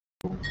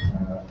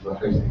for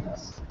hosting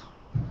us.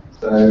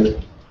 So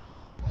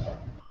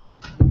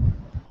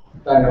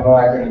Daniel and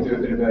I are going to do a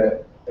bit of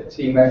a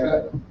team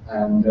effort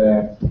and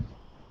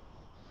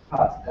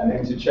cut and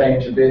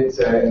interchange a bit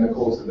in the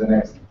course of the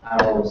next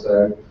hour or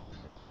so.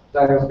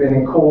 Daniel's been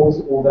in court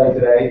all day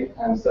today,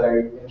 and so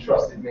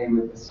entrusted me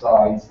with the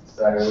slides.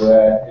 So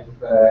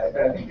if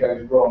anything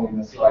goes wrong in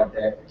the slide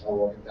deck,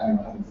 or if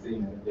Daniel hasn't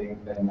seen anything,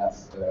 then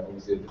that's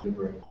obviously a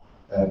deliberate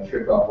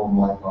trip up on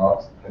my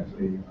part.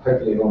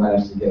 Hopefully he'll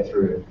manage to get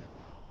through it.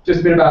 Just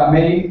a bit about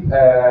me,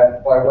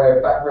 by way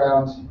of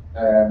background,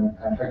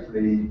 and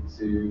hopefully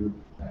to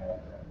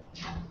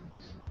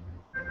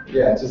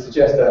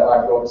suggest that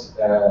I've got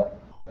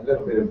a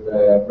little bit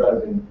of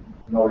relevant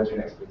knowledge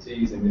and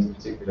expertise in this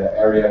particular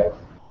area.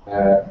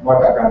 My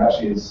background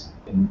actually is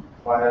in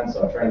finance.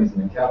 I trained as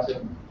an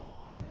accountant,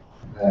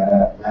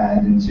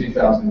 and in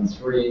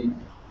 2003,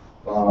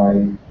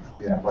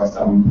 by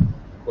some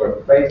quirk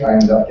of fate, I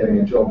ended up getting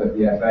a job at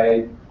the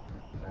FA,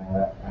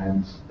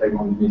 and they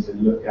wanted me to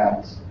look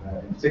at,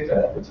 in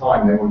particular at the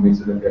time, they wanted me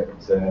to look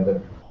at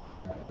the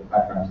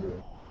background of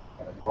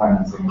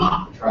financing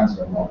the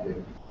transfer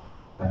market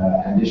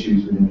and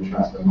issues within the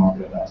transfer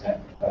market at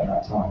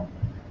that time.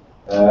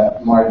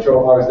 My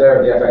job, I was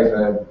there at the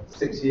FA for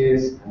 6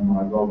 years, and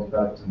my role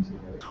developed into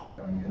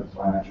becoming head of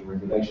financial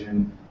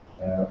regulation,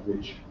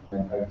 which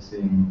meant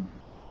overseeing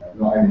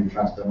not only the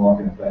transfer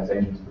market and players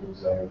agents, but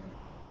also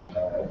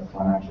the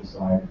financial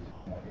side,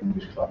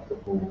 English club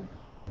football,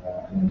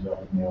 and ended up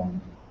with me on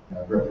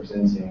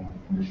representing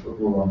English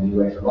football on the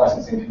UEFA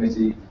licensing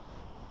committee.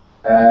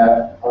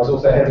 I was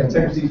also head of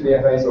integrity for the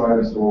FA, so I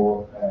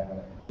oversaw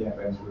the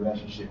FA's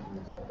relationship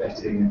with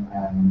betting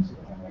and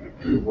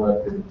the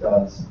work that it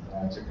does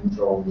to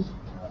control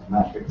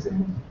match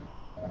fixing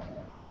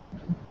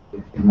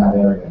in that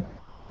area.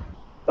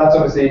 That's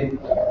obviously,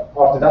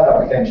 after that,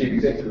 I became chief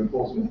executive of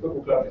Portsmouth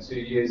Football Club for 2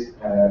 years,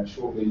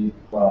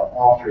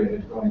 after it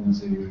had gone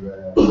into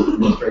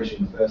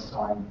administration the first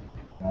time,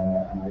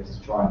 and I guess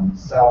to try and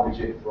salvage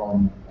it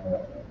from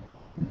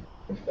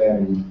a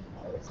fairly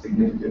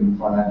significant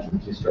financial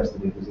distress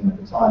that it was in at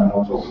the time, and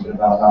I'll talk a bit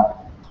about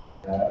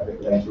that a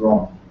bit later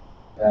on.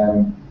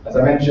 As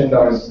I mentioned,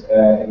 I was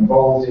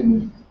involved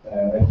in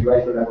at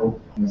UEFA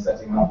level in the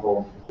setting up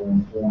of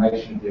the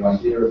formation of the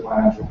idea of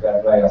financial fair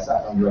play. I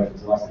sat on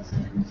UEFA's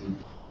licensing committee,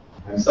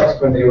 and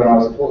subsequently, when I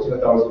was at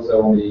Portsmouth, I was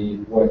also on the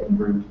working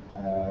group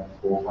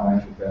for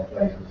financial fair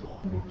play for the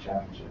Football League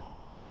Championship.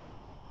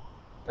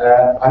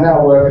 I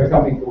now work at a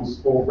company called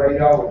Sport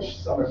Radar, which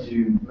some of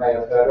you may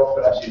have heard of,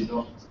 but actually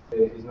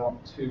is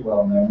not too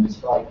well known,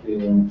 despite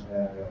being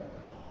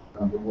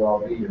the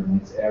world leader in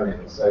its area.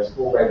 So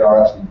Sport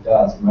Radar actually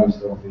does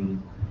most of the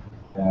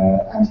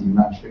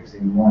anti-match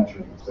fixing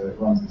monitoring. So it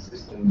runs the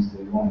systems to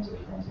monitor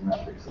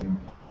anti-match fixing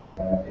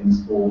in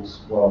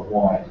sports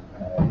worldwide.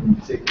 In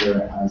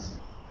particular,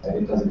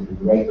 it does it with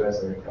UEFA,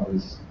 so it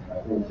covers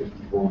all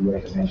 54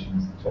 UEFA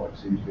nations, the top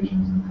 2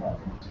 divisions in the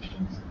current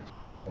competitions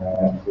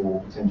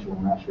for potential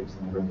match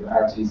fixing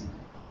irregularities.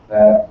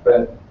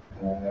 But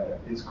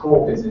its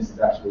core business is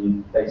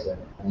actually data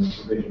and the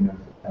provision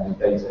of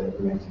data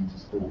relating to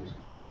sport.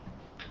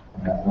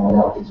 Our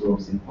markets are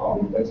obviously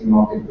partly the betting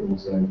market, but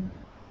also in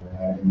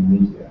the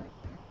media.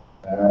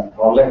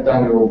 I'll let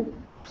Daniel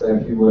say a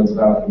few words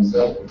about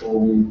himself before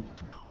we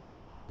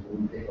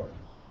kick off.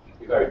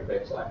 Be very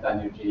quick. So I'm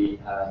Daniel Geey,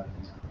 a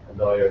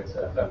lawyer at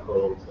a firm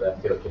called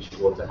Fish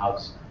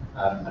Waterhouse,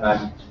 and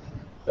I'm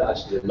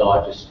actually the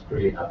largest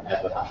screen I've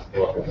ever had to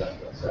work with.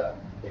 So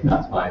I think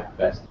that's my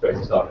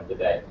greatest honour of the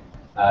day.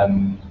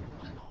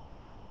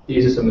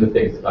 These are some of the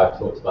things that I've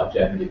talked about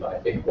generally, but I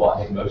think what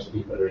I think most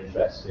people are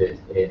interested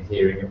in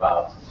hearing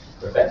about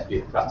are effectively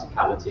the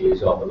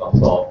practicalities of a lot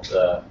of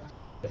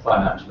the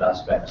financial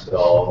aspects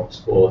of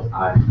sport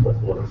and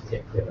football in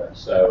particular.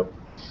 So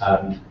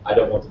I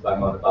don't want to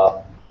bang on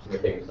about some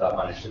of the things that I've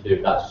managed to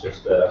do. That's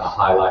just a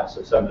highlight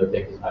of some of the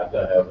things I've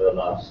done over the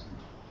last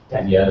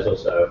 10 years or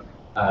so.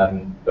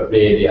 But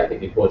really, I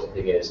think the important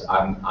thing is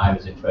I'm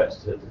as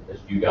interested as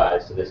you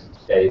guys to listen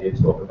to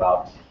David talk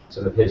about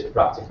some of his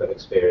practical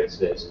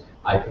experiences.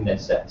 I can then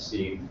set the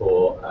scene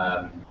for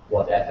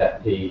what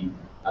FFP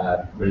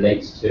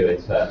relates to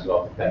in terms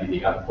of the Premier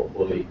League and the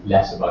Football League,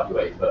 less about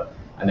UEFA,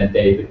 and then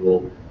David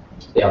will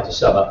be able to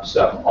sum up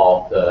some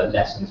of the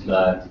lessons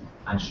learned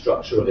and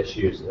structural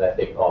issues that I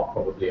think are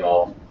probably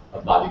of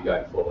value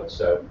going forward.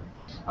 So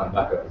I'm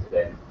back over to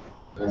David.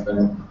 Thanks,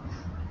 Daniel.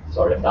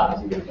 Sorry if that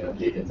isn't going to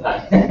be in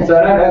time.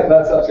 So no,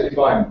 that's absolutely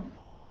fine.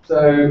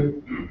 So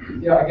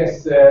yeah, I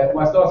guess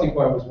my starting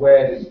point was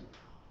where did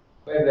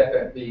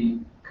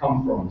FFP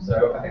come from?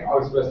 So I think I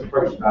was first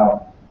approached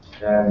about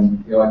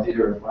the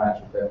idea of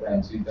financial fair play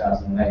in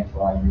 2008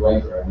 by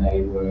UEFA, and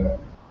they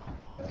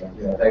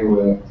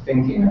were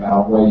thinking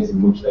about ways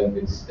in which they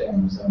could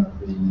stem some of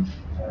the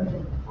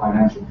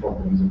financial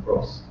problems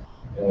across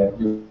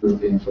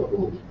European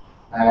football.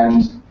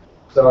 And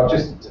so I've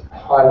just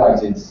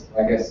highlighted,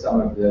 I guess,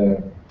 some of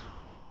the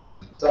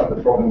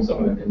problems,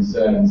 some of the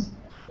concerns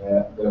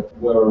that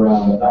were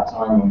around at that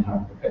time and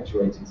have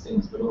perpetuated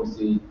since. But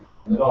obviously,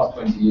 in the last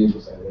 20 years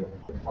or so,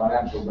 the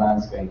financial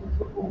landscape of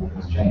football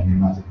has changed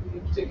dramatically, in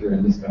particular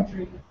in this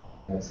country,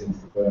 since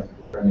the birth of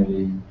the Premier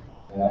League.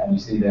 And you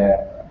see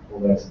there,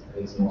 although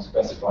it's not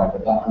specified,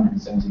 but that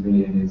 170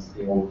 million is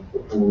the old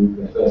football,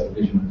 the first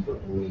division of the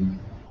Football League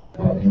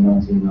in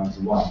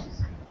 1991.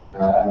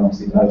 And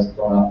obviously those have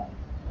gone up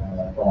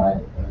by,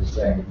 as I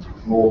say,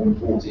 more than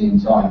 14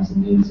 times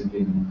in the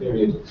intervening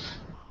period.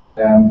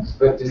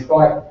 But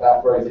despite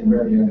that growth in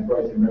revenue, and the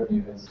growth in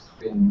revenue has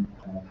been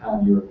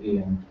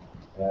pan-European,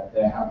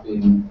 there have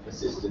been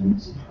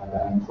persistent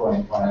and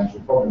chronic financial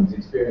problems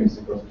experienced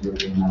across the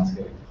European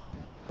landscape.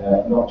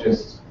 Not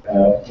just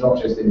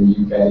in the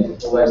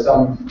UK, although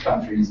some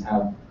countries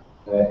have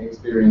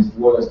experienced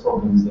worse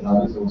problems than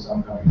others, or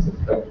some countries have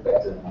coped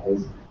better than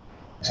others.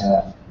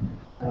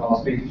 And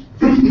I'll speak,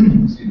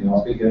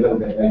 I'll speak a little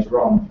bit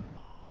later on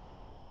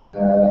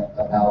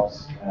about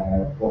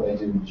what they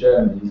do in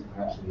Germany,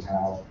 and actually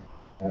how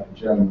the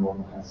German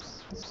model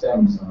has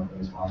stemmed some of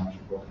those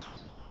financial problems.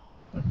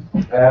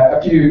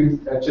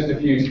 Just a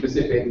few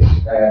specific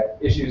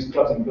issues.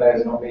 Clubs and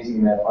players are not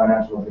meeting their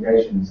financial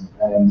obligations,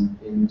 and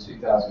in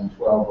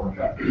 2012, or in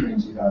fact between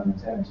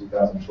 2010 and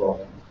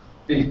 2012,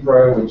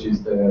 FIFPro, which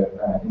is the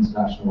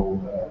international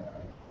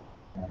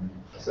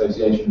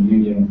association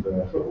union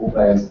for football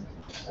players,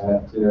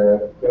 did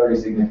a very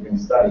significant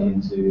study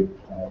into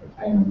the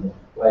payment of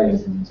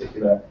players in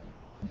particular,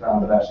 and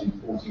found that actually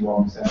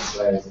 41% of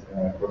players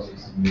across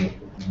Eastern Europe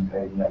were being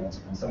paid late.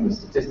 And some of the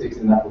statistics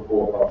in that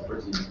report are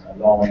pretty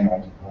alarming.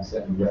 I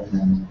certainly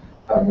recommend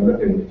having a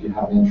look at it if you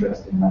have an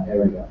interest in that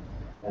area.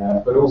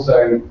 But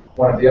also,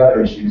 one of the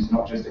other issues,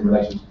 not just in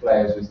relation to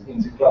players, was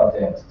inter-club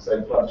debt,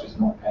 so clubs just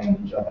not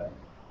paying each other.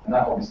 And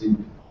that obviously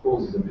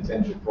causes a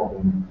potential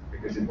problem,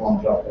 because if one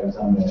club goes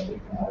under,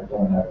 it can have a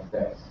domino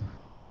effect.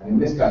 And in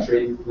this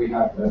country, we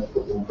have the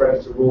football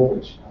creditor rule,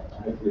 which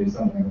hopefully is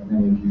something that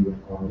many of you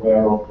are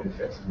aware of, but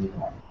effectively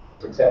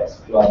protects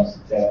clubs'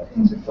 debt,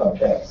 inter-club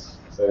debts.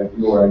 So if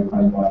you're owed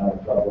money by another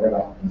club, whatever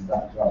happens,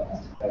 that club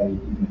has to pay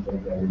even if they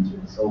go into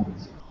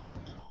insolvency.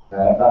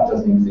 That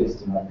doesn't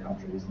exist in other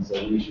countries, and so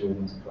the issue of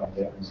inter-club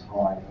debt was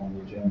high on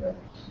the agenda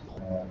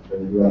for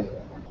the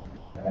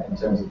UEFA in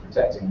terms of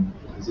protecting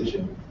the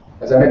position.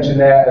 As I mentioned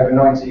there, over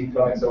 90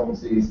 club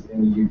insolvencies in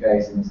the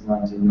UK since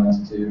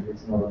 1992.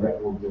 It's not a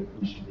record that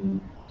we should be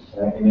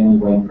in any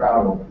way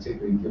proud of,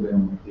 particularly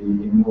given the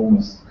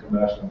enormous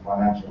commercial and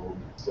financial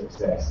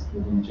success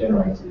that we've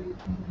generated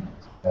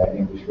in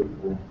English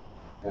football.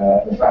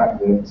 The fact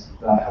that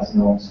that has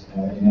not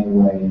in any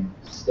way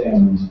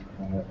stemmed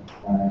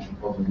financial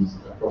problems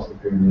across the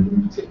Premier League,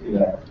 in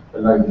particular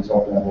below the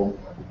top level,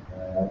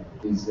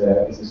 is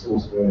a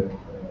source for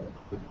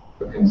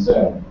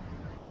concern.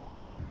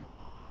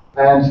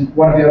 And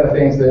one of the other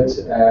things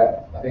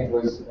that I think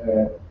was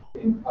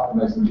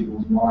uppermost in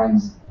people's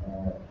minds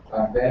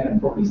back then, and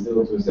probably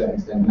still to a certain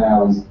extent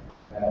now, is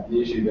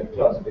the issue that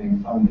clubs are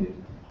being funded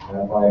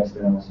by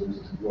external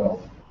sources as well.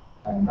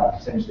 And that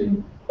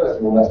potentially, first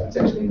of all, that's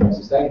potentially not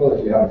sustainable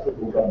if you have a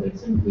football club that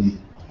simply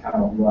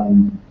cannot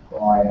run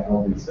by and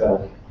of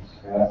itself.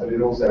 But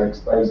it also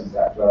exposes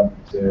that club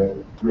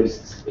to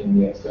risks in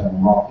the external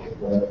market,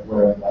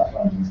 wherever that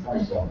funding is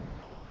coming from.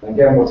 And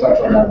again, we'll touch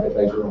on that a bit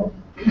later on.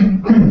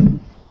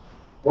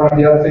 One of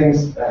the other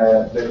things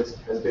that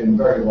has been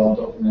very well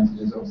documented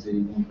is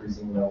obviously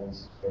increasing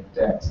levels of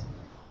debt.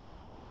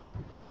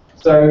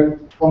 So,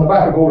 on the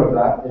back of all of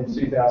that, in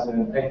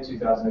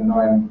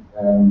 2008-2009,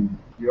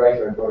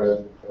 UEFA got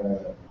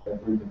a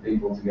group of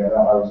people together.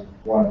 I was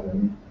one of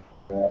them,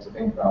 to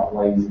think about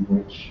ways in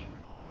which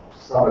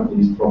some of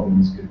these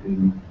problems could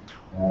be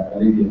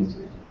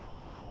alleviated.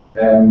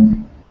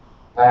 And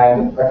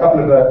a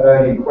couple of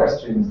early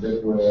questions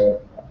that were,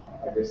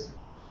 I guess,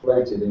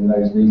 floated in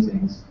those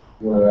meetings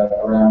were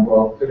around,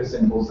 well, could a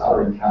simple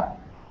salary cap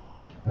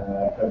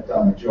have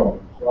done the job,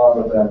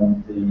 rather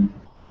than the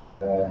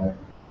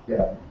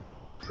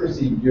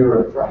pretty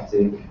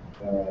bureaucratic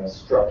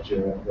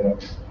structure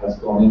that has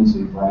gone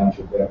into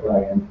financial fair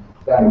play. And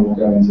Daniel will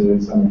go into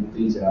some of the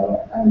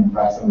detail, and in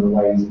fact some of the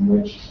ways in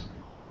which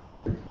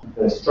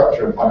the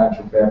structure of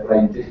financial fair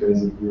play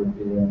differs at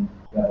European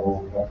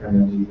level,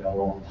 Premier League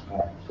level,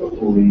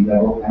 Football League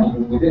level, and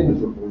even within the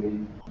Football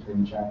League,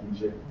 between the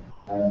Championship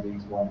and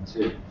Leagues 1 and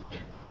 2.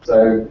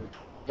 So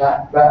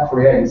that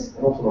creates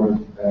an awful lot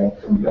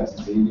of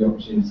complexity, the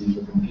opportunity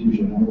for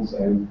confusion, and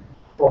also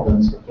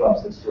problems for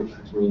clubs that switch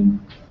between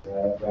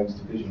those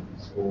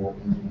divisions, or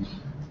indeed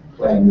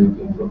playing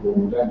European football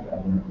or don't play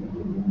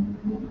European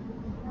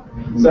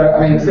football. So,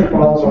 I mean, the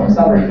simple answer on the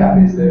salary cap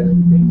is that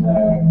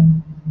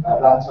at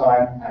that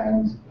time,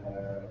 and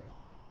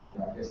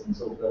I guess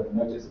until further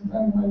notice, and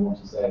Daniel may want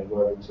to say a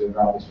word or two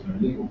about this from a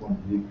legal point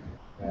of view,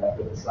 that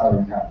the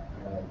salary cap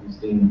was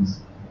deemed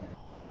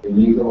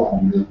illegal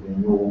under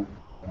European law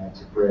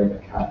to create a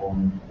cap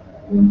on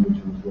an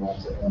individual's right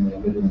to earn their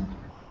living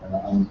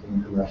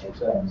in commercial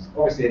terms.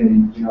 Obviously,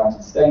 in the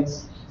United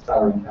States,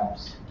 salary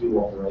caps do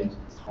operate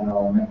and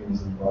are a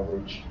mechanism by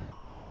which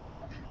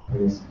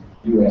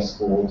US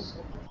sports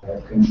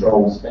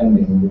control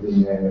spending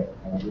within their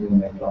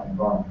club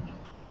environment.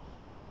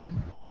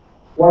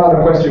 One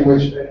other question,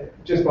 which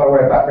just by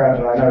way of background,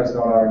 and I know it's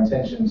not our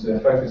intention to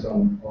focus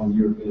on the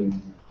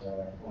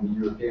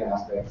European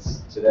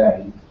aspects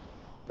today,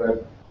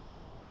 but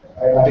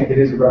I think it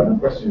is a relevant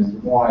question as to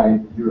why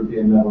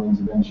European level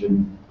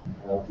intervention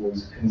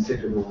was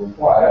considered or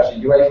required.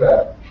 Actually,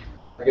 UEFA,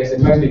 I guess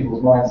in most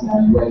people's minds now,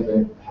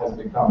 UEFA has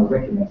become a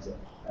regulator,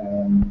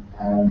 and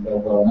they're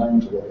well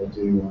known for what they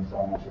do on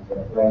financial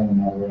fair play and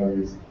in other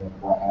areas. They're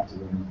quite active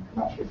in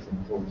match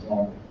fixing, for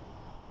example.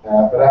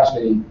 But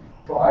actually,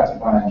 prior to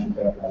financial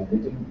fair play, they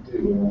didn't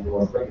do an awful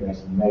lot of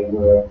regulating. They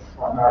were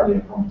primarily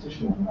a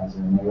competition organiser,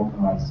 and they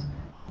organised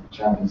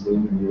Champions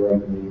League and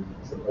Europa League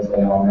as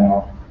they are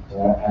now,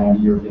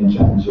 and European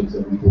Championships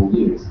every 4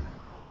 years.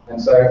 And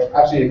so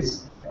actually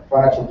it's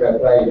financial fair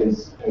play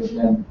has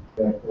meant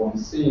that what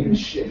we're seeing a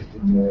shift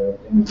in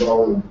the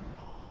role of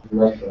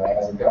UEFA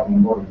as a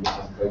governing body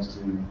as opposed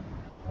to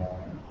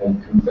a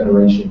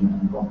confederation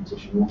and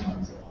competition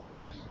organiser.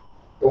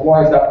 But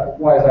why is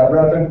that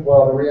relevant?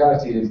 Well, the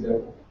reality is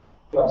that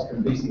clubs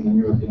competing in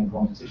European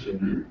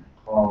competition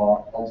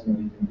are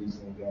ultimately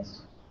competing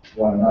against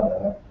one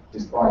another,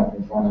 despite the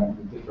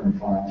different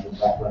financial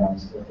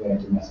backgrounds of their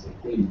domestic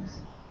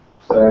leagues.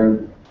 So,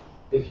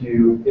 if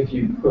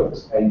you put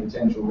a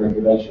potential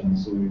regulation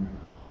to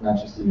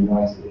Manchester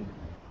United,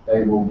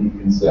 they will be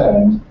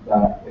concerned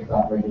that if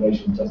that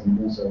regulation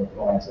doesn't also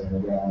apply to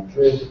Real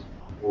Madrid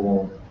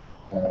or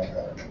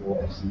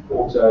FC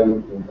Porto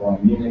or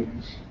Bayern Munich,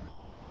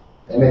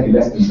 they may be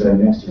less concerned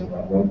next year,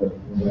 by the way, but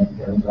we won't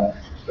go into that.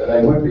 But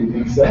they would be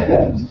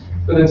concerned,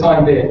 for the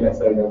time being, let's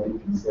say they'll be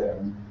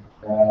concerned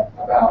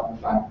about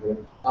the fact that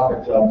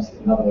other clubs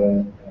in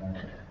other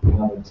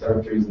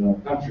territories and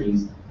other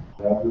countries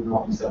would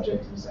not be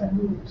subject to the same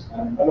rules.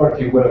 And a lot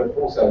of you will have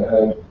also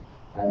heard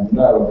and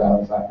know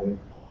about the fact that,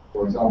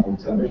 for example,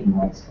 television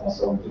rights are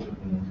sold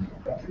differently in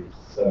different countries.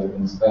 So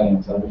in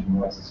Spain, television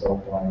rights are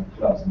sold by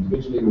clubs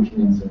individually, which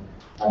means that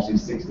actually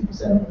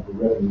 60% of the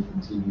revenue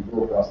from TV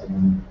broadcasting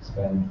in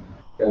Spain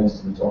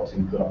goes to the top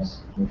two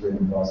clubs, Madrid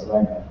and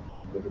Barcelona,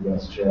 with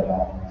regards to share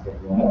that amongst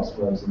everyone else,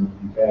 whereas in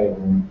the UK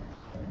or in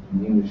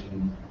the English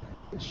league,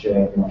 it's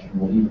shared much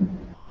more evenly.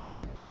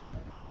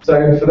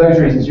 So for those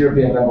reasons,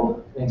 European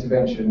level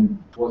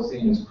intervention was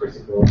seen as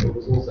critical. It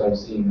was also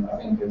seen, I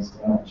think, as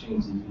an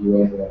opportunity for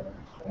UEFA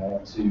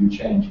to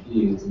change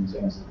gears in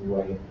terms of the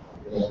way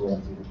it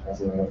operated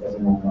as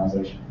an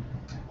organisation.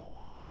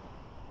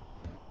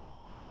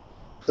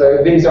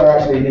 So these are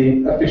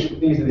actually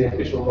the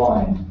official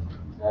lines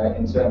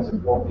in terms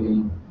of what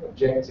the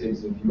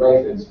objectives of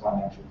UEFA's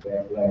financial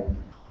fair play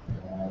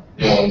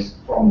was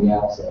from the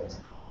outset.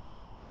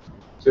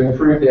 To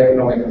improve the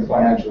economic and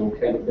financial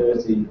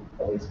capability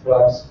of its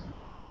clubs,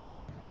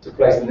 to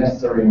place the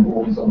necessary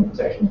importance on the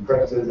protection of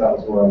creditors. That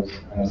was what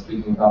I was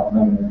speaking about a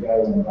moment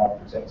ago, and about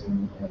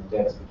protecting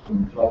debts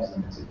between clubs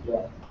in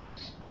particular.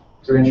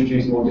 To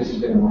introduce more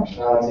discipline and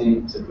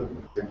rationality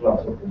to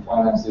club football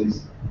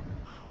finances.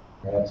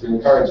 To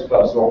encourage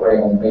clubs to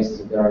operate on the basis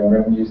of their own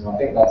revenues, and I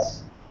think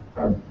that's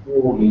kind of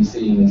broadly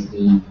seen as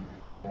the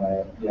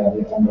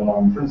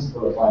underlying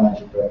principle of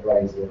financial fair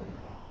play is that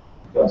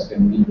clubs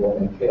can eat what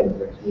they kill,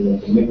 effectively.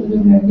 They can live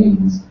within their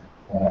means,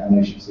 and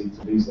they should seek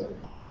to do so.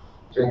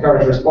 To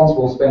encourage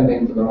responsible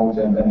spending for the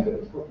long-term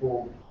benefit of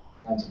football,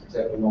 and to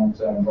protect the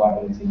long-term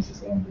viability and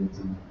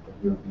sustainability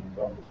of European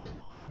football.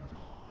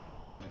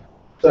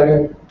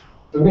 So,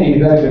 for me,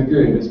 those are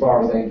good as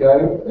far as they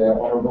go. They're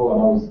honourable,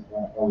 and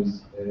I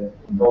was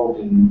involved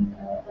in,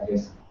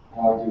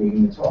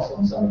 arguing the toss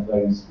on some of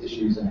those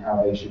issues and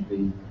how they should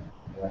be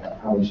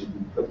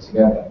put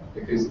together.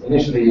 Because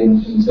initially,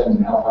 in terms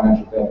of how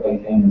financial fair play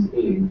came into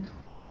being,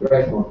 the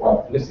UEFA were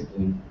quite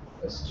politically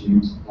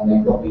astute, and they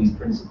got these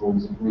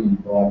principles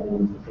agreed by all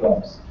of the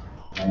clubs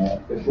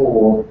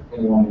before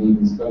anyone had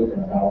even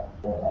spoken about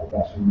what that would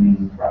actually mean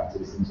in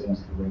practice in terms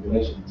of the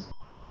regulations.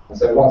 And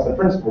so once the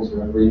principles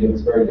were agreed, it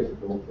was very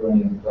difficult for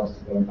any of the clubs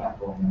to go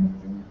back on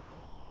them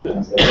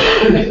and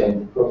say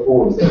put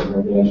forward a set of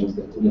regulations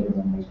that deliver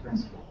on those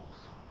principles.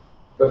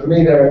 But for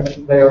me,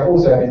 they are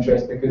also of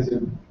interest because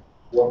of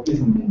what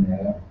isn't in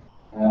there.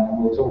 And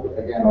I'll talk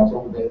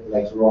a bit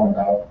later on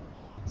about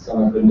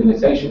some of the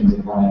limitations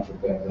in financial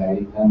fair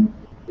play. And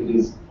it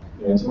is,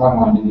 to my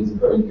mind, it is a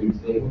very good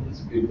thing.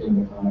 It's a good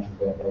thing that financial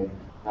fair play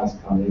has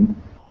come in.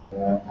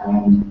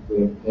 And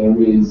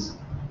there is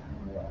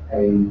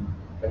a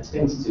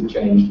tentative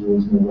change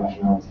towards more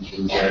rationality,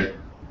 shall we say,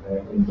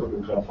 in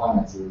football club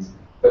finances.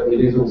 But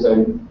it is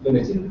also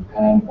limited,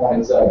 and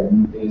on its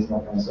own, it is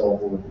not going to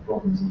solve all of the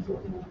problems in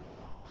football.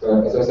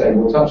 So, as I say,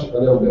 we'll touch a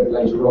little bit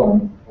later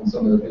on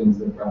some of the things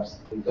that perhaps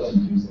it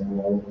doesn't do so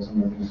well, or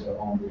some of the things that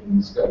aren't within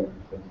the scope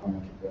of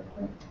financial fair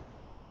play.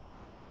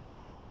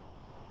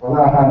 I'll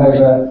now hand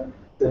over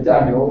to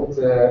Daniel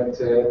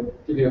to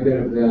give you a bit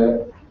of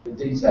the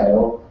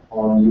detail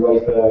on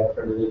UEFA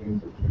Premier League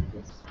and football.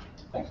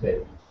 Thanks,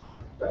 David.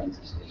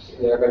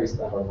 Yeah, maybe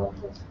start on that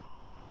first.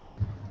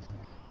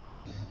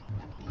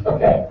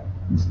 Okay.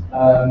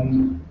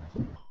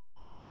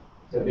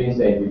 So being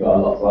said, we've got a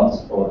lot to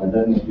answer for, and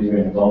don't think we're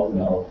involved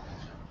in it all.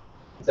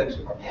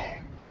 Essentially.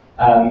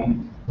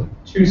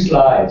 Two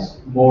slides,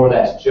 more or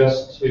less,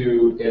 just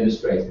to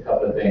illustrate a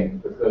couple of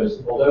things,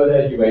 because although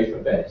they're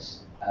UEFA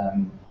based,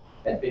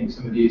 I think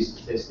some of these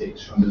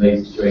statistics from the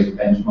latest UEFA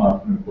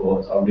benchmarking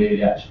report are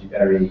really actually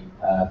very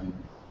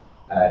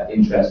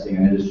interesting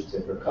and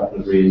illustrative for a couple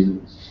of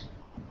reasons.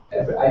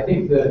 I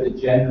think the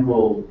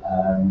general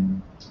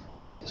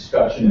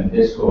discussion and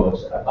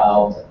discourse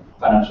about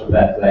financial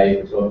fair play,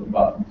 we're talking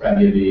about from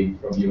Premier League,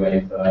 from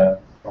UEFA,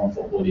 from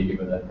Football League,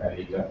 even though the Premier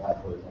League don't have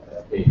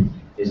FFP,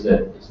 is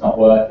that it's not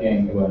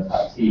working, it won't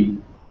have teeth,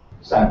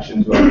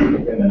 sanctions won't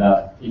kick in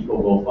enough,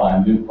 people will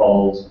find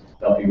loopholes,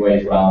 there'll be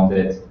ways around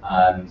it,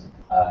 and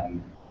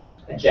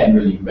are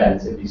generally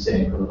relatively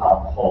cynical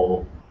about the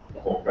whole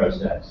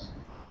process.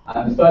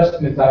 And the first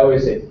thing that I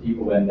always say to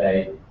people when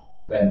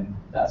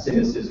that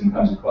cynicism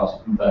comes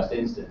across from first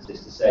instance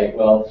is to say,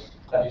 well,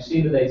 have you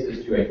seen the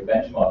latest UEFA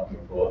benchmarking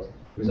report?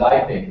 Because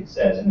I think it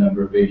says a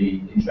number of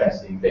really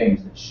interesting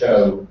things that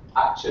show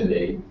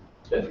actually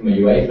that from a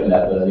UEFA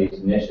level, at least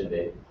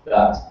initially,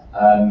 that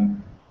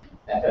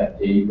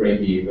FFP,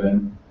 break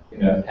even,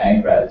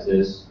 paying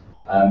creditors,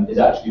 is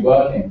actually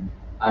working.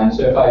 And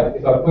so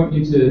if I point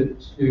you to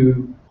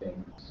two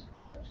things,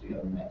 actually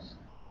on the next.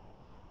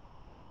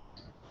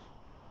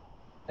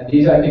 And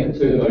these I think are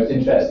two of the most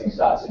interesting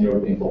stats in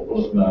European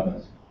football at the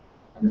moment.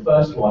 And the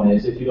first one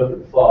is, if you look at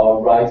the far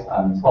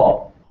right-hand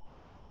top,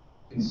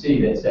 you can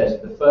see that it says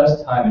for the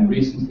first time in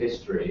recent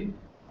history,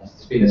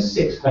 there's been a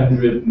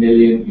 €600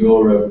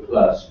 million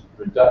plus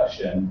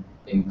reduction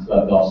in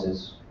club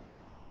losses.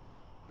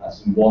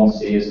 That's in one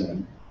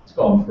season. It's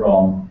gone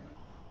from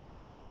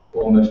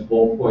almost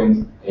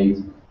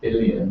 1.8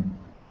 billion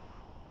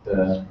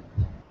to,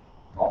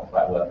 not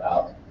quite worked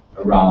out,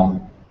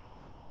 around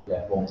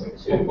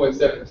 1.2.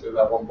 1.7 to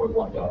about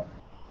 1.1. Yeah.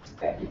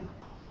 Thank you.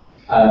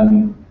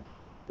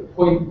 The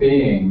point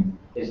being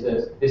is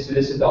that this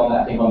is done,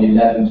 I think, on the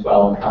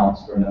 11-12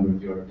 accounts for a number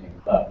of European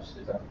clubs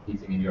that are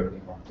competing in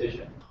European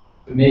competition.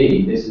 For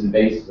me, this is the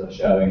basis of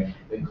showing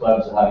that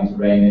clubs are having to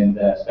rein in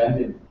their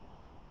spending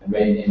and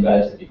rein in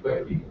relatively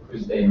quickly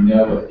because they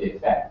know of the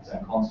effects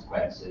and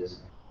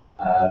consequences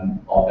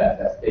of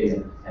FFP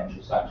and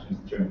potential sanctions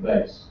that are in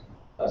place.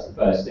 That's the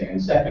first thing. And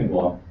the second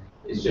one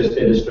is just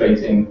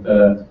illustrating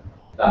that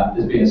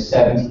there's been a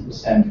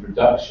 70%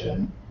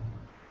 reduction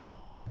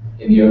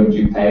in the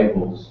overdue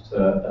payables to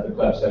other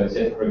clubs. So it's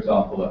if, for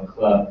example, a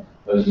club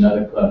owes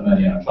another club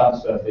money on a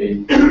transfer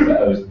fee, if it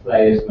owes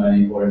players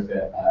money, or if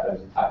it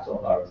owes the tax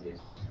authorities.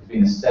 There's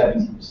been a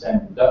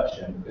 70%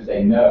 reduction because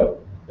they know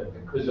that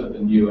because of the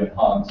new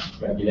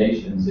enhanced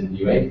regulations in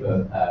the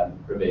UEFA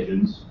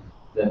provisions,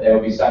 that they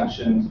will be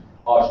sanctioned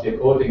harshly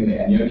accordingly.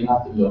 And you only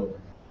have to look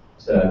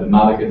to the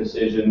Malaga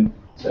decision,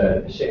 to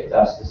the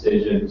Besiktas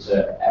decision,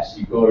 to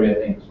FC Gori, I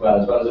think, as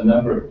well as a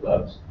number of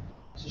clubs,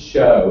 to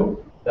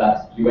show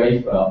that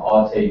UEFA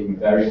are taking a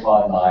very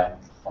hard line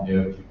on the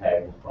overdue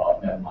payables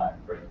part, never mind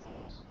for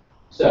instance.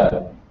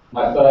 So,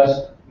 my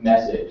first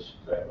message.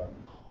 Sorry,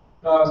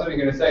 no, I was only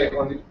going to say, I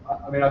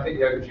think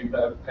the overdue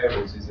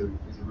payables is a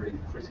really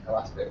critical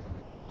aspect.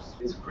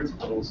 It's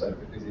critical also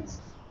because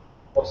it's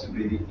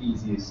possibly the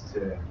easiest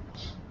to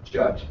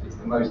judge. It's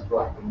the most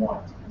black and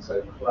white, and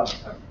so clubs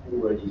have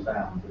already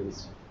found that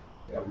it's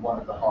one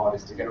of the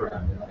hardest to get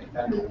around. And I think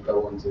Daniel will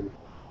go on to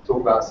talk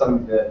about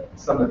some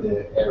of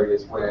the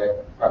areas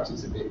where perhaps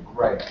it's a bit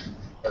grey,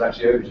 but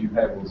actually overdue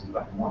payables in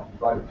black and white.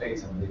 You've either paid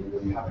somebody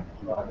or you haven't.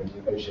 You've either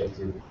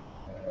negotiated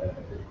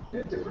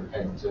different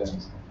payment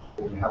terms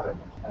or you haven't.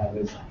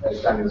 And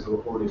as Daniel's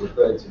already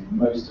referred to,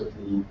 most of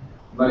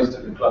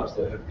the clubs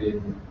that have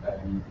been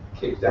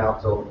kicked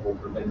out of or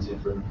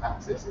prevented from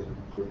accessing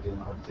European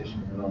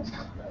competition in the last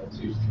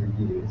 2 to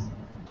 3 years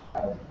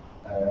have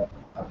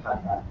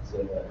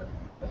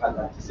had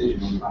that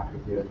decision on the back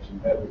of the overdue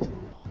payables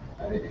rule.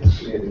 And it is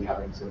clearly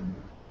having some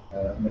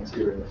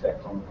material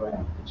effect on the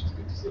ground, which is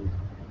good to see.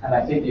 And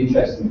I think the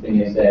interesting thing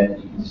is that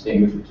you can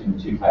distinguish between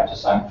the two types of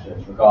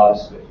sanctions,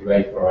 regardless of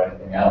UEFA or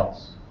anything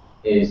else,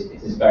 is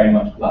it is very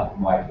much black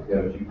and white with the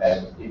overdue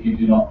payables. If you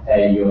do not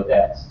pay your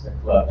debts to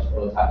clubs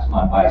or the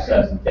taxman by a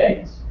certain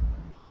date,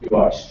 you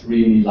are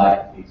extremely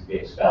likely to be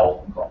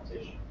expelled from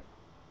competition.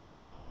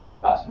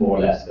 That's more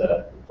or less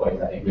the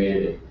point, I think,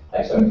 really.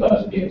 Like some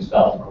clubs are being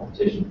expelled from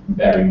competition for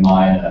very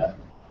minor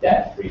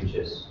debt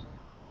breaches.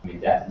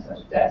 Debt in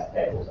terms of debt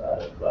tables and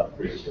other club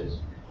breaches.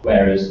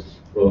 Whereas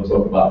we'll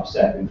talk about a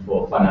second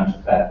for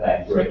financial fair play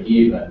and break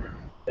even,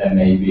 there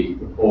may be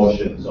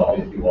proportions of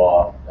if you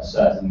are a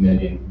certain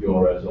million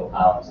euros or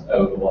pounds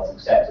over what's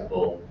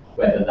acceptable,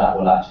 whether that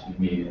will actually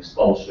mean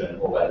expulsion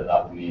or whether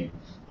that will mean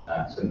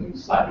something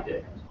slightly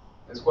different.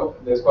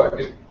 There's quite a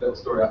good little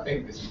story. I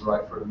think this is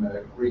right from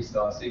Greece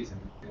last season.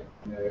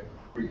 In the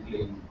Greek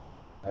league,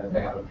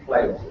 they have a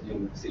playoff at the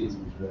end of the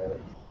season for the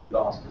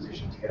last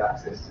position to get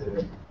access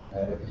to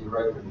the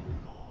Europa League.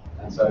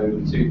 And so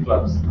the two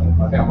clubs, I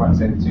think I'm right in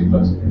saying the two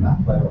clubs in that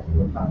playoff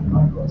were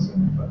Panathinaikos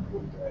and a club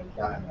called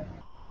Yannick.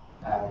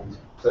 And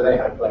so they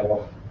had a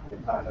playoff,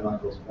 and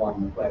Panathinaikos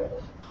won the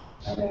playoff.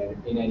 And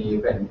then in any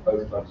event,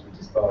 both clubs were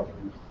disbarred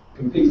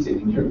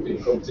competed in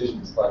European competition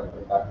despite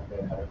the fact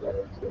that they had a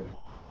player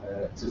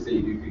to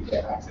see who could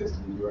get access to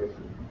the UEFA.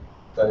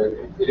 So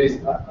it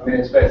is. I mean,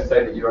 it's fair to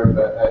say that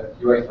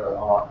UEFA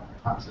are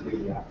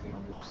absolutely acting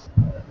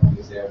on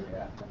this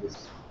area, and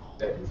this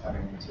is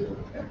having a material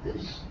effect.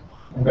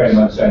 Very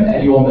much so. And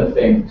anyone that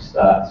thinks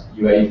that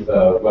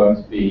UEFA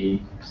won't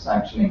be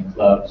sanctioning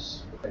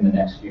clubs in the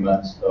next few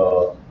months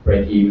for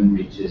break-even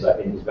reaches, I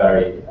think is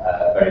very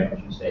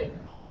much mistaken.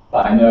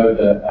 But I know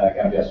that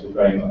Gambias was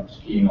very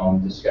much keen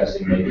on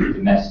discussing maybe the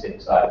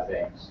domestic side of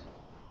things.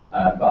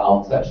 But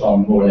I'll touch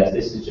on more or less.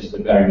 This is just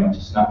very much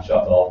a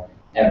snapshot of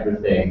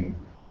everything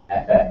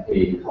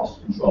FFP,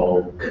 cost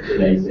control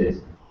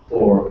related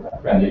for a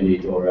Premier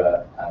League or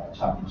a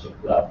Championship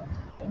club.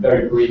 And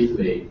very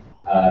briefly,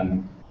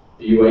 the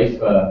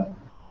UEFA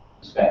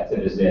perspective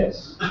is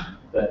this: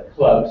 that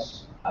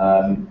clubs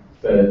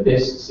for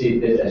this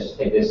season, let's just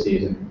take this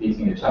season,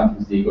 competing in the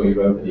Champions League or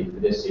Europa League for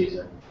this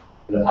season,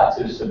 will have had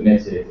to have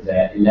submitted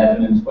their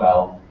 11 and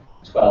 12,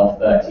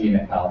 13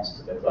 accounts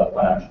to the club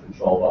financial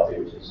control body,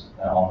 which is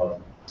an arm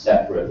of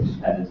separate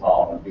independent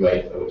arm of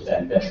UEFA, which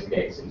then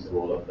investigates into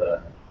all of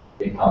the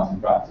accounting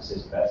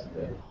practices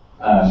effectively.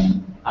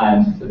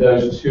 And for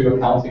those 2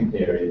 accounting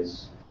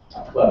periods,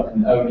 a club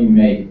can only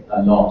make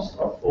a loss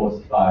of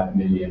 45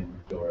 million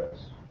euros,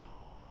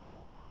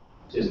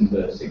 which isn't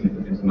a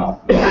significant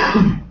amount of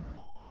money.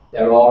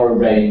 There are a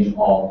range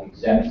of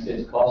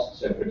exempted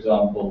costs, so for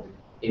example,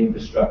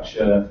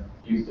 infrastructure,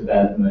 youth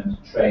development,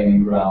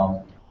 training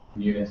ground,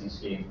 community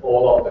schemes,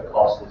 all of the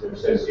costs that are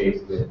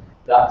associated with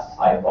that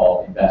type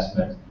of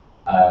investment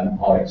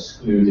are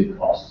excluded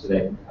costs, so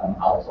they can come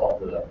out of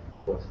the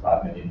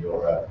 45 million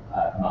euro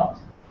amount.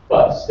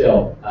 But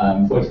still,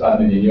 45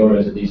 million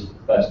euros at least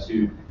for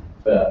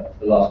the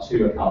last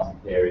 2 accounting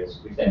periods,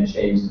 which then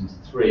changed into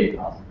 3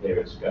 accounting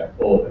periods going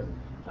forward,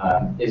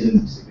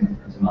 isn't a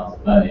significant amount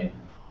of money,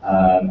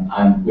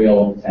 and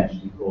will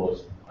potentially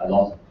cause a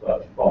lot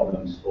of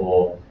problems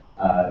for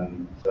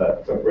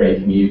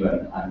breaking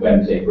even. And when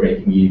we say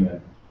breaking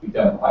even, we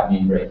don't quite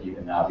mean break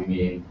even now. We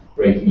mean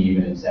breaking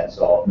even in the sense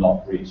of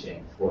not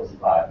reaching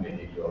 45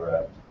 million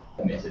euro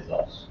committed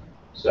loss.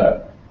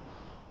 So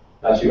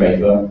that's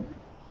UEFA.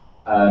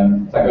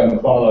 If I go in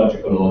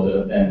chronological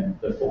order, then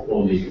the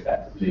Football League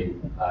effectively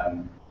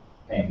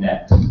came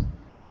next.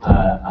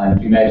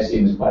 And you may have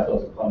seen there's quite a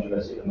lot of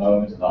controversy at the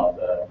moment about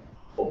the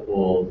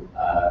Football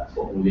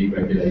League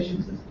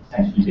regulations that's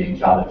potentially being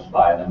challenged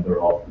by a number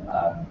of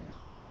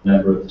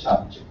the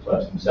Championship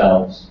clubs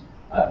themselves,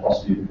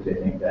 possibly because they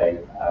think they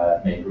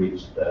may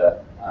breach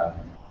the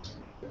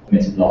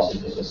committed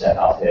losses that are set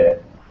out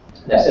here.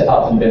 They're set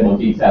out in a bit more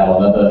detail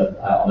on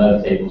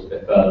other tables a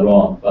bit further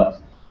on,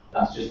 but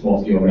that's just more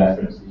for your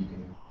reference that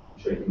I'm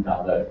sure you can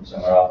download from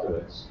somewhere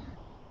afterwards.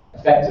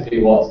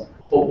 Effectively, what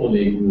Football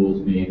League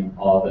rules mean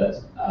are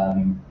that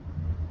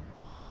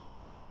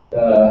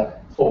the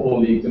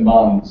Football League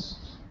demands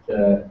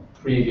the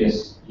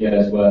previous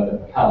year's worth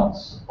of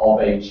accounts of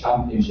a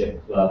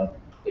Championship club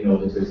in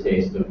order to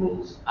adhere to the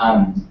rules,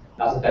 and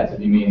that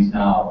effectively means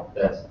now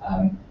that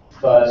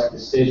first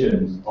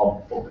decisions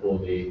of the Football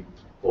League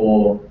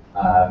for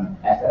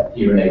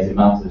FFP-related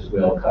matters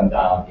will come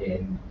down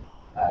in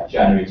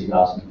January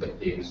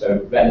 2015,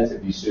 so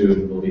relatively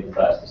soon will be the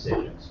first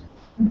decisions.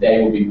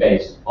 They will be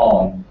based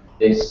on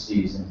this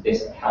season,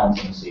 this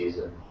accounting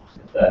season,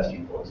 the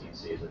 13-14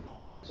 season.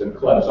 So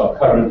clubs are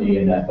currently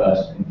in their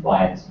first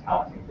compliance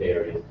accounting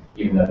period,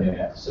 even though they only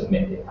have to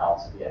submit the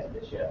accounts at the end of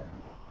this year.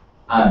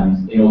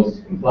 And in order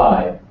to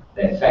comply,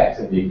 they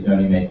effectively can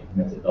only make a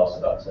committed loss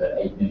of up to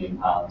 £8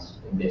 million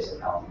in this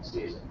accounting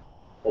season.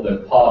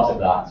 Although part of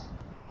that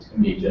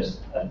can be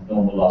just a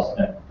normal loss,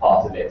 and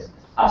part of it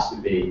has to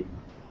be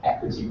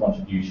equity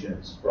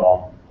contributions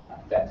from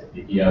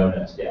effectively the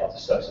owner to be able to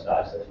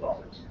subsidise those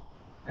losses.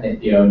 And if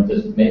the owner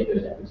doesn't make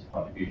those equity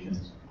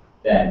contributions,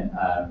 then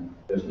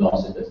those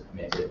losses that are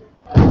committed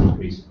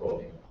decrease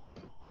accordingly.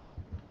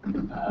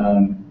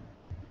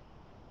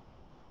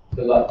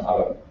 So I won't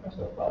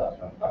talk about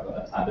that, I've got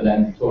that time. But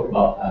then talk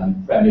about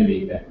Premier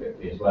League then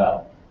quickly as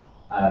well.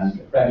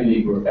 The Premier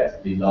League were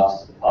effectively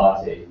last to the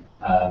party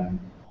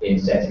in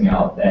setting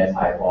out their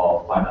type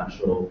of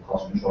financial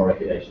cost control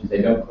regulations.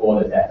 They don't call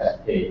it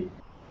FFP,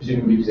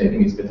 presumably because they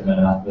think it's good to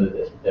know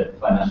the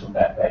financial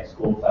fair play. It's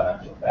called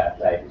financial fair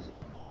play.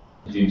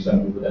 I presume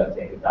some people don't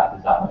think that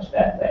there's that much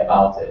fair play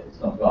about it. It's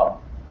not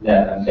got,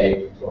 and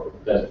Dave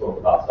does talk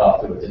about it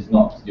afterwards, it's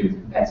not to do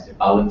with competitive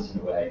balance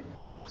in a way,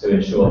 to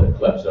ensure that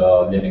clubs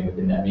are living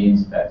within their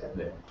means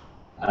effectively.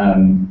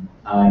 And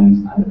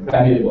the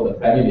Premier League, what the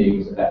Premier League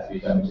has effectively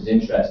done, which is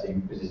interesting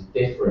because it's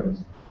different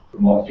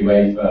from what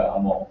UEFA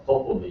and what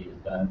Football League has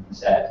done and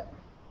said,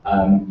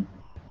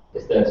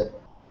 is that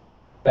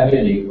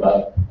Premier League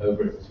club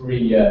over a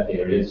 3-year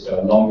period, so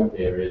a longer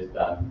period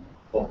than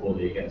Football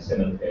League and a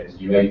similar period to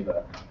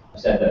UEFA, have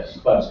said that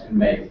clubs can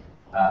make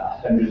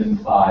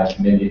 £105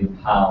 million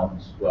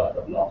worth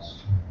of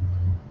loss.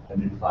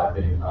 £105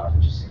 million,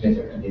 which is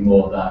significantly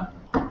more than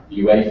the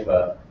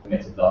UEFA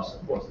committed loss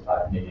of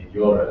 €45 million,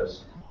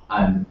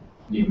 and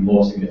even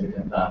more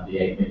significant than the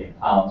 £8 million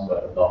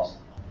worth of loss,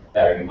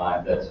 bearing in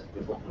mind that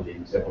the Football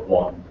League is over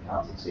one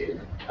accounting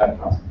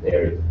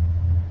period.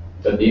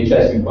 But the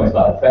interesting point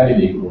about the Premier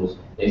League rules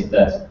is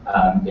that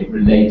it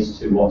relates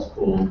to what's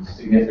called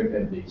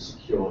significantly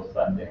secured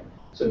funding.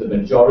 So the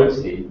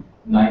majority,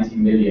 90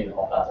 million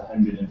of that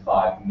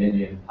 £105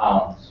 million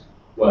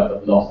worth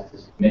of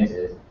losses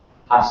committed,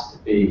 has to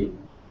be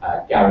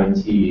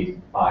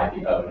guaranteed by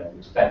the owner,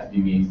 which effectively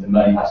means the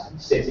money has to be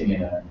sitting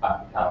in a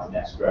bank account in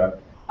escrow,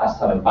 has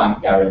to have a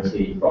bank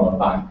guarantee from a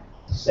bank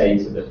to say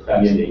to the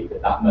Premier League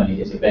that that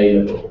money is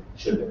available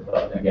should the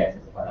club then get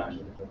into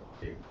financial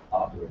difficulty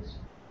afterwards.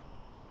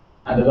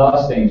 And the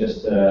last thing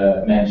just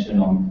to mention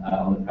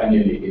on the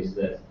Premier League is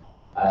that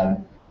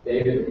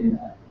David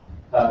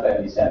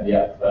perfectly set me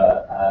up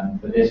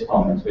for this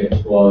comment,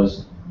 which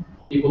was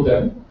people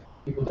don't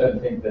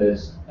think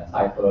there's a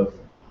type of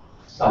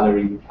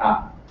salary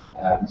cap,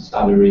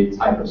 salary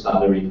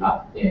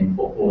cap in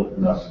football at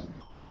the moment.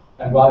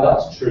 And while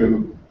that's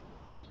true,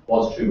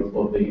 was true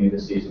before the beginning of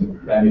the season with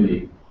the Premier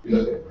League, if you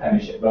look at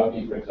Premiership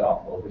Rugby, for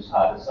example, which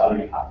had a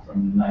salary cap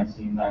from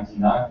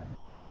 1999,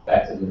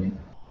 effectively.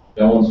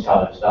 No one's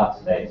challenged that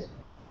to date.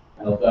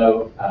 And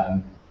although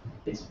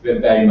it's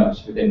been very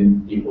much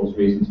within people's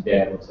reason to be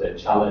able to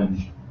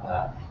challenge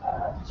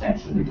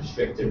potentially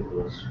restrictive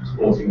rules,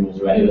 sporting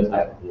rules or any other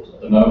type of rules,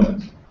 at the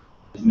moment,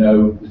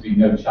 there's been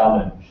no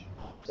challenge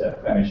to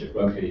Premiership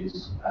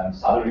Rugby's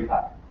salary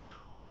cap.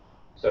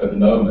 So at the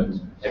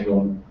moment,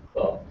 everyone,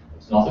 well,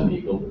 it's not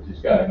illegal, but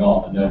it's going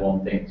on and no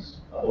one thinks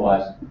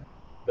otherwise.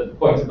 But the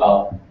point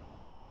about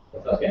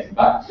what I was getting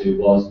back to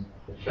was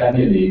the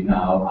Premier League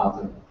now, out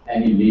of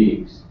any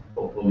leagues,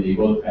 Football League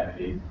or the Premier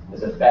League,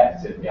 has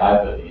effectively,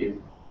 I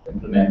believe,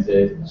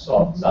 implemented a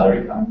soft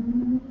salary cap.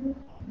 And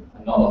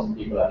not lots of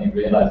people, I think,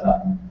 realise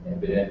that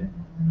within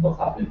what's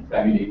happened in the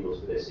Premier League rules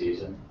for this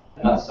season.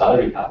 And that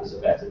salary cap is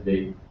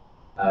effectively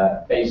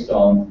based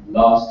on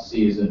last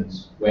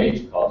season's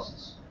wage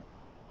costs.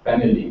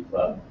 Premier League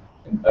club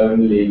can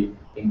only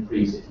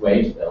increase its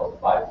wage bill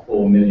by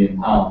 £4 million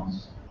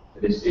for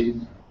this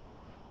season.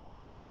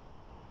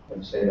 Let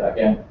me say that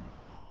again.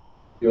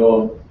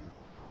 You're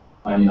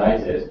Man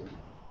United,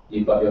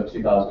 you've got your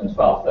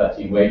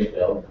 2012-13 wage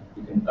bill.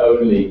 You can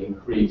only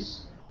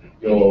increase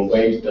your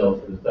wage bill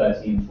for the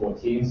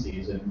 13-14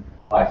 season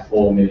by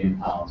 £4 million.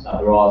 Now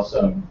there are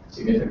some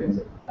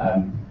significant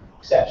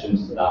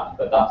exceptions to that,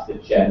 but that's the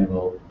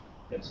general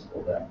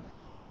principle there.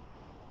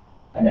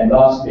 And then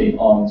lastly,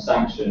 on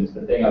sanctions,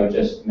 the thing I would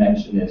just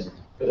mention is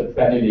for the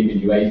Premier League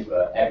and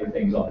UEFA,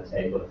 everything's on the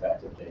table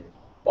effectively,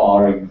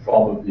 barring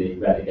probably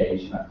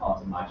relegation. I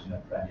can't imagine a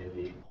Premier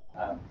League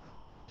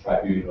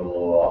tribunal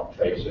or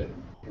arbitration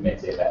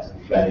committee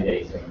effectively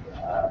relegating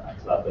a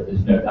club, but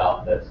there's no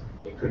doubt that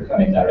it could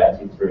come in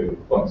directly through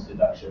points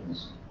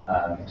deductions,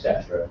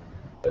 etc.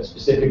 But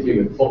specifically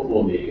with the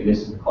Football League, and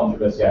this is the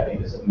controversy I think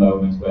there's a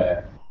moment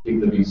where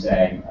people have been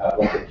saying,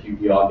 what if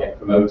QPR get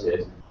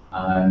promoted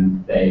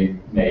and they've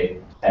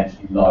made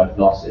potentially large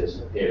losses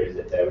for periods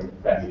that they were in the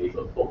Premier League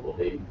or the Football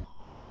League.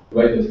 The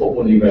way the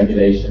Football League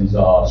regulations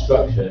are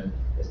structured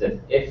is that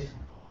if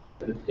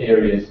for the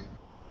period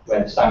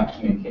where the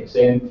sanctioning kicks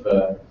in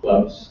for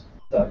clubs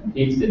that have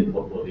competed in the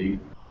Football League,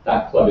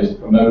 that club is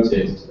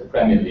promoted to the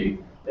Premier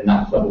League, then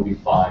that club will be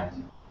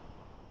fined.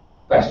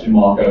 Question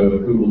mark over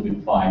who will be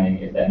fining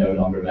if they're no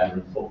longer a member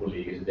of the Football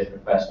League is a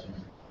different question.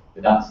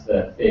 But that's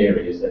the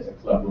theory, is that a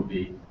club will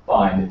be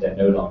fined if they're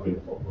no longer in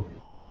the Football League.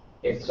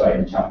 In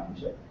the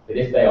Championship. But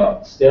if they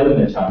are still in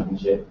the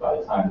Championship by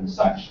the time the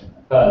sanction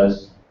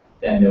occurs,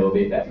 then there will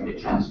be effectively a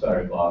transfer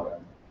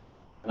embargo.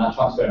 And that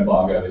transfer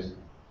embargo is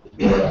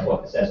more or less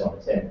what it says on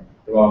the tin.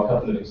 There are a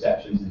couple of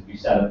exceptions. If you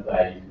sell a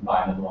player, you can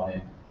buy another one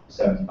in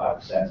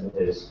 75% of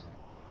his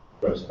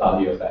gross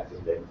value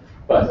effectively.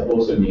 But it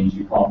also means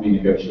you can't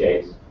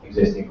renegotiate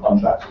existing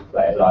contracts with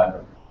players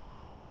either.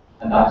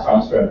 And that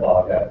transfer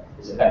embargo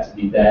is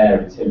effectively there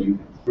until you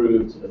can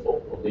prove to the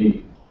Football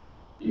League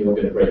you're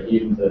going to break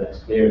even for the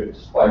next period, which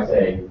is quite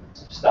a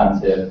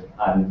substantive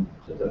and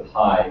sort of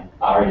high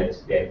barrier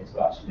to be able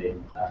to actually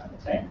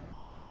attain.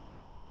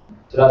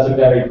 So that's a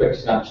very quick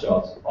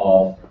snapshot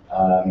of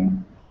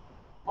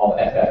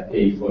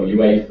FFP for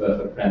UEFA,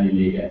 for Premier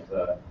League and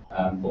for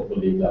Football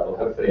League level.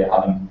 Hopefully I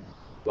haven't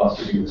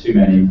lost you with too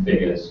many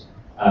figures.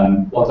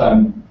 What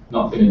I'm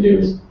not going to do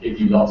is give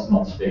you lots and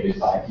lots of figures,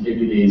 but I can give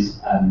you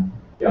these,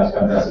 you guys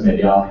can address them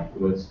maybe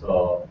afterwards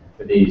for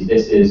these.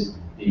 This is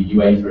the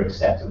UEFA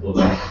acceptable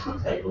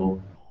loss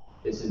table.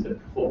 This is the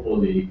Football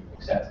League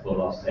acceptable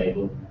loss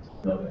table. It's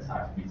a little bit of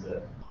time for me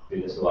to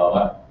do this a while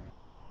back.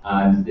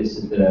 And this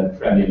is the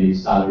Premier League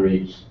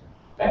salary,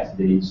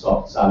 effectively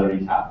soft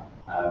salary cap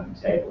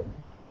table.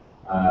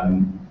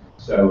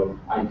 So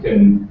I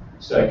can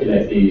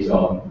circulate these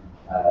on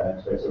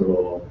Twitter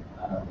or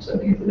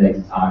something at a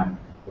later time.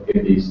 We'll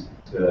give these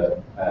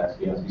to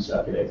be able to be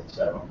circulated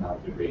so everyone can have a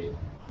good read.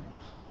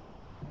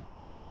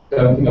 I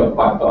don't think I've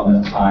quite got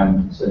enough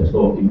time to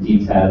talk in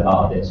detail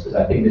about this, because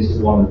I think this is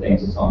one of the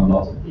things that's on a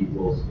lot of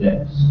people's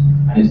lips.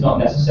 And it's not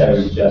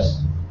necessarily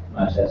just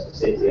Manchester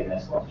City and their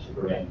sponsorship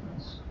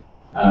arrangements.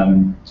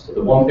 But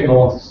the one thing I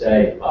want to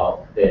say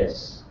about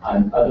this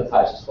and other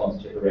types of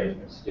sponsorship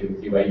arrangements to do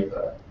with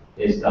UEFA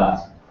is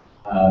that,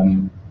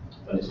 well,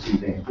 there's two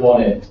things.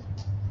 One is,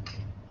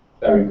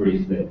 very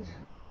briefly,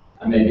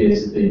 and maybe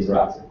this is the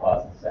interactive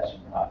part of the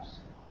session perhaps.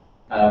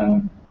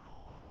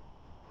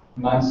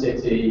 Man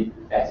City,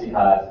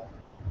 Etihad,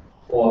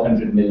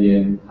 £400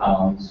 million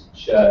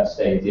shirt,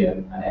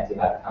 stadium, and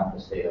Etihad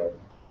campus deal.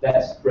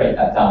 Let's break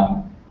that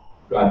down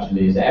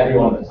gradually. Is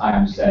everyone at the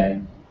time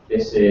saying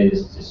this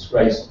is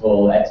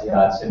disgraceful?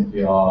 Etihad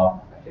simply are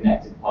a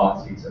connected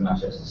party to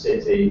Manchester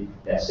City.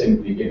 They're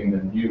simply giving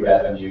them new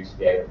revenue to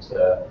be able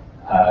to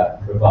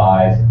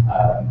provide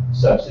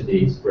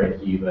subsidies,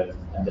 break even,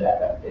 and the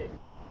FFP.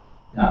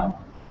 Now,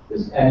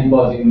 does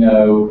anybody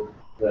know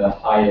the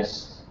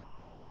highest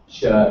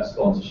shirt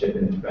sponsorship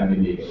in the Premier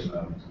League at the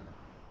moment?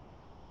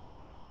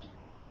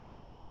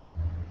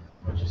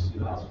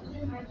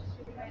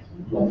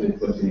 What do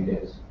you think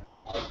it is?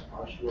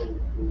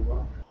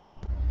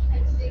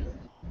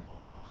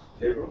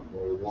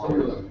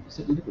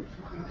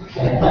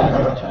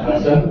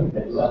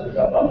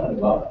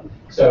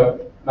 So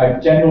my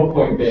general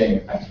point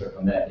being, thanks for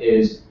on there,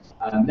 is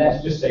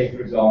let's just say,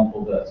 for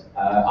example, that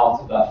out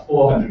of that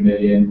 400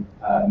 million,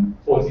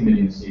 40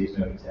 million a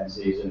season over 10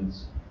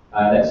 seasons,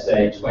 let's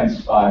say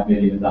 25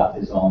 million of that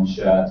is on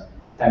shirt,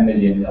 10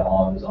 million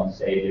is on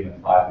stadium,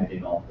 and 5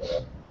 million on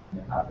the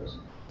campus.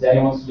 Is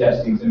anyone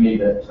suggesting to me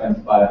that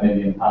 25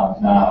 million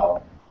pounds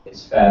now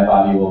is fair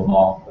value or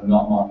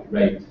not market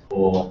rate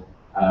for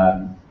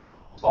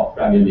top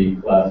Premier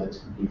League clubs that's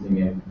competing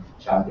in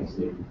Champions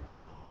League?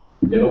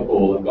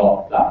 Liverpool have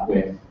got that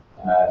with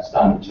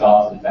Standard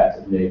Chartered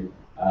effectively,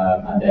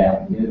 and they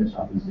haven't been in the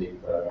Champions League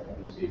for a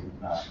couple of seasons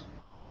now.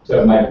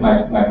 So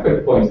my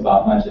quick point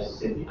about Manchester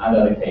City and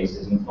other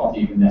cases, and it's not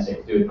even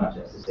necessarily to do with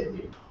Manchester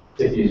City.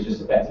 City is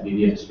just effectively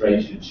the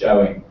illustration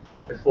showing,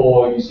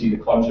 before you see the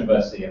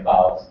controversy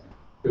about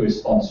who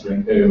is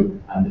sponsoring who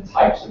and the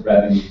types of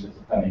revenues that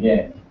are coming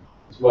in,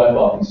 it's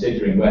worthwhile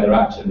considering whether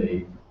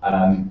actually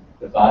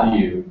the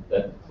value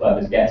that the club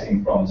is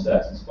getting from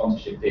certain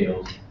sponsorship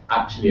deals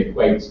actually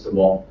equates to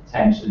what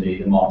potentially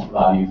the market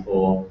value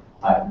for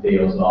type of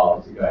deals are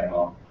that are going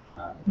on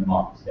in the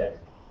market today.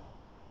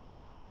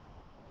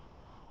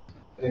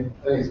 I think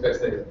it's fair to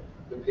say that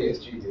the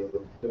PSG deal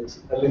looks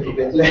a little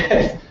bit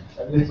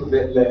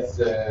less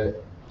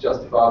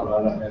justifiable.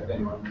 I don't know if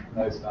anyone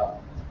knows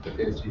about the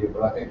PSG deal,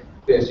 but I think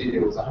the PSG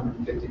deal was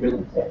 150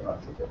 million.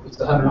 It's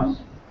 100.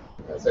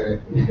 So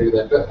you do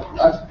that. But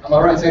am I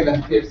right in saying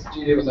that the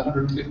PSG deal was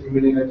 150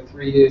 million over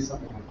 3 years,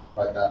 something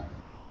like that?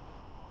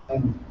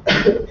 And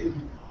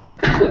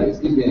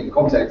excuse me, in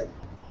context,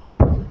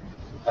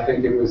 I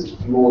think it was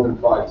more than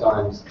 5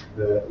 times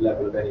the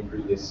level of any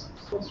previous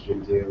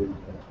sponsorship deal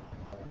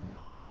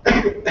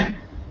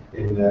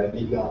in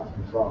Ligue 1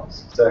 in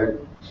France. So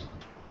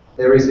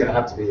there is going to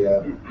have to be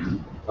a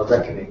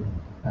reckoning,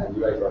 and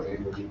UEFA, I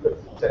think, will be put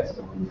to the test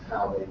on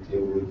how they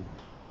deal with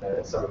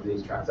some of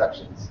these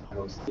transactions. And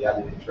obviously the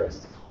added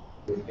interest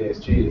with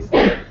PSG is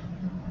the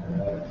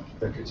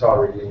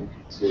Qatari link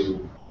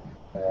to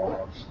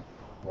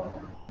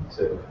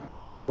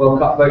World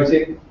Cup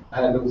voting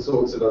and all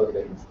sorts of other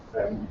things.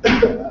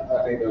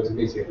 I think there was a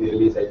meeting at the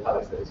Elysee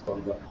Palace that's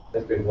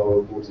been well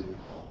reported.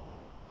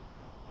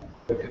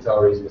 The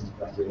Qataris, Mr.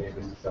 Platini and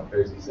Mr.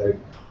 Sarkozy, so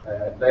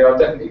they are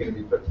definitely going to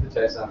be put to the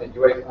test. I think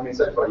UEFA, I mean,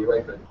 so far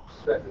UEFA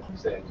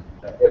has said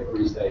at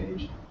every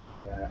stage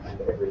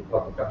and every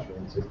part of the country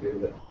in this deal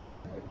that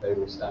they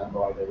will stand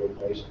by their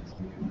regulations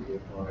and can be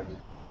applied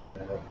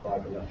by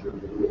the letter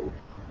of the law.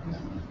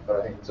 But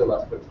I think until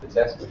that's put to the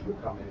test, which will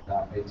come in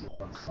about 18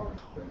 months' time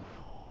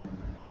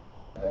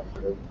for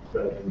the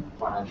relevant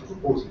financial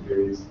reporting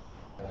periods,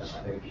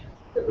 I think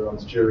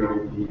everyone's jury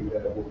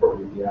will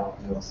probably be out,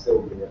 and there'll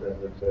still be a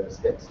level of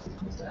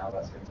scepticism as to how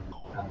that's going to be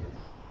handled.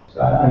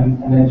 So,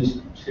 and then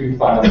just 2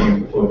 final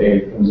things before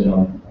David comes in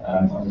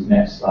on his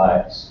next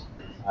slides.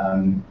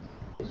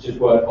 It's just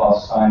worthwhile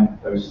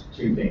signpost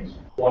 2 things.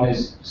 One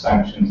is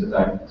sanctions, as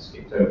I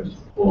skipped over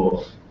just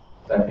before,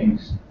 that I think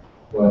is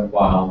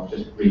worthwhile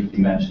just briefly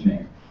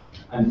mentioning.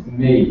 And for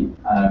me,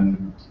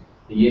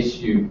 the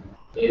issue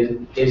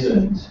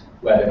isn't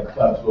whether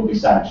clubs will be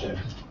sanctioned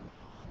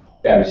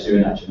very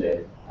soon,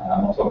 actually.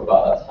 I'll talk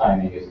about that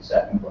timing as the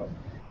second point.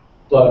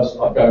 Clubs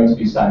are going to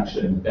be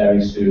sanctioned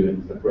very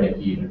soon for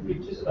break-even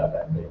breaches of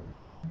FFP.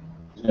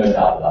 There's no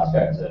doubt that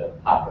that's going to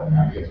happen, and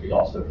there's going to be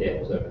lots of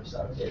appeals over the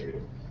summer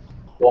period.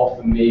 What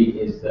for me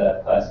is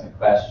the pertinent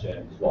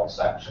question is what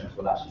sanctions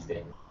will actually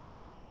be.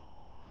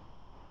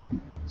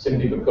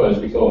 Simply because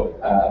we talk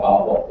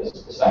about what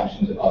the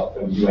sanctions are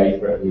from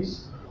UEFA, at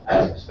least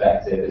as a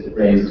perspective, is it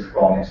ranges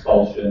from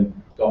expulsion,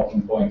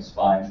 docking points,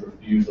 fines,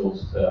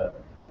 refusals to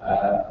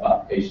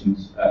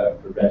applications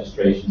for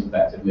registrations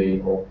effectively,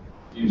 or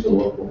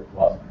refusal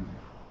of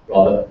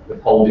rather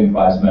withholding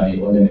prize money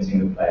or limiting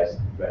the players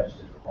to be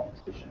registered for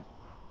competition.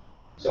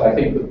 So I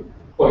think the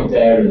point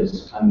there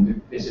is,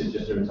 and this is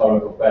just a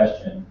rhetorical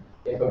question,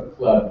 if a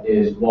club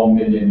is €1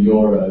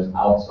 million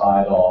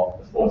outside of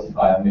the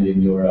 €45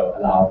 million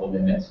allowable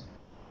limit,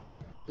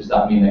 Does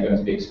that mean they're going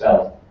to be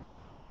expelled?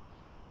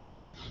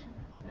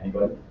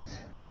 Anybody?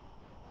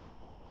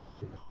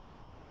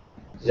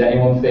 Does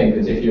anyone think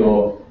that if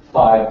you're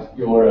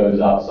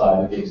 €5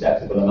 outside of the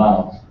acceptable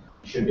amount,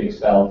 you should be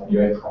expelled from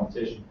UEFA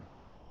competition?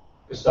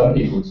 Because some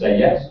people would say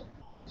yes,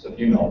 so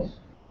few nods.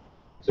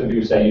 Some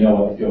people say, you know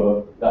what, if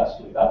you're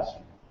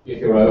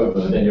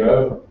over, then you're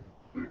over.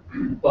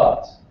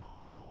 But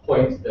the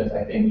point that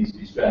I think needs to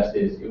be stressed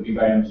is it will be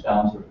very much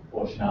down to a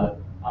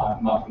proportionality,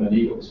 from a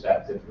legal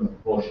perspective, from a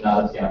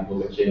proportionality angle,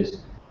 which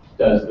is,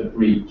 does the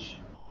breach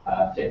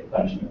fit the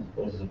punishment,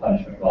 or does the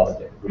punishment rather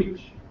fit the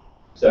breach?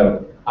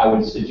 So I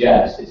would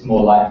suggest it's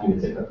more likely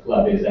that if a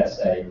club is, let's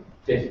say,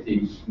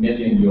 €50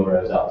 million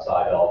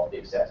outside of the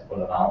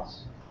acceptable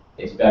amounts,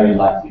 it's very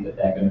likely that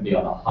they're going to be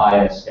on a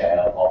higher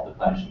scale of the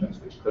punishments,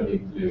 which could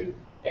include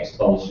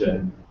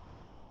expulsion,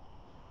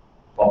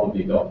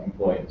 probably docking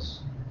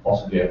points,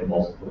 possibly over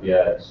multiple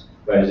years.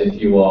 Whereas if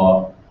you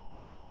are,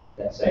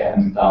 let's say,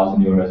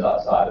 €100,000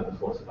 outside of the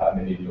 €45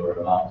 million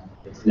amount,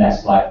 it's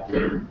less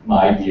likely,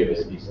 my view is,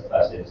 at least the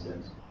first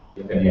instance,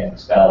 you're going to get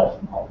expelled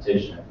from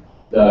competition.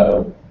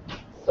 Though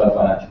the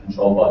financial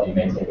control body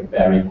may take a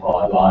very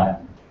hard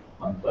line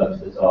on clubs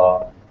that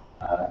are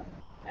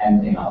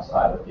anything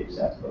outside of the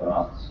acceptable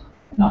amounts,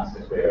 and that's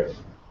the query.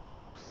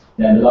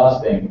 Then the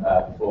last thing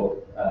before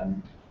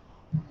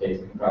Katie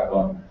can crack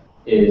on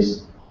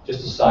is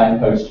just to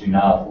signpost you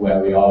now for where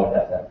we are with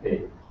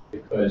FFP,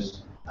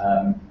 because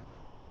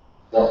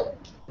what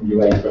from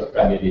UEFA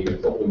Premier League and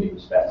Football League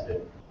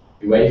perspective,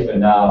 UEFA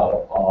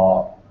now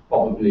are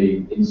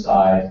probably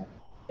inside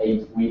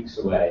 8 weeks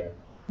away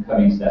from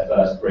coming to their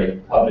first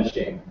break,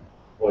 publishing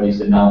or at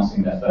least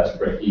announcing their first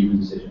break-even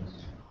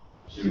decisions,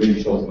 which is a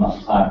really short amount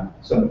of time.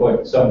 Some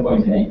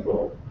point in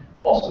April,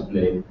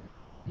 possibly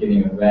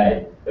beginning of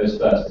May, those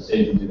first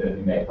decisions are going to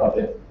be made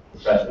public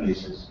with press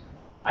releases,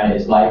 and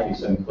it's likely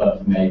some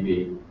clubs may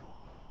be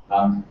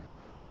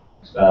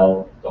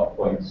expelled, dock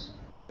points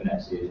for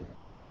next season.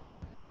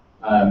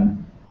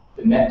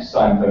 The next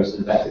signpost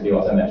is effectively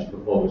what I mentioned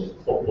before, which is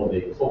the Football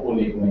League. The Football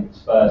League will make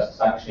its first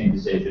sanctioning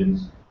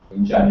decisions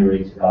in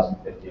January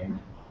 2015.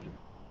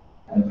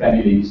 And the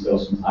Premier League is still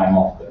some time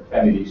off, but the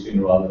Premier League,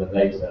 sooner rather than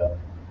later,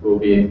 will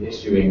be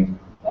issuing,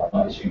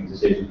 not issuing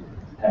decisions,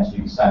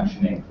 potentially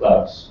sanctioning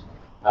clubs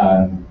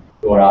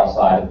who are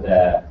outside of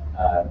their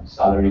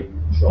salary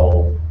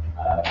control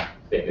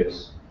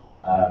figures,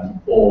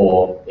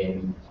 or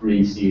in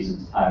 3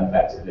 seasons' time,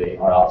 effectively,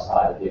 are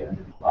outside of the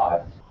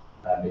 £105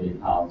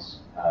 million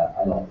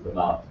allotted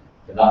amount.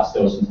 But that's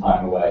still some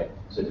time away.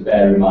 So to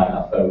bear in mind,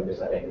 our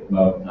focus, I think, at the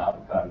moment now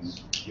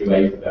becomes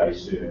UEFA very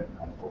soon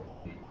and Football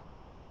League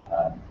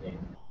in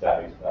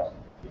January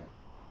 2015.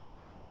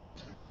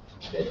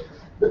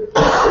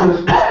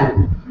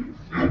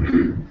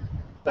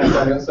 Thanks,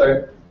 Daniel. So,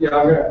 yeah,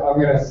 I'm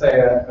going to say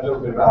a little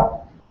bit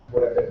about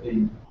what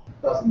FFP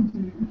doesn't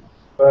do.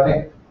 But I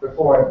think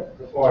before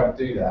I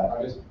do that,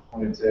 I just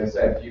wanted to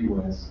say a few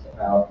words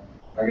about,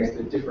 I guess,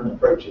 the different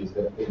approaches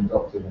that have been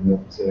adopted and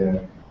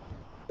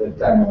that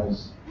Daniel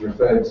has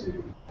referred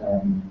to.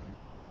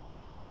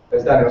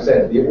 As Daniel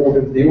said, the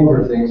order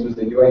of things was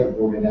that UEFA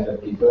brought in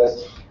FFP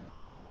first,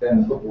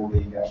 then the Football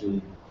League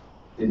actually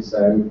did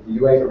so. The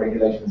UEFA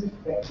regulations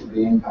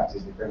effectively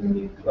impacted the Premier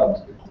League clubs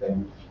because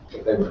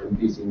if they were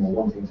competing or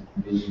wanting to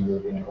compete in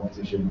European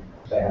competition,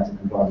 they had to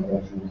comply with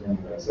those rules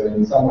anyway. So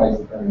in some ways,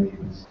 the Premier League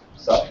was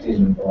sucked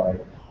in by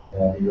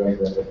the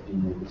UEFA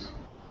FFP rules.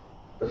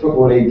 The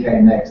Football League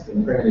came next,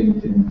 and the Premier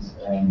League didn't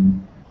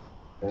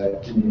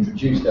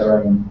introduce their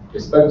own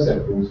bespoke set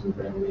of rules for the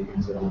Premier League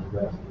until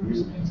relatively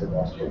recently, until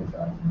last year, in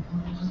fact.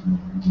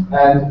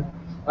 And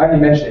I only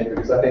mention it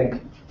because I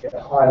think it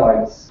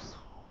highlights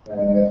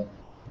the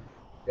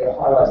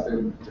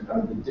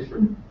kind of the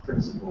different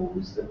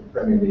principles that the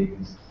Premier League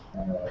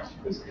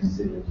has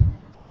considered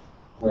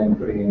when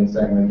putting in its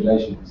own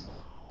regulations.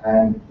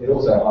 And it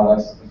also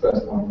highlights the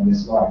first point on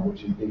this slide,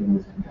 which is dealing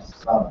with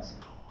competitive balance.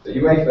 So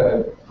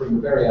UEFA, from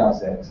the very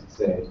outset,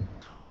 said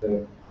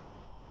that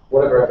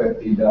whatever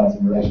FFP does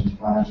in relation to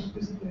financial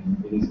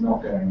discipline, it is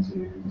not going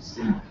to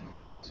seek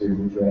to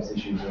address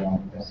issues around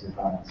competitive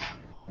balance.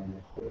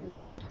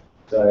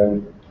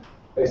 So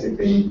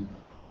basically,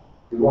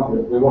 we want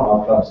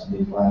our clubs to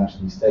be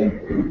financially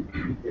stable.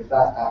 If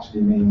that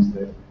actually means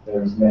that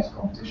there is less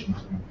competition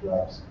between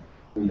clubs,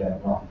 we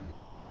don't mind.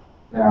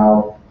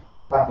 Now,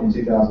 back in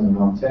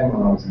 2010,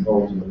 when I was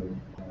involved in the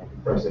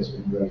process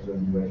with UEFA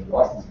and the UEFA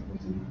Licensing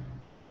Committee,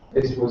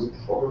 this was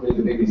probably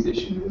the biggest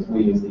issue as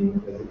we as the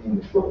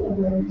English football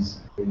raised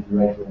with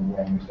UEFA and the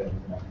way in which they were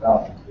going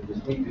about it.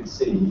 Because we could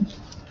see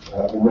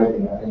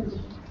already, I think it was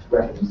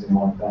referenced in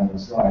one of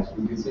Daniel's slides,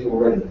 we could see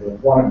already that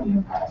one of the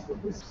impacts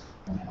that this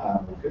can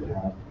have or could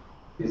have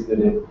is that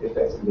it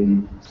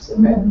effectively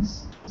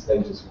cements the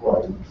status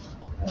quo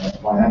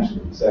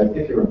financially. So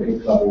if you're a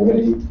big club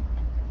already,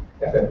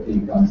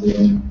 FFP comes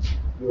in,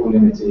 you're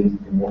limited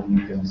in what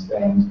you can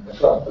spend. The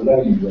club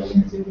below you are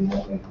limited in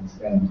what they can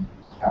spend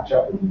to catch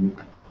up with you.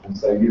 And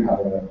so you have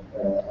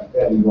a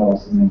fairly well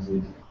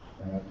cemented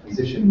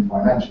position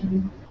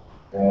financially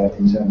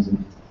in terms of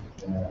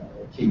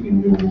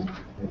keeping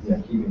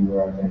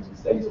your identity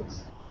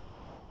status.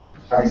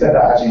 Having said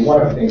that, actually,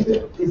 one of the things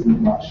that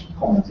isn't much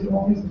commented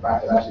on is the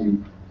fact that actually,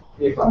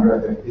 if under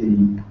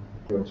FFP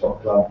you're a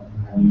top club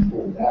and you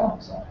fall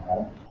down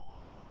somehow,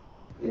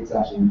 it's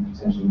actually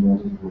potentially more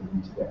difficult for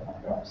you to get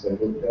back up. So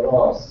there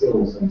are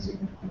still some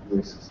significant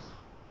risks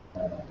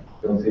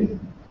built in.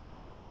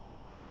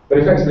 But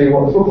effectively,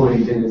 what the Football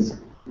League did is,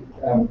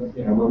 when I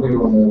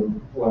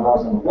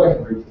was on the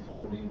working group for the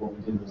Football League, what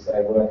we did was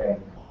say, well, okay,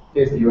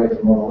 here's the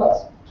UEFA model,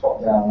 that's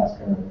top down, that's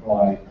going to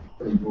apply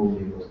pretty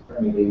broadly to the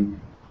Premier League.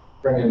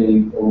 Premier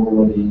League are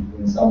already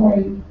in some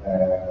way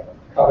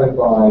covered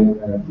by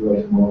the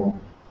UEFA model,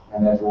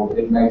 and therefore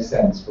it makes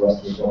sense for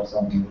us to adopt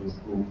something that is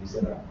broadly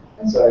similar.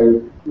 And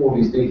so,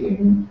 broadly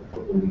speaking, the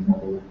Football League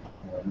model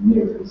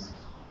mirrors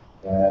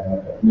the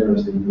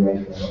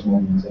UEFA model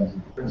in terms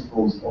of the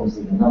principles.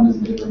 Obviously, the numbers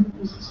are different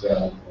because the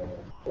scale of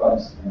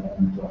clubs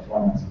and club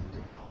finances are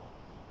different.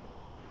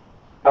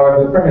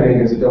 However, the Premier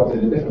League has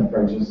adopted a different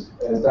approach.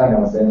 As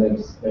Daniel said,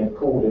 they've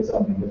called it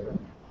something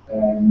different.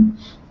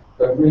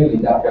 But really,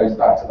 that goes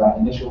back to that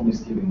initial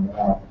misgiving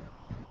about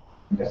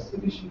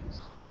competitive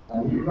issues.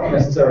 And not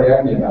necessarily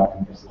only about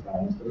competitive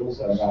balance, but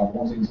also about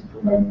wanting to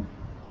promote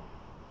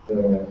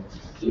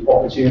the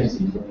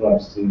opportunity for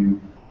clubs to,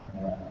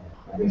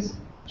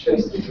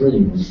 chase the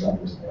dream in some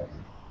respect.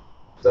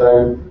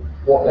 So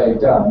what they've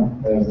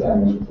done, as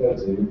Daniel referred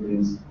to,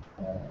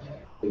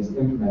 is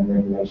implement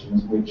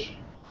regulations which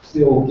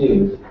still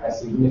give a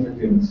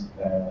significant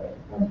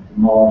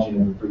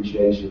margin of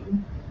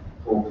appreciation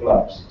for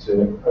clubs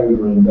to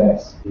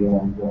over-invest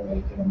beyond what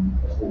they can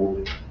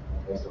afford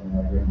based on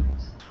their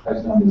revenues.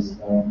 Those numbers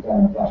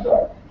Daniel flashed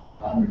up,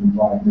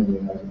 105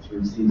 million over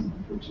 3 seasons,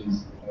 which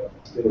is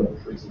still a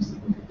pretty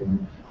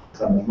significant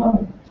sum of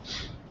money.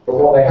 But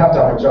what they have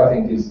done, which I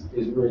think is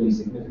really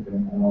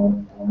significant, and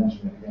I'll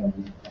mention it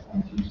again on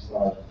a future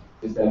slide,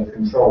 is they've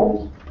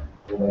controlled,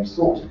 or they've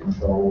sought to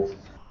control,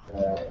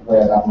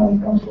 where that money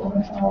comes from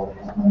and how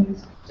that money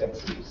is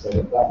protected, so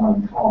that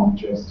money can't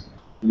just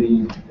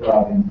leave the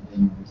club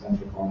in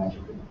potential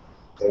financial gain.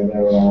 So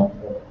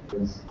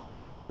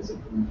there's a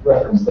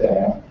reference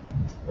there,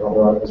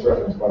 or as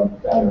referenced by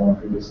Daniel on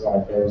the previous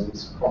slide, there is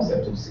this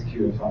concept of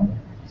secure funding.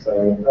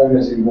 So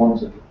owners who want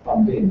to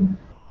fund in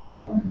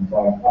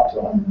up to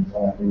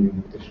 105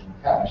 million additional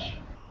cash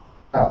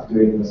have to do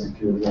it in a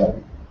secured way.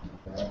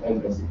 They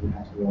basically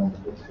have to be on the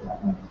books for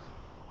that money.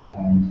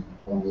 And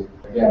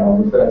I'll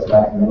refer to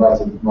that in the light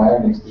of my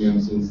own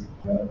experiences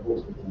at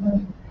Portsmouth at the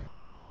moment.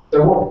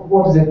 So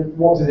what does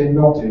it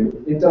not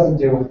do? It doesn't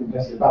deal with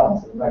competitive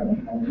balance at the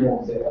moment, and nor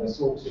does it ever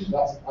sought to.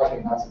 I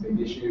think that's a big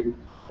issue.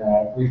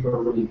 We've got a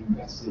really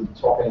competitive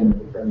top end of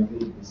the Premier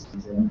League this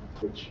season,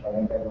 which I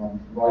think everyone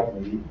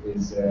rightly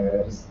is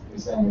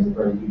saying is a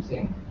very good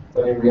thing.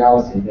 But in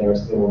reality, there are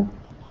still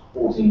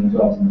 14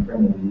 clubs in the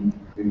Premier League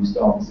who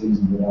start the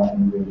season without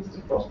any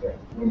realistic prospect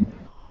of winning.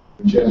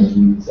 In Germany,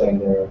 you could say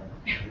there are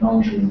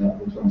 19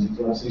 out of the 20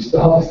 clubs who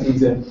start the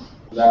season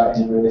without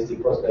any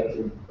realistic prospect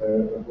of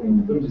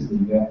winning the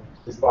Bundesliga,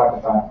 despite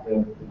the fact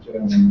that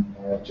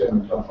the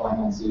German club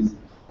finances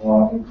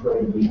are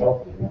incredibly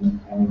healthy,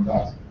 and in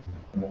fact,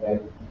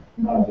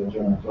 none of the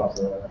German clubs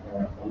are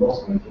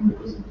loss-making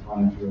because of the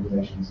financial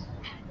regulations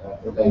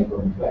that they've got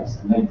in place,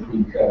 and they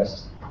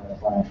precursed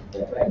financial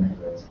fair play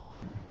measures.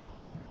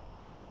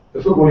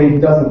 The Football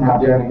League doesn't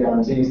have the only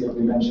guarantees that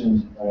we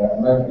mentioned a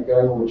moment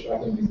ago, which I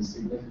think is a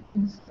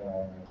significant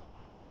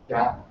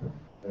gap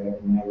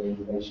in their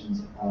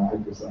regulations. I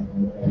hope it's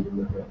something that they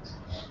will look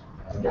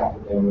at, a gap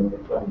that they will look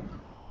at plugging.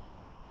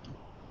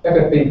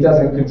 FFP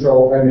doesn't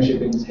control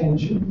ownership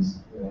intentions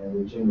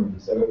generally,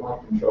 so it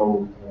might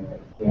control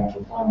the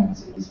actual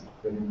finances,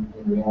 but in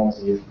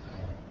reality,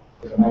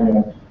 if an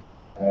owner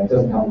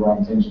doesn't have the right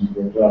intentions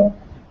for a club,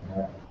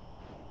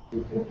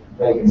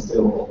 they can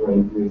still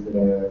operate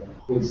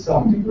with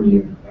some degree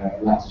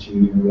of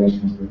latitude in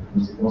relation to the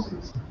permitted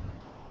losses.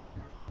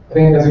 I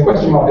think there's a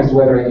question mark as to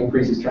whether it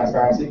increases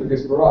transparency,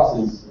 because for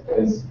us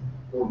as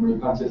ordinary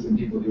punters and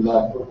people who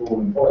like football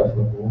and follow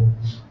football,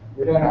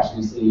 we don't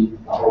actually see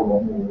a whole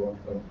lot more of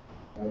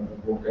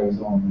what goes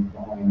on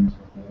behind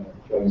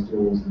closed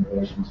doors in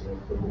relation to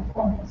football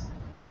finance.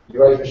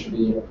 UEFA should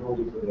be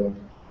applauded for the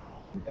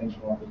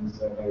benchmarking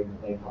survey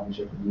that they publish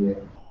every year,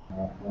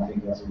 and I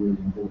think that's a really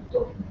important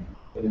document.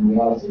 But in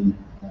reality,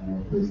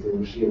 we're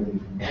still shielded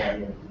from being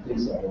able to do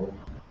so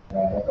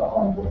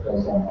behind what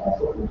goes on at our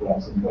football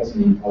clubs, and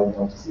personally I would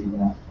like to see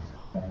that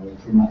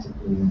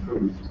dramatically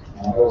improved.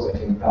 And I also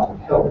think that would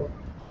help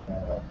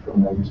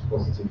promote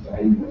positive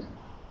behaviours.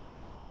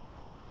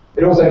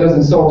 It also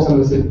doesn't solve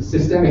some of the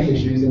systemic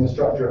issues in the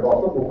structure of our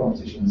football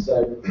competitions.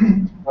 So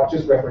I've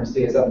just referenced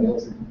here something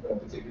else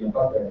particularly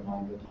above bear in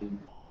mind, that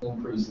the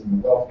increase in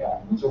the wealth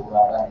gap. And we talk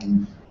about that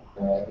in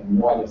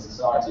wider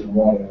society and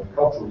wider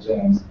cultural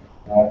terms,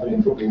 but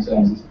in football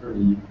terms it's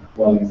pretty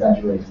well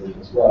exaggerated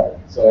as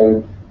well.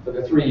 So for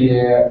the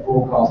 3-year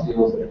broadcast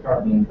deals that are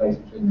currently in place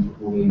between the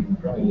Football League and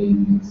the Premier League,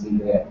 you can see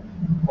there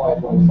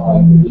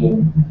 5.5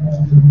 billion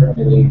for the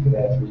Premier League for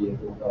their 3-year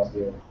broadcast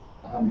deal,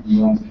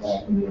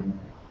 195 million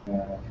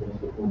for the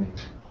Football League.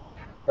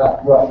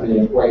 That roughly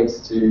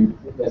equates to,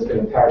 there's a bit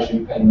of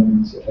parachute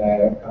payment,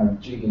 kind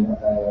of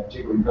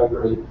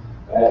jiggery-pokery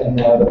in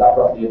there, but that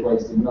roughly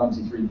equates to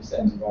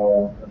 93% of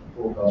our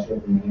broadcast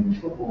revenue in English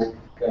football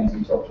going to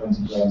the top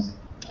 20 clubs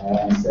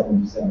and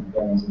 7%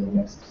 going to the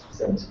next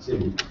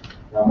 72.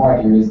 Now,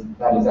 my view is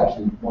that is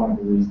actually one of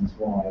the reasons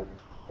why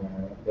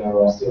there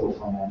are still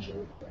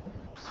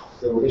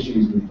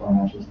issues with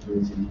financial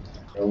stability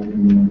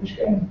within the English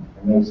game,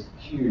 and those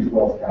huge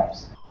wealth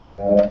caps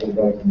that have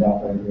opened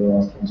up over the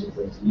last 20 or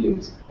 30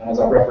 years. And as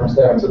I referenced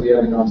there, until the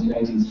early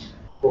 1980s,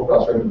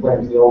 broadcast revenue, when it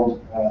was the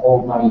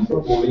old money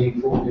Football League,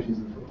 4 divisions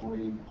of the Football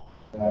League,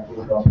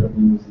 broadcast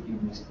revenue was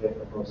evenly split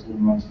across all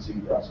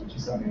 92 clubs, which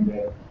is something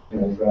that,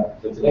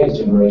 for today's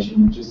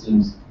generation, just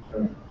seems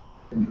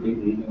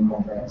completely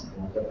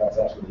incomprehensible. But that's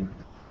actually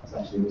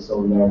the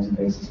solidarity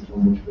basis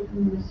upon which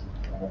football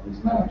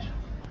is managed.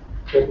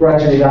 But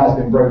gradually that has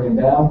been broken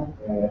down.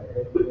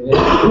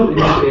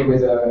 Initially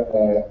with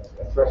a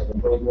threat of a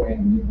breakaway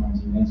in the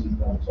mid-1980s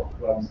by the top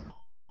clubs,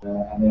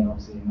 and then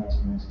obviously in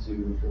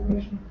 1992 the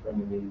formation of the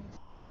Premier League,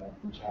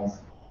 which has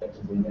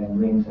effectively then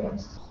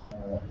ring-fenced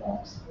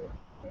that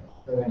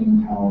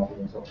earning power for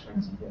the top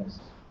 20 clubs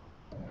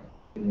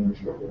in English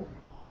football.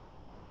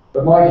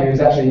 But my view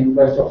is actually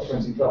those top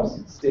 20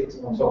 clubs sit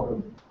on top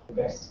of the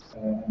best,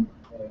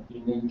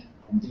 unique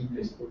and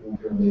deepest football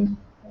pyramid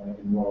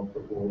in world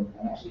football,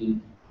 and actually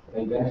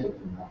they benefit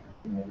from that.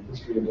 The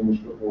history of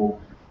English football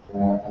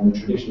and the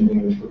tradition of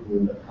English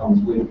football that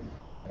comes with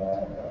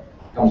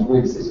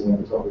sitting at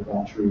the top of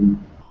that tree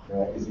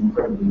is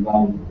incredibly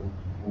valuable,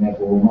 and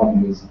therefore my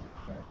view is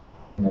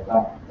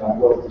that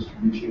wealth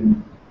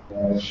distribution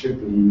should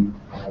be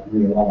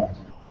realigned.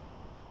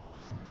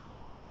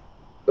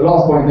 The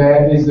last point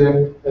there is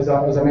that, as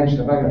I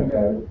mentioned a moment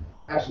ago,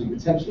 actually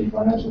potentially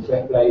financial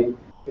fair play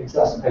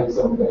exacerbates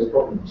some of those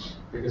problems,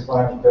 because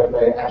financial fair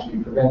play actually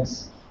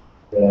prevents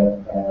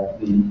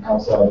the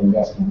outside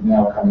investment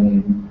now coming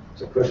in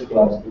to push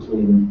clubs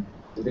between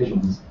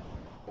divisions.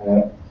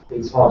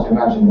 It's hard to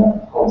imagine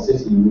that Hull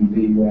City would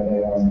be where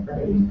they are in the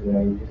Premier League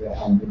today if there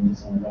hadn't been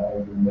some of that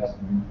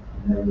overinvestment.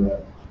 They were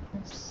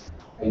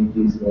 8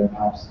 years ago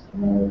perhaps,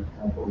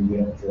 I'll probably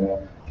get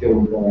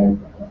killed by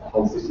a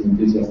Hull City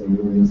enthusiast in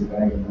the audience if I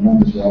don't get the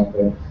numbers right,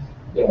 but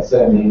yeah,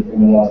 certainly in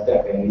the last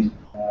decade,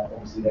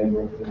 obviously they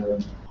were at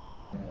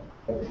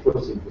the foot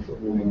of the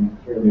footballing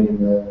pyramid in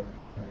the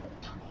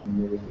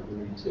Football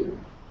League too.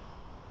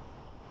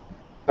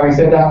 Having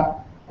said that,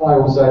 I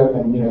also,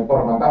 and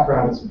part of my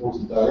background as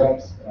Supporters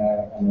Direct,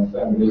 I'm a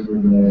firm believer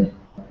in the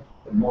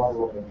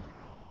model of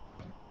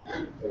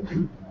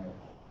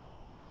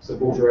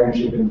supporter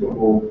ownership in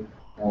football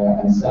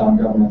and sound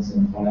governance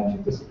and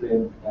financial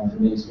discipline. And for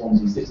me,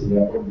 Swansea City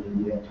are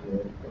probably the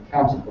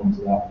counterpoint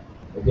to that.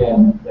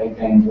 Again, they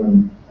came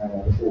from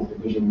the 4th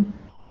division.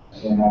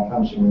 They're now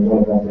punching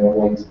well above their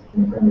weight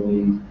in the Premier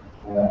League,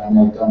 and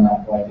they've done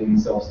that by being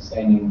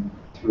self-sustaining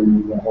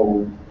throughout the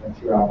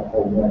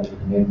whole way.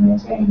 And they've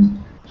maintained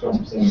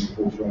 20%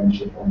 supporter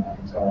ownership on that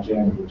entire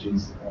journey, which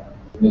is,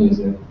 for me, is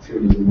a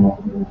truly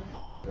remarkable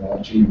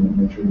achievement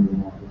and a truly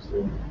remarkable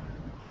story.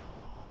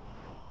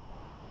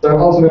 So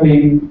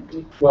ultimately,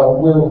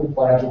 will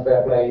financial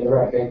fair play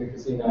eradicate the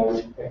casino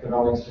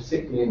economics,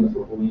 particularly in the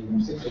Football League, and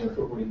particularly in the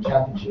Football League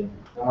Championship?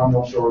 And I'm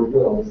not sure it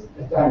will. As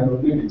Daniel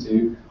alluded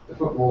to, the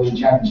Football League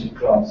Championship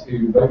clubs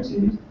who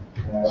voted,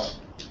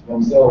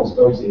 themselves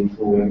voted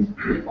for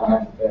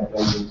financial fair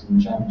play rules in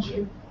the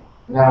Championship.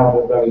 Now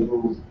that those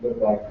rules look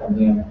like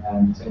coming in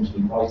and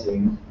potentially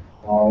fighting,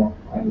 are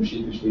either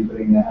sheepishly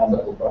putting their hands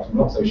up, or perhaps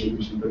not so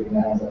sheepishly putting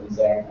their hands up and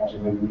saying, actually,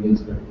 maybe we need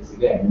to look at this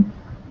again.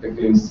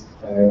 Because,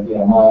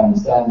 my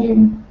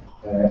understanding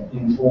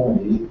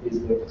informally is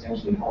that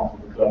potentially half of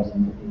the clubs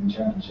in the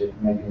Championship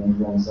may be on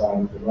the wrong side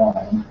of the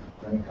line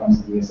when it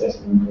comes to the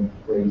assessment of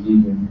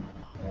break-even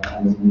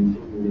and the new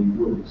Football League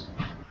rules.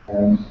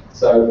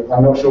 So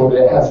I'm not sure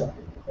that it has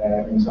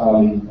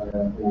entirely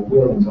or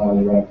will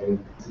entirely eradicate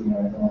casino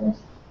economics.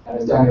 And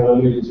as Daniel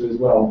alluded to as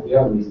well, the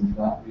other reason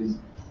for that is,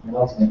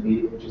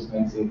 ultimately, it just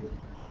makes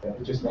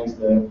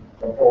the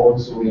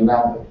odds or the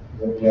amount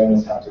that the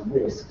owners have to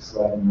risk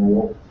slightly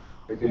more,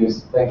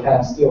 because they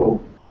can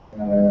still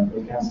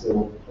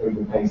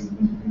overpay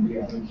significantly.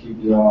 I think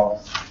QPR,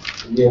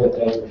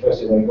 the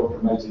first year they got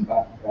promoted to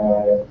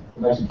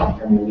the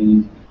Premier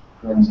League,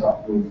 went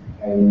up with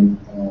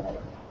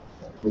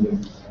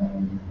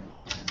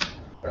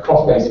a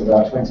cost base of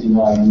about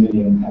 £29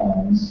 million,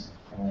 and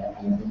I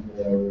think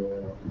their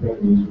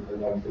revenues were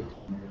below 50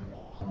 million,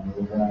 or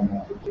around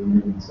about 15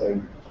 million. So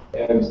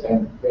they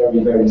overspent very,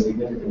 very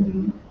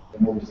significantly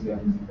in order to get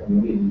into the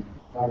Premier League.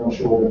 I'm not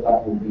sure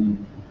that will be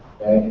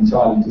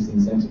entirely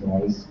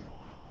disincentivized,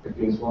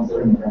 because once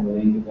they're in the Premier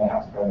League, if they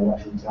have to pay a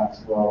luxury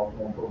tax, well,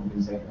 they'll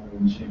probably take that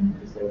in the chin,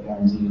 because they're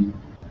guaranteed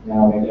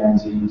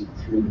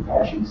through the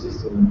parachute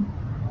system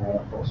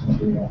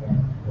approximately, I think,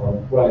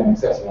 well in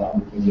excess of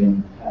 £100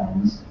 million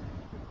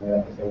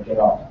if they get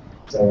up.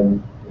 So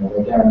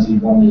they're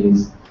guaranteed 1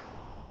 year's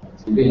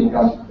TV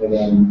income, they're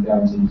then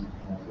guaranteed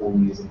 4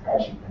 years of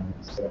parachute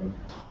payments. So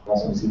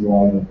that's obviously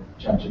why the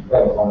championship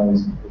playoff final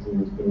is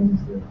always billed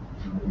as the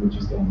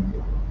richest game in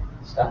football.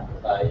 The stat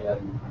that I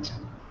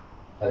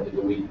heard in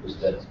the week was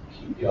that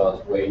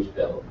QPR's wage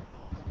bill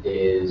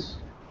is,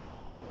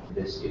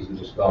 this season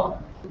just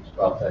gone, which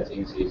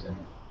 12-13 season,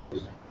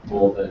 was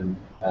more than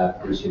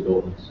Borussia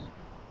Dortmund's.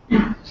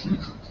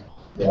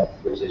 Yeah.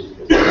 Which is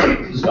a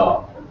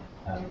bizarre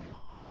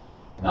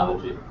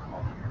analogy,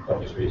 for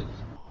obvious reasons.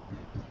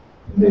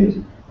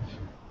 Indeed.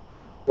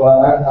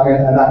 Well, I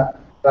mean, and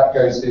that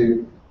goes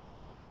to,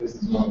 this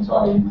is not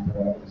entirely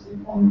obviously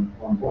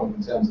on point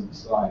in terms of the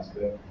slides,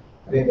 but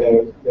I think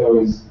there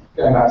was,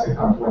 going back to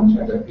kind of when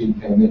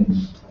FFP came in,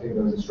 I think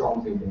there was a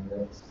strong feeling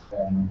that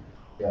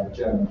the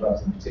German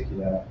clubs in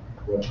particular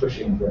were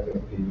pushing for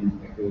FFP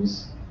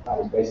because that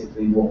was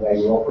basically what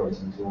they were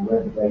operating for,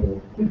 they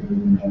were living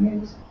within their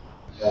means,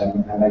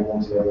 and they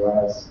wanted everyone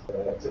else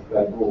to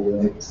play ball.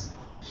 And it's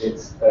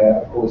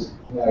of course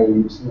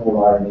no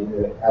small irony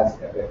that as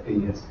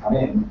FFP has come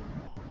in,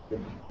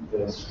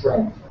 the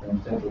strength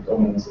and potential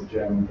dominance of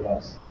German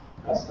clubs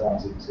has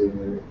started to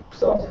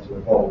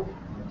evolve.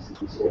 Obviously,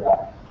 we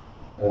saw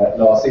that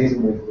last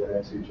season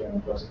with 2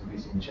 German clubs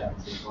competing in the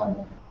Champions League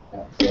final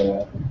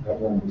at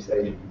Wembley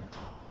Stadium.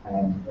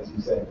 And as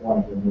you said, one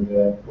of them with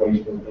a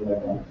wage bill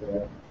below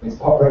that. It's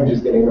Park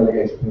Rangers getting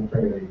relegated from the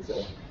Premier League,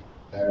 so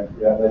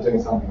yeah, they're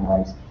doing something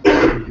right.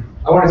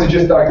 I wanted to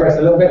just digress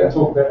a little bit and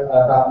talk a bit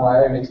about my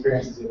own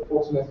experiences at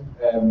Portsmouth,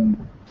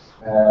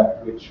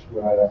 which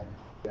were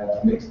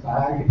a mixed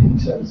bag in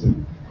terms of,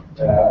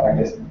 I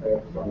guess,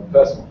 from a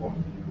personal point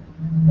of view.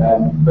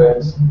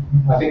 But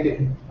I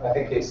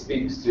think it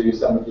speaks to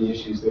some of the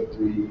issues that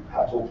we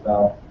have talked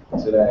about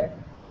today.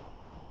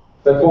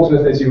 So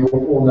Portsmouth, as you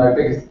all know,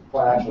 biggest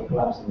financial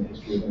collapse in the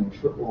history of English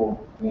football.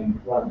 I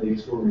mean, one of the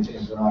extraordinary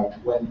things when I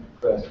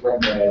first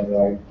went there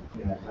that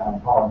I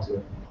found hard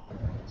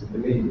to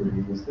believe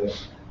really was that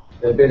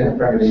they'd been in the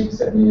Premier League for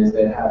 7 years.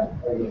 They had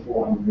over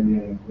 400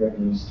 million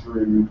revenues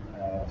through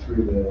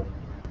the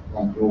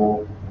front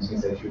door. I was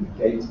going to say through the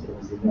gates, but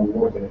obviously no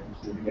more of it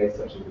through the gates,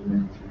 such as the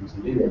through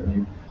TV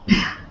revenue.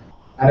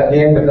 And at the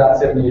end of that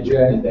 7-year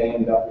journey, they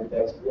ended up with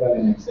debts well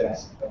in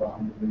excess of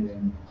 £100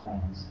 million.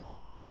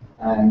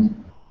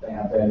 And they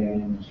had barely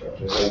any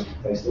infrastructure.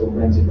 They still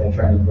rented their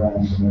training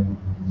ground from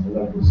a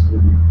local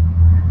school.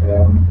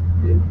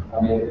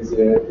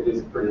 It is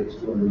a pretty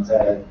extraordinary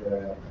tale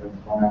of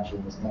financial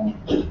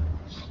mismanagement.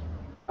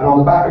 And on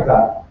the back of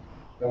that,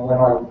 when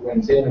I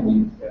went in,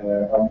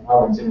 I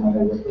went in when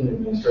they were in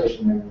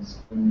administration and was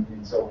in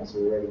insolvency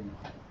already.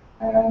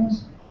 And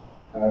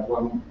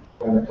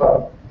when the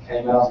club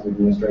came out of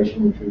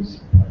administration, which was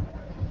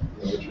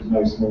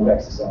no small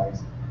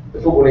exercise,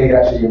 the Football League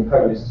actually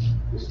imposed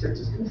the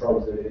strictest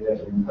controls that it had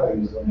ever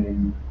imposed on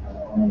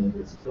any of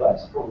its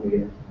clubs, probably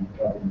any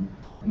club in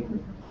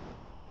England.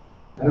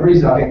 And the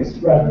reason I think this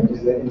is relevant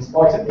is that in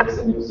spite of this,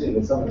 and you'll see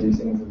that some of these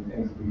things are the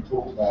things that we've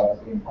talked about as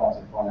being part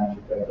of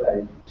financial fair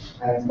play,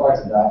 and in spite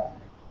of that,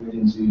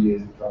 within 2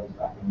 years the club was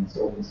back in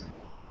insolvency.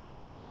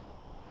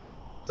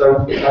 So,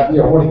 what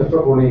did the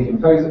Football League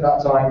impose at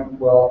that time?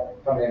 Well,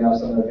 funnily enough,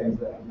 some of the things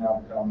that have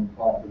now become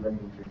part of the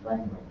regulatory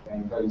framework. They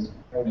imposed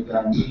owner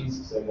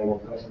guarantees, so there were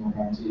personal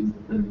guarantees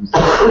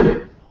that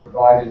were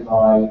provided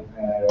by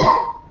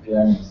the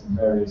owners and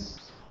various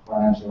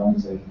financial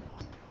undertakings.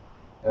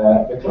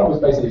 The club was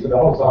basically, for the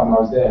whole time I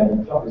was there,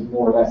 the club was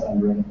more or less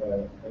under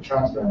a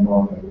transfer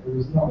embargo. It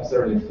was not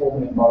necessarily a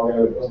formal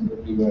embargo. It wasn't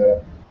that we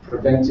were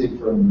prevented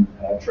from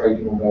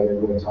trading, although there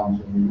were times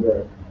when we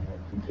were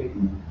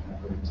completely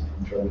prevented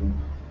from trading.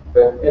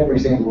 But every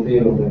single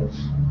deal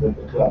that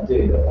the club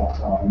did at that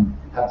time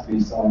had to be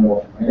signed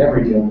off. I mean,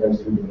 every deal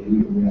goes through the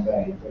league and the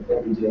FA, but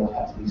every deal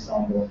had to be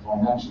signed off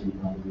financially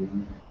by the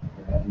league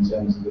in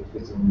terms of it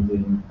fitting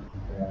within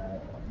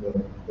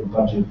the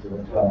budget for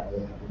the club that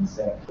had been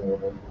set for a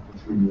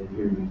 3-year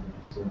period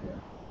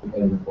that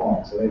they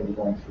required. So they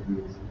required 3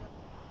 years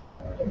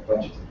of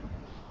budgeting.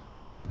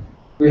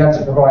 We had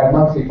to provide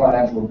monthly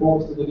financial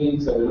reports to the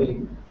league, so the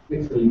league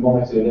literally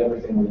monitored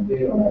everything we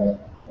did on a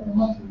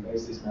monthly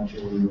basis, made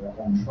sure we were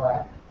on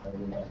track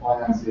with our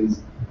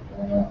finances,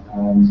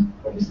 and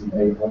obviously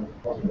they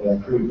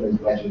approved those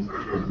budgets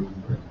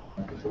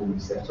before we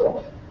set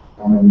off.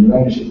 And when new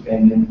ownership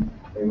came in,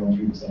 they went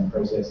through the same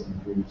process and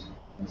approved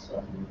and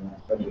started with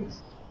our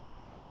budgets.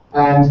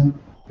 And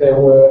there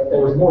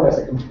was more or less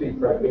a complete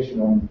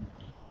prohibition on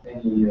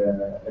any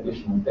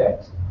additional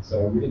debt.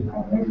 So we didn't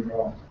have an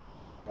overdraft.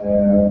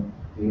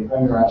 The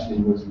owner actually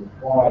was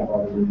required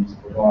by the league to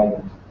provide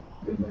them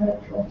with an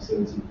overdraft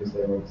facility because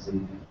there were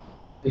obviously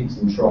peaks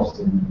and troughs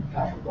in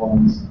cash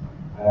bonds.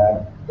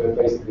 But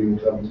basically the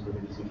club was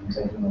prohibited from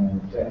taking on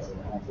any debt, so it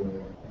had to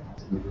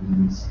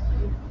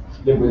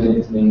live within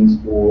its means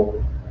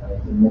for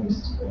the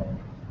modest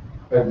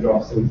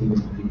overdraft facility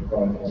was to be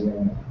provided by the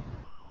owner.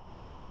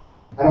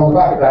 And on the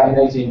back of that, in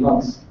 18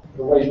 months,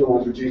 the wage bill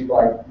was reduced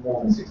by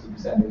more than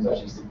 60%. It was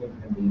actually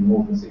significantly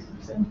more than 60%,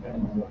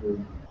 depending on what the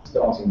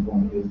starting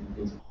point is,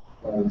 because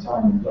by the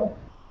time the club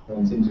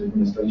went into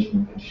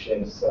administration, it had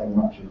shed so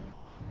much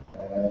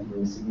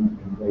with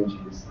significant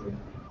wages.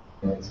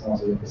 It's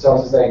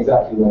hard to say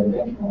exactly where the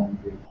benchmark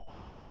would be.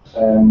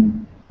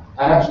 And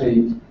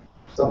actually,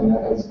 something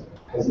that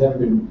has never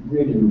been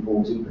really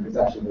reported, because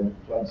actually the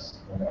club's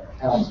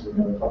accounts were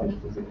never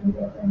published because it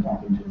ended up going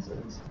back into the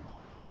service.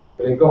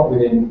 But it got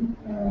within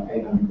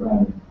 800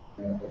 grand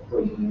of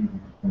breaking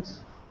even from its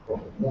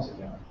profit and loss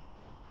account.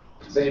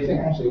 So you think,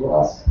 actually,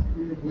 well,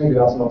 maybe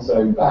that's not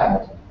so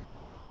bad.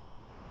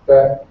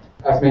 But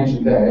as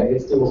mentioned there,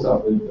 it still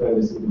suffered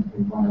further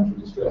significant financial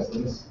distress.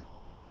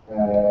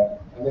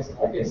 And this,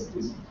 I guess,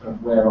 is kind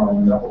of where I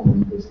end up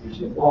on this, which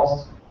is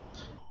whilst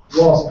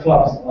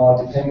clubs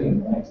are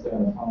dependent on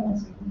external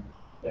financing,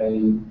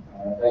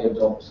 they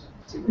adopt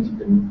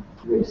significant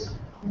risk.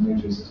 And we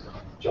just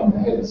jump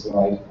ahead a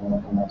slide and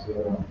I'll come back to the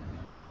other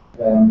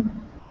one.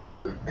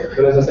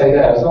 But as I say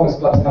there, as long as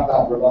clubs have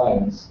that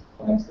reliance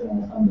on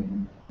external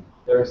funding,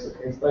 they're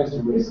exposed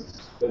to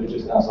risks that are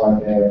just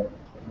outside their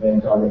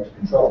direct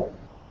control.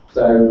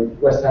 So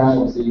West Ham,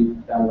 obviously,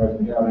 down the road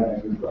from here, I don't know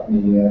if we've got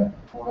any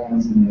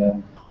fans in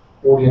the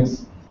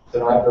audience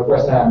tonight, but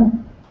West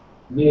Ham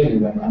nearly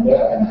went under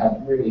and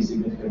had really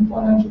significant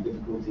financial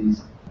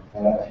difficulties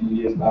a few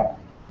years back,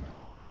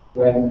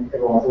 when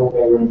everyone thought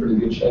they were in pretty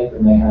good shape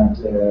and they had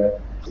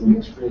some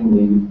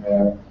extremely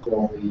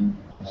wealthy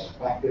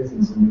backers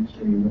and some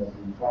extremely wealthy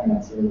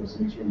financing, or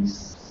some extremely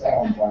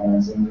sound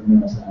financing from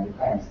the West Ham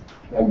banks.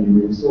 Nobody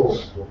really saw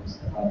what was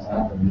about to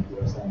happen with the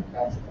West Ham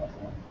banks at that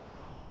time.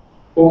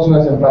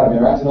 Portsmouth and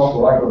Vladimir Antonov,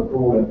 well, I got a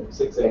call at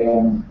 6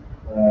 a.m.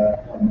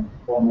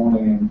 One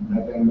morning in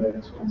November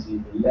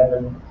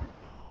 2011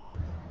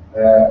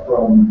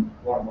 from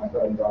one of my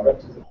fellow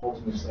directors at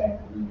Portsmouth saying,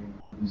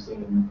 have you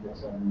seen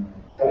what's on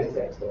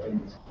teletext, I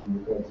think it's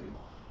referred to.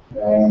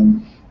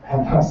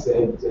 And I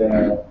said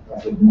no,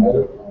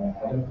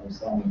 I hadn't. I was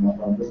standing in my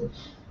front room.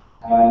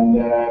 And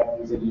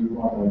he said, you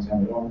might want to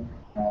turn it on.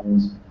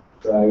 And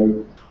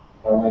so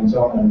I went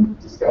on and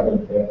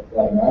discovered that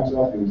Vladimir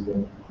Antonov, who was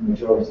the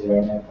majority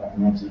owner, like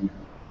 90+%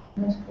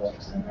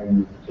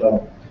 owner of the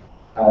club,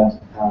 had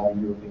a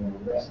European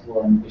arrest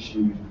warrant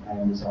issued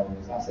and was having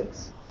his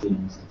assets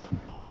seized.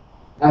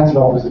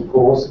 Antonov was, of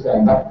course,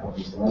 going back a couple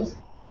of slides,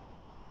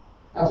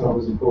 Antonov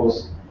was, of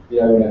course, the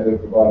owner who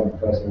provided the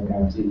personal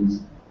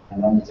guarantees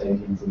and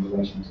undertakings in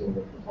relation to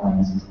the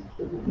finances of the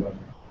football club.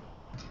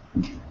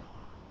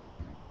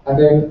 And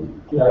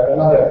then,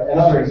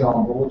 another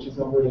example, which is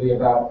not really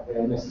about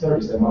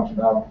necessarily so much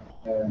about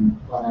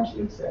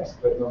financial excess,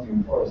 but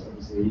Nottingham Forest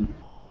obviously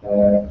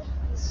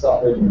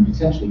suffered and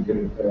potentially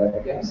could have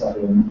again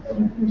suffered an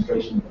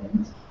administration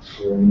event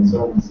or an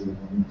insolvency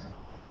event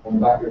on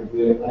the back of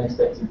the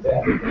unexpected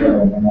death of their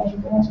financial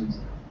advisors.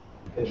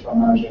 The hedge fund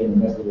manager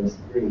invested a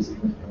really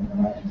significant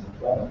amount into the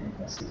club, I think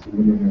that's 60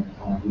 million in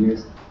 5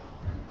 years.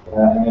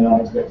 And then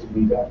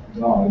unexpectedly died,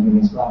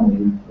 and his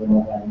family were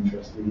not that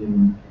interested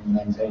in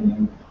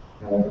maintaining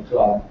the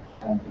club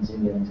and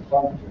continuing to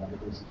fund the club,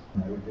 because it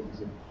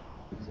was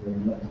a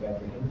lot better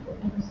for him,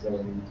 but not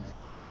necessarily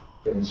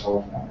for his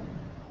whole family.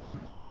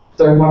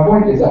 So my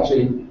point is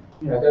actually,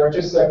 there are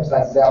just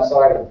circumstances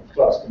outside of the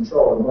club's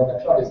control, and when the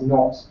club is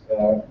not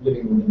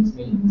living within its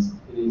means,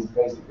 it is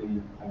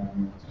basically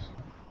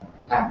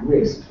at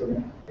risk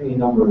from any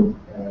number of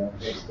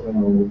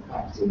external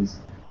factors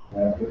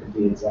that could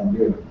be its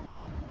undoing.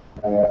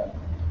 So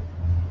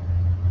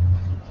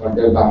I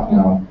go back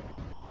now.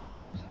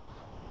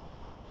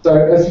 So,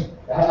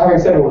 having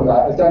said all of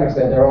that, as Daniel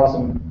said, there are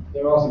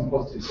some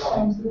positive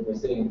signs that we're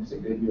seeing,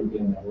 particularly at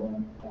European level,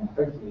 and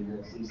hopefully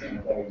we'll see some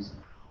of those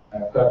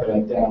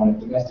percolate down at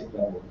domestic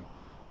level.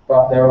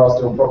 But there are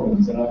still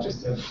problems, and I've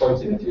just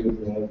quoted a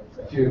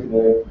few of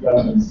the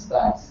relevant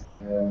stats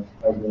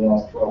over the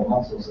last 12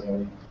 months or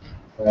so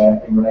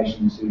in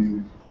relation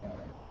to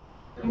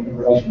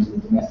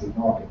the domestic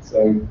market.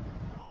 So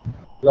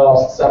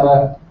last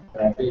summer,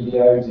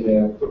 BDO did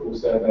a football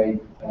survey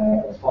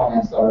of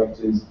finance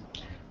directors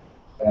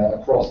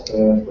across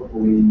the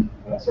football league,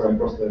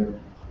 across the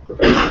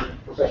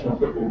professional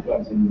football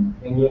clubs in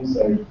England,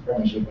 so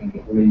Premiership and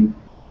Football League,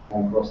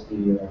 and across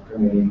the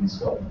Premier League in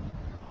Scotland.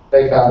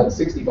 They found that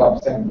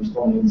 65% of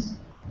respondents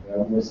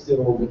were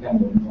still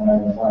dependent on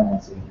owner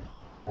financing,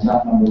 and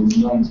that number was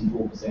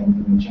 94%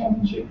 in the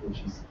Championship,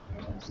 which is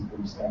obviously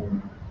pretty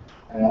staggering.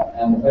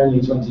 And only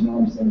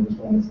 29% of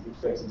respondents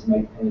expected to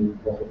make any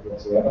profit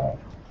whatsoever.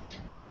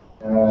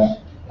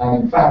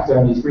 And in fact,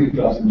 only 3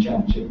 clubs in the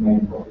Championship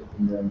made a profit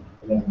from the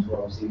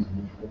 11-12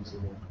 season, which was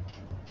obviously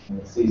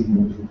the season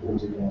that was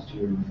reported last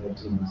year in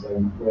 13. So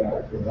we're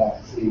hopeful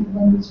that to see the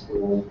numbers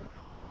for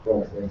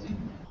 12-13.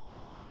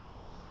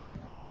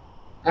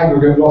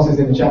 Aggregate losses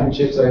in the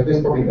Championship, so this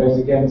probably goes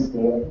against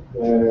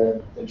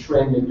the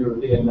trend at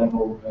European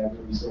level that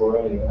we saw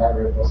earlier.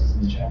 Aggregate losses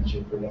in the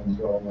Championship for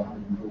 11-12 were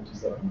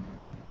 £147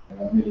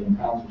 million,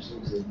 which is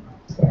obviously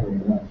a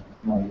staggering amount of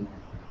money,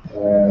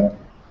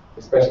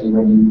 especially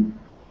when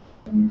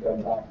you go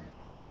back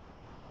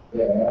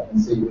there and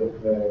see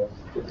that the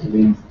Football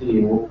League's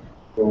deal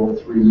for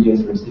 3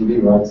 years for its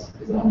TV rights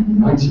is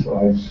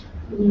 £195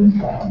 million.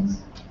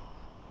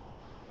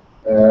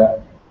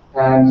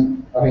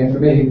 And I mean, for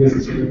me, this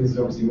is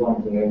obviously one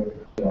of the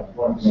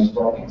most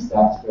frightening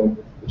stats. But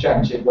the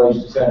championship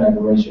wage to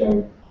turnover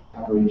ratio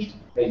averaged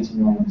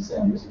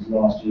 89%. This was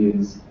last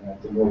year's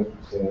Deloitte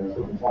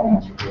Football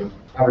Finance report.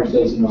 Averaged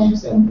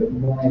 89%, but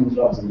 9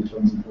 clubs of the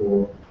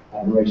 24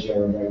 had a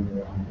ratio of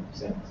over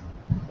 100%.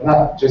 And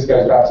that just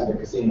goes back to the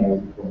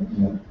casino point.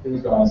 You know,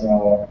 these guys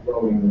are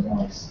rolling the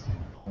dice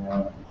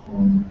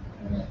on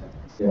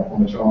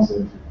the chance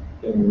of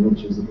getting the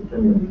riches of the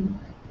Premier League.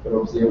 But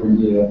obviously every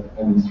year,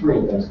 only 3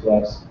 of those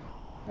clubs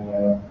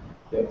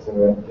get to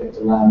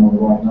land on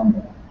the right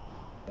number,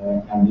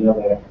 and the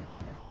other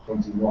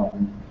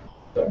 21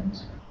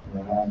 don't,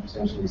 and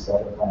potentially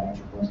suffer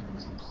financial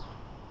consequences.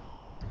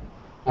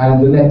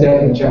 And the net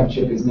debt in the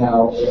championship is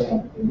now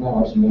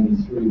actually maybe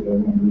through the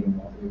 $1 billion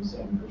mark. It was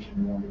certainly pushing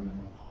the $1 billion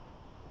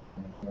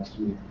last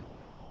year.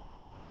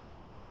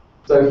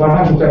 So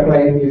financial fair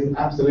play is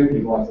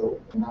absolutely vital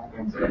in that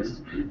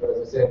context. But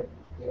as I said,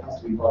 it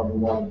has to be part of a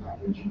wider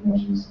package of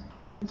measures.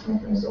 It's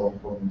not going to solve the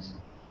problems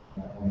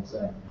on its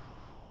own.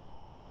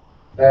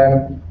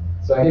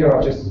 So here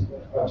I've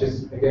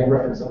just again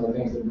referenced some of the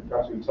things that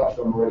perhaps we've touched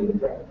on already.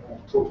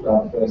 I've talked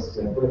about the first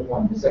bullet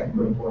point, the second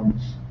bullet point.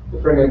 The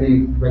Premier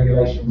League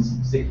regulations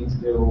seeking to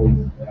deal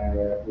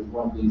with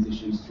one of these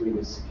issues through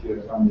this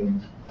secure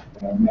funding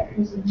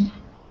mechanism,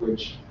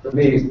 which for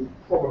me is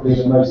probably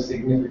the most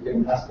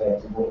significant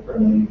aspect of what the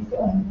Premier League has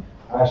done.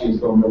 Actually, it's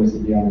gone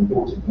relatively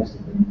unimportant. Most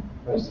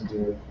of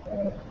the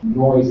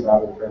noise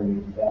about what the Premier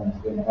League has done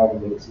has been either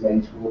that it's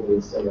late or that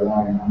it's so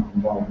reliant on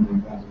 $105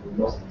 million of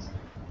losses.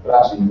 But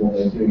actually, what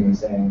they're doing is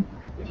saying,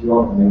 if you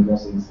are going to make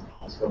losses,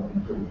 it's got to be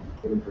pretty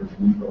bulletproof,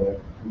 and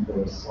you've got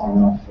to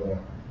sign up for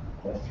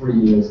 3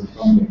 years of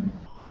funding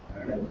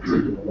at a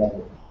particular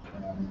level.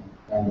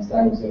 I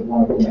understand that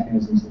one of the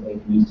mechanisms that they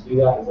can use to do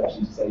that is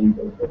actually to say you've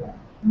got to put that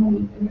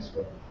money in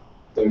escrow.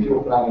 So if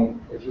your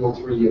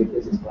 3-year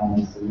business plan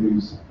is to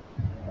lose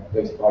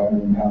 £35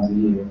 million a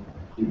year,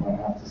 you might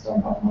have to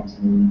stump up $90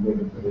 million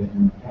and put it in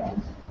an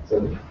account. So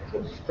the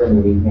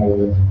Premier League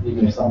know that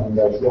even if something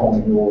goes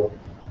wrong in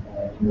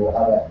your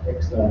other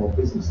external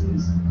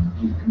businesses,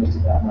 you've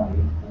committed that money,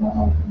 and that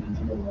money can be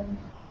given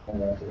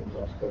for the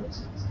club's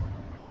purposes.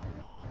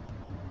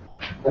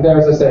 And there,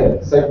 as I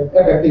said, so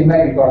FFP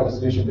may be part of the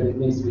solution, but it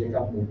needs to be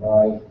accompanied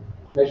by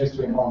measures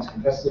to enhance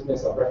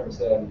competitiveness. I've referenced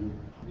there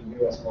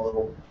the US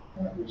model,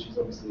 which is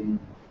obviously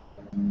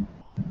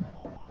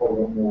a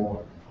lot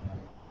more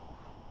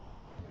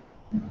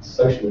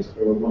socialist,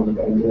 or one of the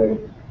better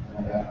word,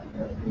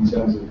 in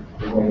terms of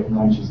the way it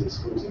manages its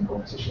sporting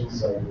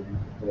competitions. So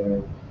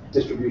the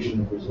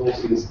distribution of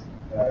resources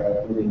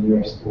within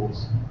US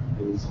sports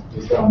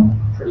is done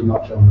pretty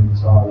much on an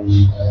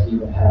entirely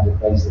even-handed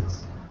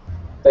basis.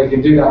 They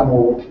can do that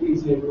more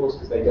easily, of course,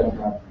 because they don't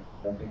have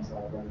things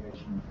like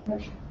relegation and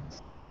promotion.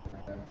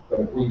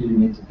 But we do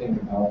need to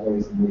think about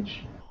ways in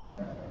which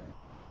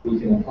we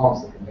can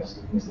enhance the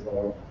competitiveness of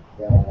our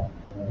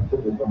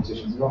football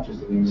competitions, not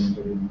just in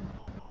England,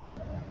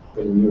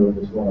 but in Europe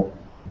as well,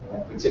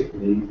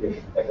 particularly if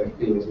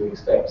FFP, as we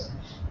expect,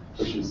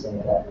 pushes some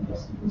of that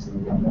competitiveness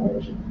in the right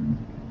direction.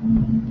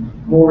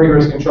 More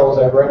rigorous controls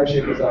over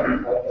ownership, as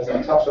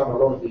I touched on, a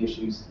lot of the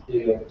issues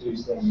here do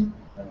stem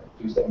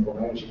from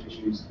ownership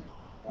issues.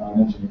 I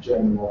mentioned the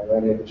German model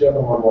earlier. The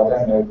German model, I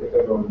don't know if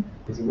everyone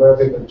is aware of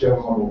it, but the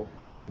German model,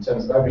 in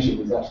terms of ownership,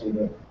 is actually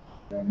that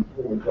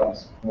all the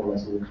clubs, more or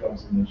less all the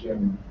clubs in the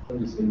German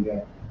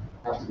Bundesliga,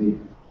 have to be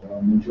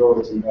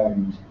majority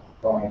owned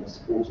by the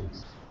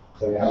supporters.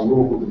 So they have a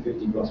rule called the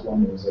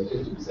 50+1 rule, so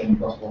 50%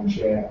 plus 1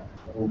 share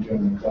of all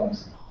German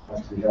clubs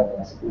has to be held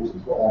by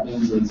supporters. What that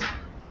means is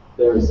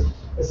there is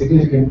a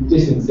significant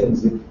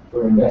disincentive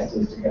for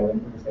investors to go in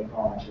because they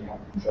can't actually have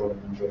control of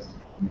interest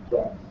in the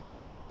club.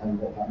 And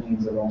what that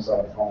means,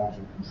 alongside the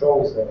financial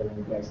controls that are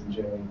in place in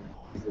Germany,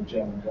 is that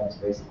German clubs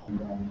basically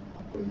run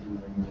a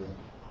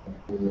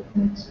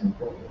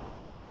profit.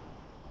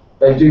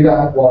 They do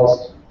that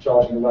whilst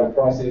charging low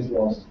prices,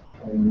 whilst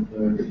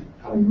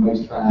having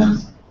most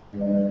fans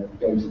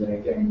go to their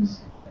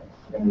games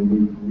when they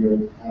leave in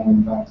Europe, and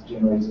in fact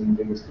generating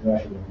the biggest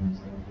commercial revenues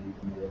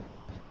in Europe.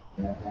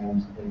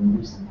 And in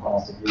recent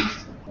past, at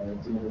least,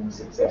 delivering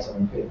success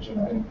on the pitch.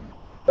 And I think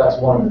that's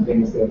one of the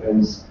things that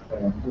has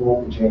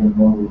brought the German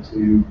model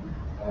to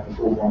the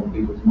forefront of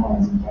people's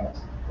minds. In fact,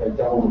 they've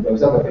done all of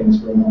those other things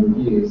for a number of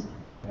years,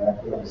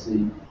 but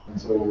obviously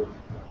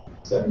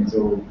certainly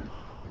until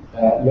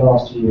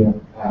last year,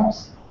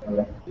 perhaps,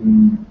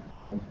 in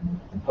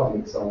the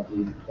public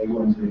psyche, they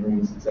weren't really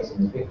bringing success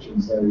on the pitch.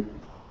 And so,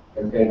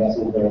 okay, that's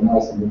all very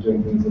nice, and we're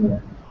doing things in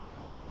a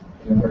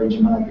very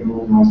Germanic and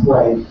organised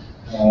way.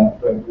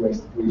 But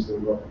we've still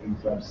got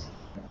big clubs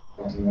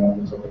fighting out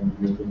the top end of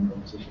the European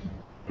competition.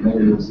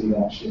 Maybe we'll see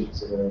that shift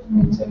to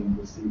maintain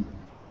this season.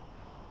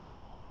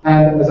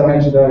 And as I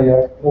mentioned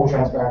earlier, more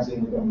transparency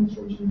in the governance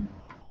regime.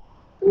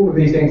 All of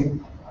these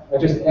things, I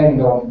just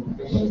end on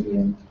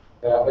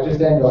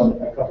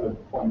a couple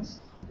of points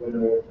that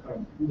are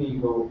kind of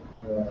legal,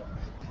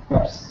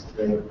 perhaps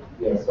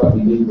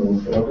slightly legal,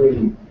 but are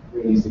really,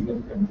 really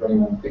significant for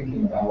anyone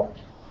thinking about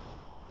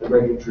the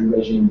regulatory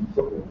regime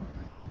for football.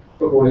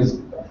 Football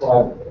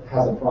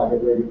has a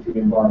private regulatory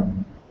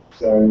environment,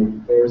 so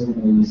there isn't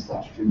any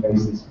statutory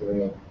basis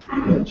for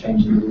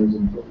changing the rules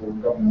in football.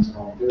 Governments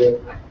can't do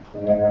it.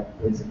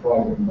 It's a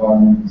private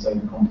environment, and so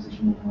the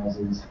competition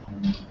organisers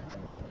and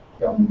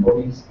governing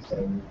bodies, so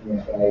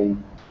the FA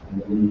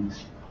and the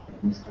leagues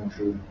in this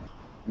country,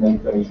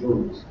 make those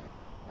rules.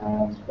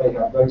 And they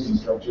have voting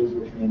structures,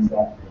 which means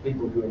that the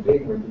people who are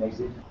being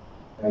regulated,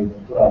 the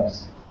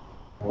clubs,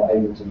 are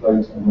able to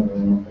vote on whether or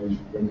not those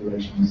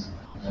regulations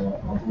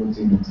are brought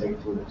in and take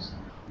force.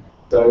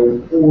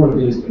 So all of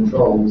these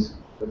controls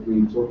that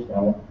we've talked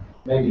about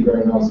may be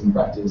very nice in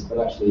practice, but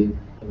actually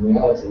in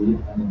reality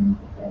and in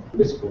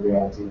political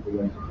reality of the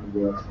way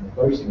football works and the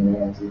voting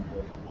reality of the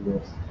way football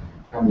works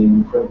can be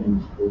incredibly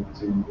difficult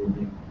to build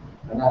in.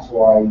 And that's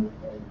why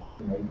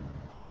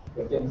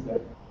the things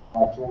that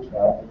I've talked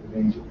about, that were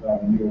being talked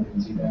about in Europe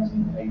in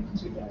 2008 and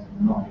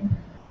 2009,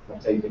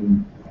 have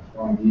taken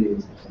 5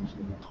 years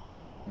essentially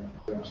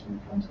to actually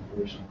come to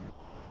fruition.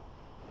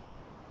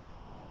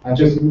 And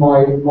just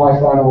my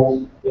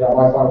final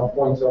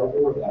point on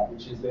all of that,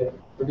 which is that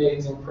for me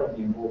it's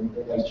incredibly important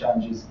that those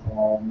challenges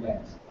are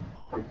met,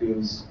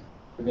 because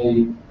for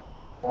me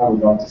I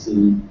would like to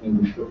see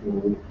English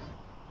football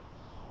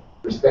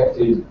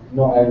respected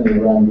not only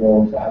around the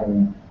world for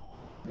having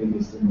the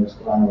biggest and most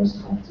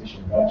glamorous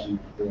competition, but actually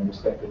being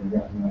respected and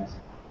recognised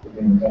for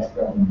being the best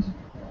governed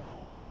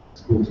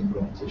sporting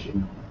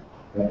competition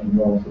in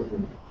world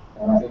football.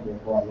 And I think we're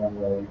quite a long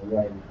way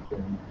away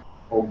from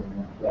holding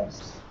that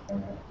place.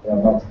 But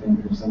I'd like to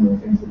think of some of the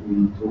things that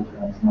we talked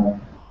about tonight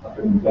are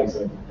put in place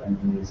over the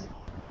coming years.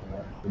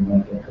 We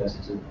might get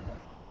closer to it.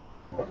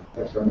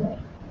 Thanks very much.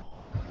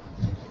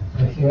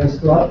 Anything else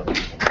to add?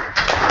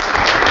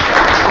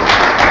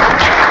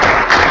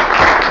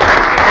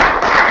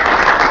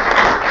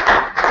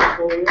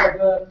 So we have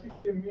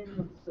 15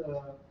 minutes to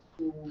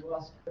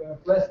ask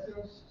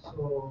questions.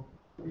 So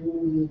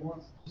who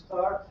wants to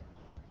start?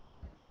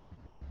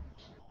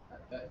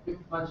 With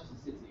Manchester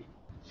City,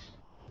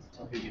 it's a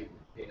topic you've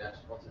been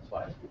asked once or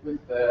twice, but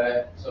with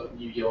sort of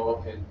New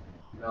York and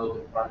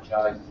Melbourne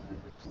franchises and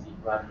the City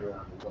brand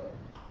around the world,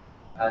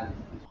 and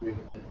it's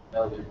rumored that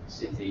Melbourne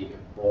City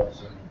have bought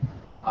some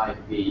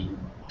IP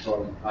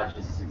from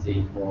Manchester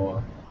City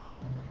for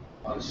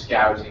on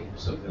scouting for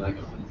something like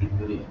 100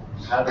 million.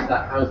 How is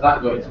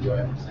that going to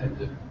work in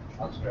terms of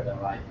transferring that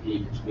IP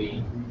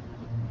between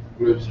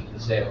groups under the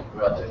same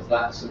umbrella? Is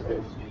that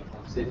something that's being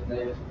considered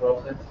in this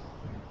process?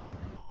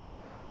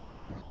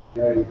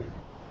 Very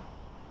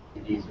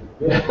easy.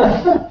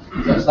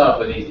 Let's start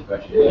with an easy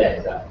question. Yeah,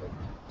 exactly.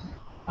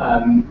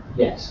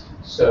 Yes.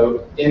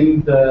 So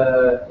in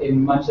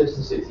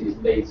Manchester City's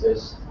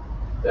latest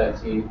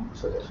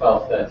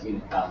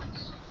 12-13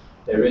 accounts,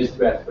 there is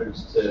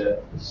reference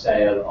to the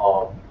sale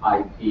of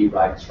IP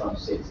rights from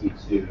City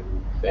to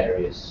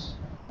various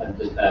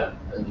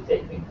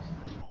undertakings.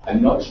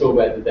 I'm not sure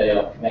whether they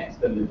are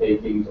connected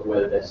undertakings or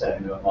whether they're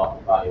selling them at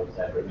market value or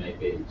whatever it may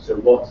be. So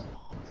what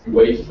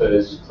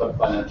UEFA's Club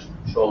Financial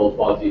Control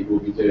body will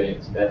be doing,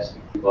 its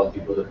investigative body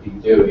will have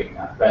been doing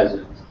at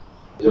present,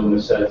 is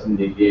almost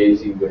certainly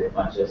liaising with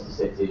Manchester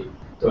City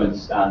to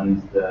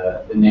understand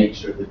the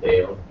nature of the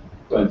deal,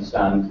 to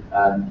understand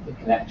the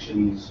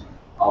connections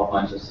of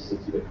Manchester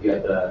City with the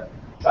other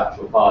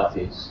contractual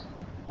parties,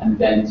 and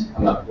then to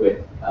come up with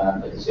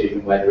a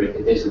decision whether it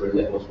is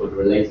what's called a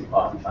related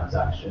party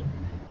transaction,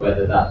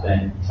 whether that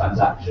then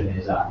transaction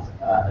is at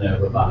an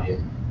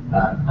overvalue,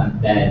 and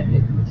then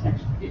it can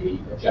potentially be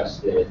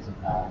adjusted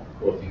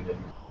accordingly.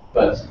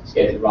 But to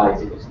get it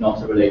right, if it's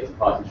not a related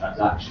party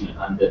transaction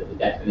and the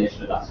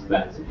definition of that is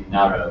relatively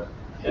narrow,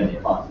 then you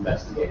can't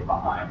investigate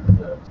behind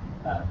the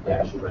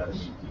actual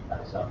revenue keep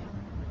itself.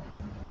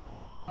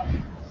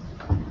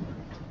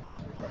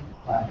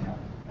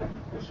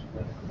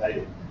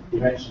 You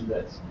mentioned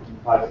that in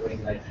private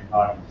regulatory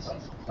environments,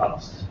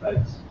 clubs vote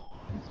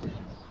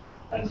decisions.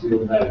 And as we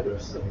all know, there are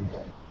some,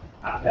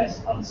 at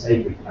best,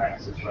 unsavoury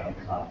characters running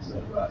clubs,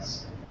 at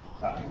worst,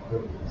 traffic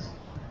criminals.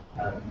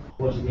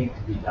 What do you think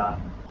can be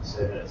done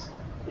so that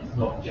it's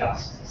not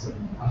just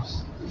some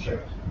perhaps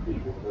restricted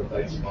people who are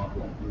voting on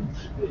what the rules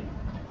should be?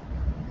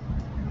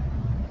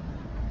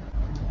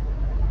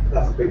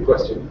 That's a big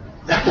question.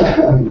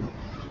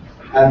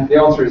 And the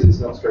answer is it's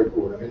not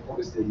straightforward. I mean,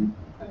 obviously,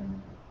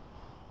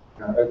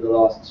 over the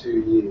last 2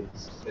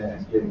 years, there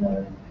has been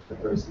a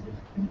very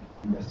significant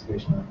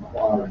investigation and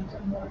inquiry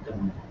done by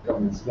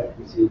government select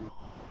committee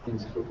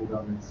into football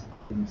governance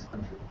in this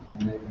country.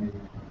 And they've made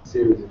a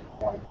series of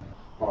quite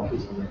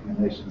critical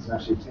recommendations. And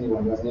actually, if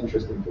anyone who has an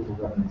interest in football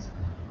governance,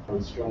 I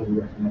would strongly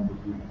recommend that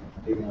you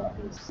dig out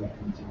the select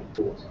committee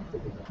reports on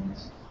football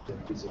governance, the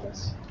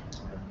PCS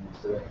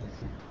select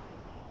committee.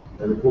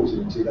 They reported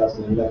in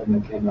 2011,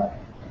 they came back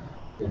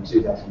in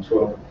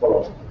 2012 and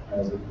followed up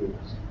as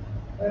reports.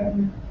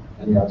 And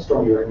yeah, I'd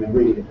strongly recommend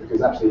reading it,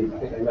 because actually I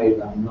think they made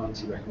about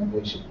 90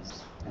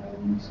 recommendations.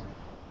 And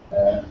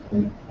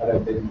I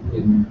don't think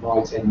in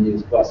my 10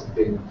 years plus of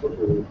being in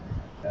football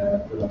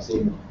that I've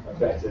seen a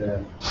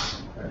better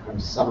kind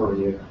of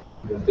summary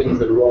the things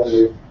that are wrong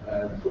with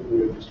the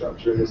football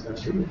infrastructure in this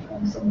country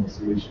and some of the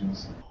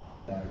solutions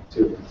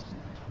to it.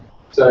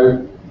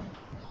 So,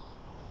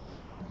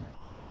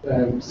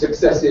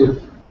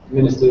 successive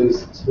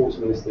ministers, sports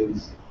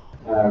ministers,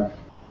 have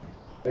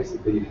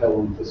basically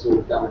held the sort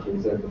of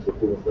Damocles over the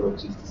football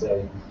authorities to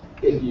say,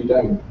 if you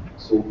don't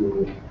sort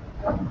your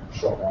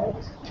shop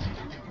out,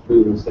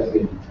 we will step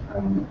in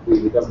and we,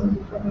 the government,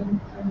 will come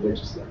in and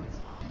legislate.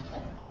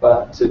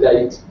 But to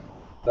date,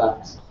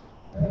 that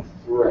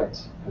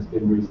threat has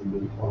been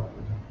reasonably high.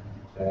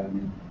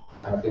 And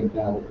I think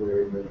now that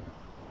we're in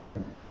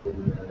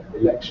the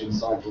election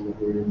cycle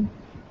that we're in,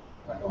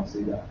 I can't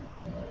see that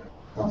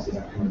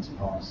coming to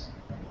pass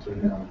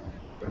between now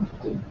and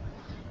 2015.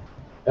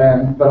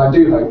 But I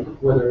do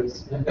hope, whether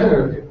it's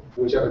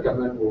whichever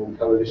government or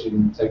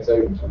coalition takes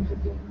over in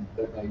 2015,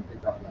 that they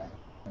pick up that.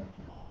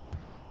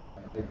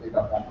 They pick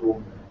up that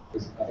role,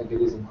 because I think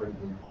it is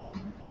incredibly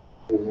important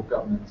for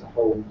government to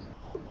hold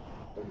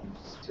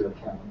to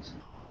account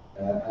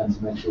and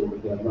to make sure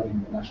that they're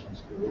running the national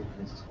sport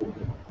and to support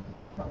it.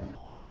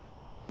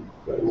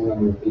 But all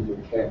number of people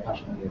who care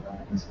passionately about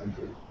it in this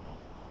country,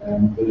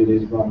 but it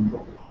is run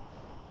properly.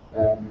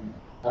 And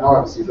I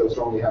obviously feel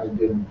strongly, having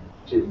been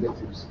chief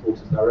executive of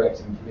Supporters Direct,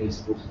 and for me,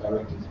 Supporters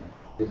Direct is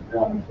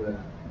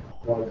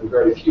one of the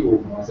very few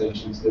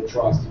organisations that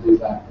tries to do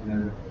that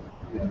in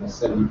a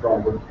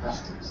semi-private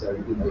capacity. So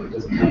it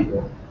doesn't have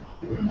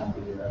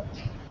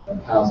the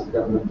powers of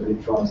government, but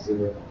it tries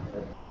to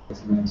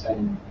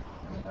maintain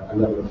a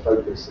level of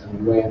focus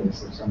and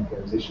awareness of some of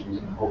those issues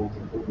and hold the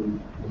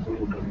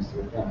football bodies to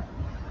account.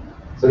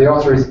 So the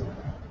answer is,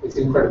 it's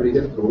incredibly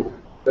difficult.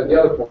 But the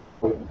other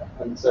point,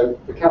 and so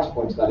the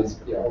counterpoint to that is,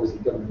 obviously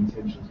government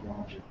intentions are one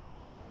option.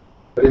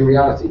 But in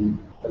reality,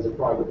 as a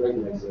private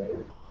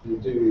regulator, you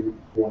do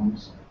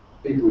want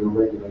people you're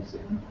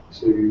regulating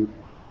to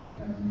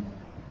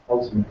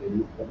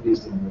ultimately, at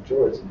least in the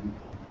majority,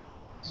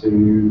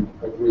 to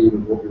agree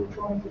with what you're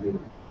trying to do.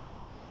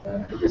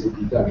 Because if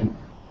you don't,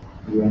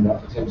 you end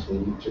up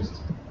potentially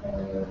just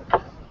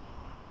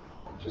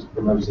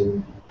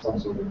promoting some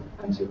sort of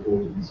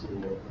anti-avoidance or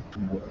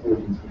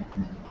avoidance.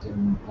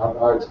 And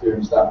I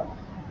experienced that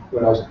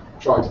when I was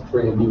trying to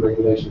bring in new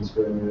regulations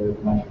for the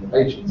management of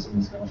agents in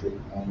this country.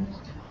 And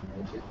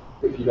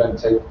if you don't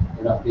take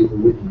enough people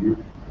with you,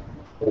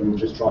 then you'll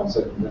just try and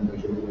circumvent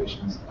those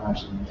regulations and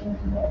actually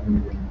anything like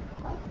moving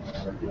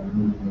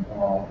the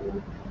bar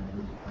or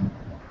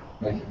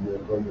making real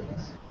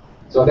progress.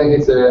 So I think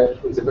it's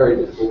a very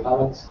difficult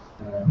balance,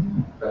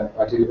 but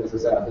I do, as I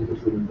said, I think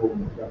it's really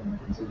important that the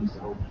government continues to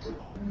hold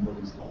particular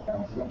bodies to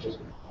account, not just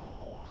with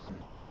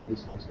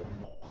these guys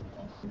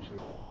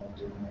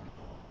doing that.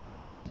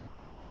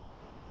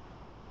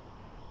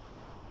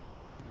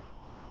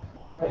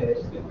 Hey,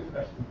 just a quick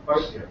question.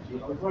 Both you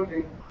actually. I was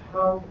wondering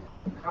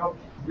how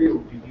real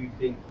do you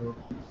think the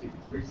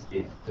risk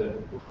is to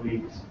the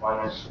police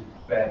financial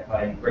fair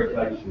play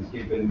regulations,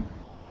 given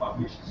like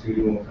Richard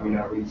Tudor coming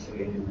out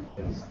recently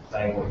and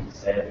saying what he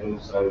said, and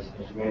also, as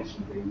you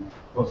mentioned, the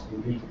possible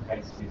legal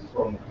cases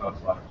from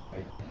clubs like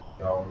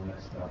UEL and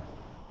Leicester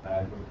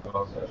with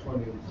regards to. I was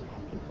wondering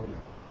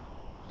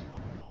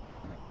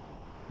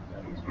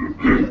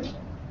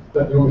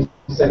But you want me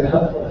to say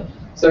that?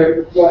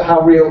 So,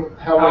 how real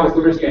is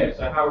the risk? Yeah,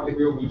 so how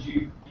real would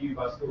you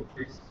guys feel the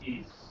risk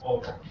is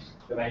of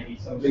there may be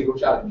some legal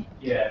challenge?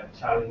 Yeah,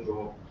 challenge,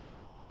 or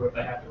if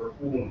they have to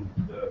reform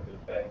the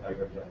fair play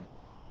regulation.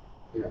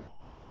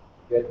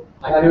 Yeah.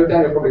 I know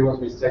Daniel probably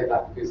wants me to take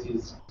that because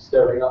he's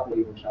stirring up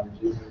legal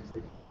challenges.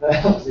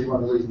 Obviously,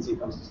 one of the reasons he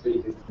comes to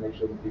speak is to make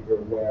sure that people are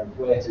aware of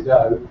where to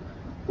go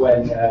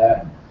when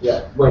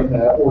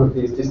all of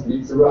these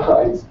disputes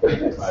arise.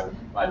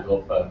 my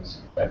law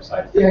firm's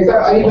website. Yeah,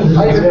 exactly. I even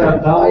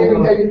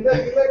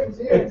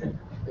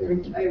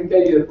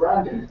gave you the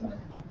branding.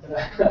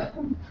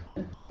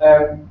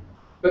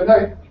 But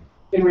no,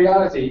 in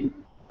reality,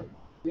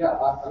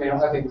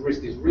 I think the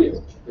risk is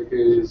real,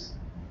 because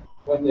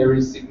when there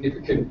is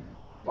significant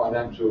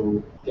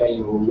financial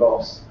gain or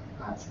loss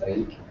at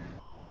stake,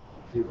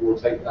 people will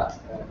take that.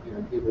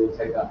 People will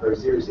take that very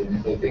seriously, and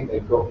if they think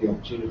they've got the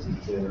opportunity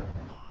to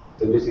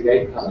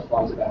litigate and have a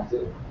fight about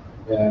it,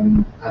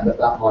 and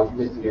that might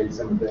mitigate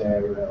some of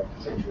their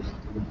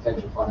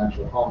potential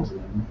financial harm to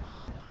them,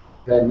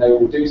 then they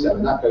will do so.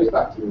 And that goes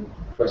back to the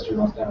question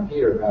asked down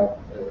here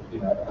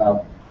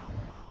about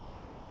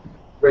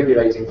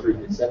regulating through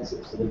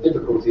consensus. And the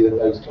difficulty that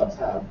those clubs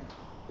have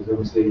is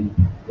obviously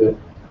that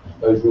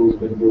those rules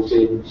have been brought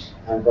in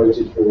and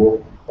voted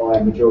for by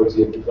a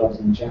majority of the clubs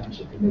in the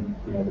championship, and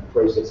the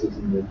processes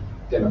and the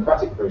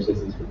democratic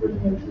processes for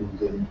bringing those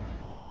rules in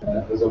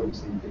has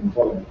obviously been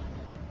followed.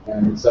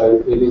 And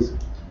so it is,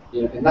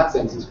 in that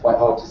sense, it's quite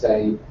hard to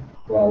say,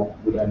 well,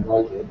 we don't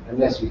like it,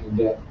 unless you can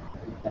get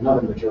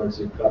another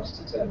majority of clubs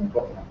to turn the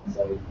clock back and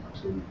say,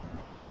 actually,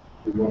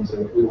 we want to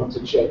move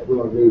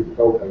the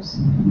goalposts.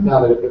 Now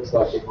that it looks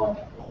like it might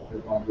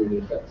really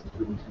affect us,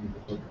 we want to move the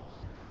goalposts.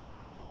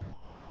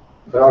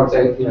 But I would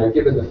say,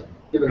 given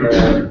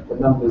the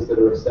numbers that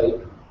are at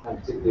stake, and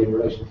particularly in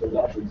relation to the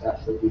luxury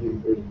tax that we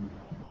didn't really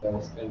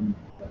spend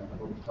a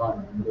lot of time.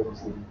 And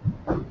obviously,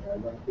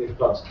 if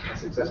clubs are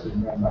successful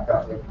in going back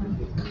up, they're going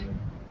to be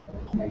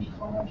a major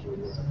financial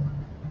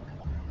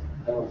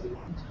penalty.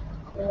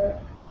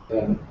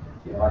 Then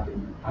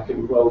I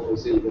can well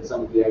foresee that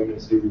some of the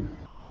owners who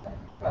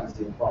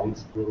fancy a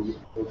fight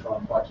will try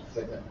and fight to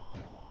protect them.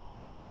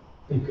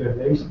 Ik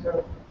lees het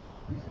ook.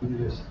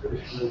 Dus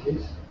het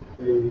is.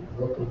 They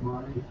lot of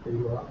money if they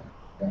go up.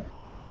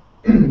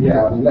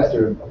 Yeah, I mean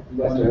Leicester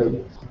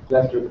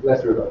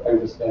have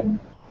overspent,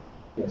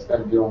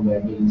 spent beyond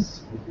their means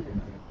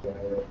significantly.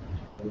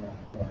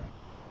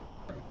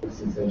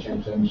 Since they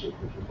changed ownership,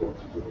 which was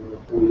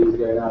 4 years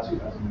ago now,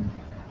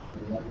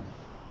 2011.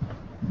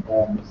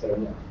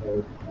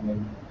 I mean,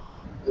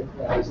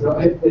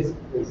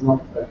 it's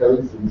not a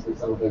coincidence that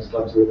some of those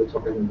clubs are at the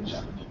top end of the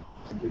championship,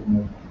 given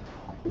the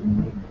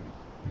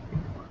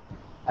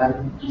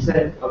You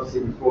said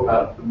obviously before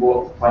about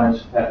what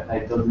financial fair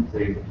play doesn't do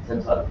in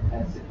terms of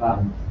competitive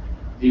plans.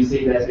 Do you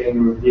see there being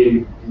a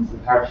review into the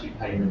parachute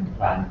payment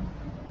plan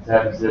in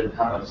terms of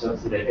how much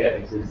subsidy they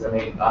get? Because I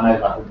mean, I know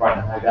like with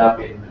Brighton and Hove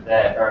Albion that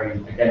they're very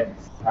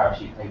against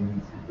parachute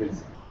payments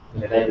because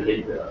they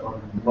believe that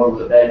on the model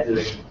that they're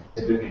doing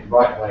it the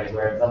right way,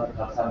 whereas other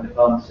clubs have an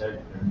advantage over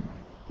them.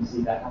 Do you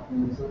see that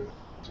happening as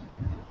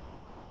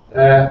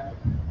well?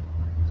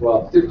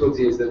 Well, the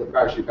difficulty is that the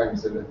parachute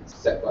payments are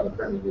set by the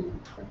Premier League,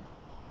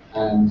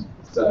 and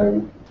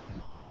so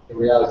in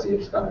reality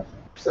it's kind of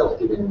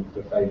self-giving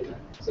for failure.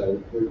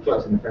 So the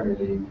clubs in the Premier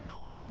League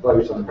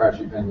vote on the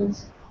parachute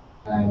payments,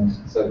 and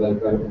so they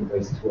vote on the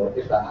basis, well,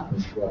 if that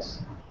happens to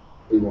us,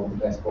 we want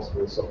the best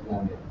possible soft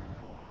landing.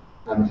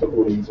 And the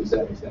Football League, to a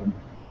certain extent,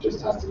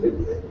 just has to live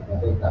with it. And I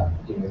think that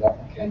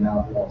that came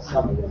out last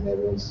summer when there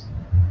was.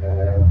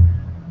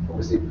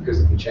 Obviously,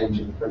 because of the change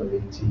in the Premier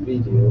League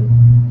TV deal,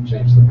 the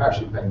change to the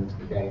parachute payments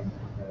became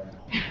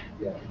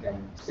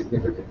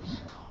significant.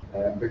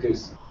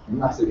 Because a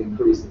massive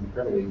increase in the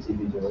Premier League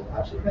TV deal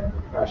actually meant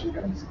that the parachute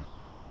payments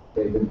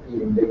gave an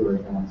even bigger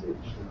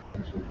advantage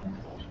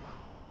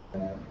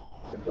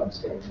the clubs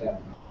going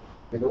down.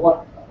 I mean,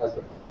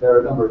 there are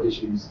a number of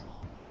issues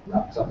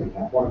wrapped up in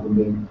that. One of them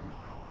being,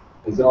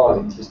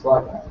 bizarrely,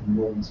 despite that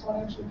enormous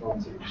financial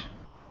advantage,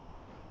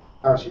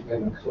 parachute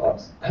payment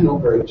clubs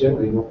are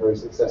generally not very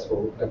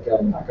successful at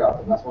going back up,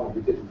 and that's one of the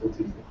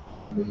difficulties that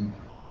the league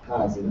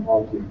has in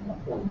arguing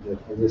that point,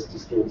 that this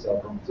distorts our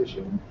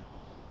competition.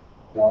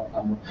 Well,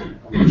 I'm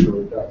not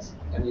sure it does.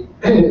 And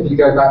if you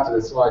go back to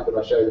the slide that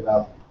I showed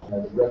about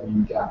the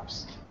revenue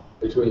gaps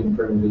between the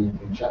Premier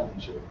League and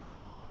Championship,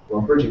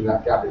 well, bridging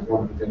that gap is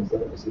one of the things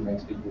that obviously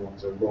makes people want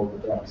to roll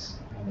the dice.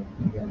 And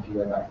again, if you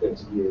go back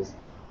 30 years,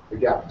 the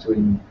gap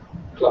between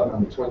club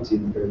number 20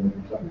 in the Premier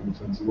and club number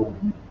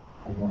 21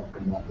 and might have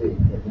been that big,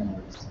 but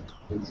now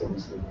it's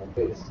obviously like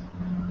this.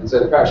 And so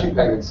the parachute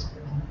payments,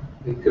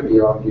 it could be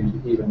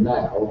argued even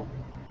now,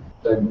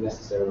 don't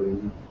necessarily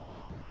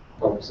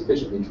help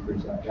sufficiently to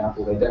bridge that gap,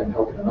 or they don't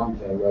help in an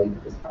unfair way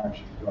because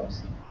parachute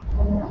clubs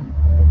are not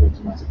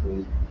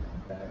automatically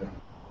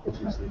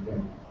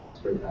going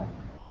straight down.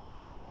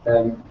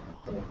 I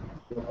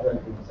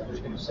was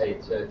just going to say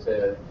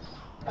to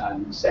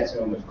set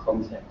it on with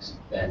context,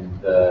 then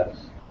the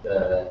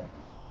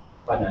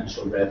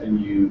financial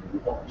revenue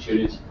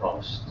opportunity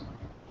cost.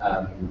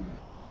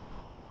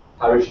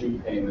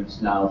 Parachute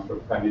payments now for a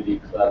Premier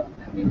League club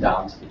coming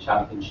down to the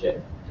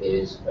Championship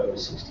is over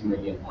 £60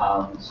 million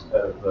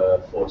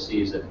over 4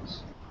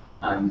 seasons,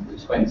 and the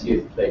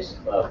 20th place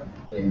club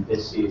in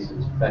this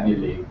season's Premier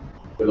League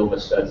will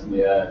almost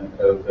certainly earn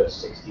over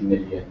 £60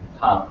 million,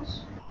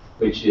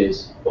 which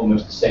is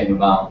almost the same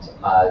amount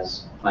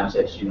as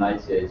Manchester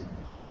United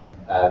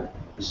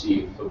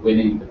received for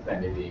winning the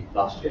Premier League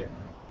last year.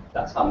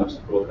 That's how much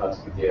the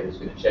broadcasting deal is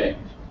going to change.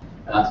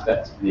 And that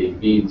effectively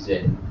means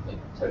in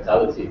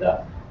totality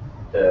that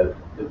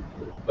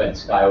when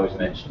Sky always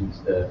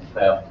mentions the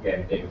playoff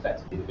game being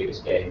effectively the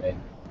biggest game in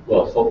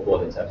world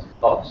football in terms of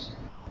cost,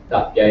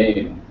 that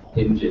game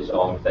hinges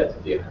on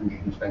effectively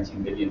 £120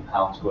 million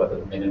worth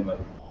of minimum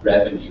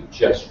revenue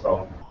just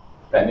from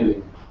Premier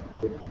League.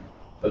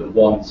 For the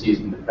 1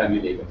 season in the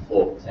Premier League and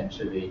 4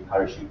 potentially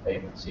parachute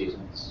payment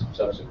seasons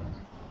subsequent.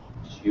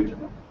 It's a huge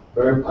amount.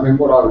 I mean,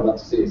 what I would love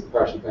to see is the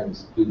parachute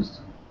payments used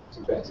to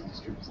better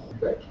distribute the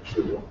effect, for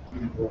sure,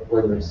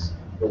 whether it's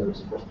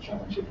across the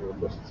Championship or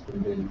across the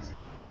 3 leagues.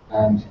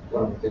 And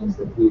one of the things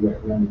that we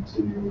recommended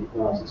to,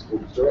 when I was at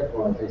Sports Direct,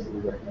 one of the things that we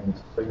recommended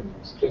to the Premier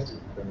League, suggested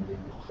to the Premier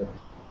League, was that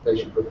they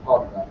should put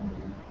part of that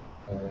money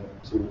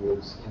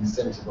towards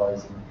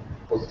incentivising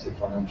positive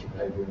financial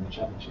behaviour in the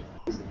Championship.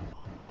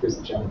 Because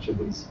the Championship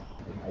is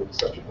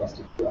such a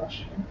busted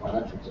flush in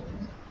financial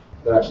terms,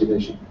 that actually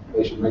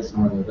they should make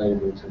some money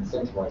available to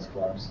incentivise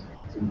clubs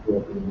to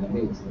work within their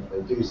means, and if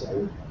they do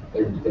so,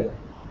 they would get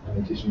an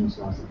additional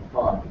slice of the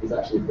pie. Because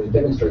actually, if they're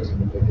demonstrating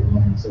that they can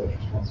run research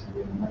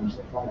responsibly and manage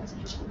their finances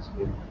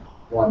responsibly,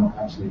 why not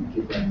actually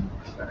give them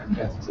a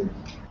competitive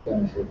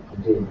benefit for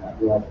doing that,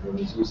 rather than,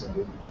 as you say,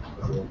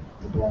 as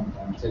a blind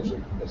and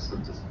potentially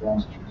competitive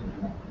disadvantage for doing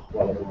that,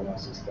 while everyone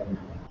else is spending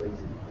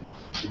crazy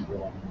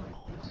people on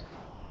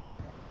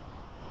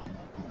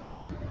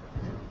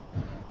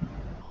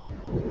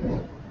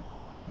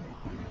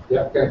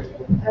Yeah, okay.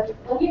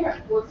 When you're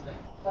at Portsmouth,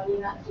 when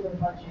you had to do a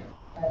budget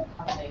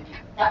cutting,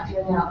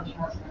 factoring out the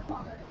transfer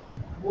fund,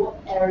 what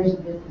areas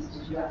of business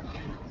did you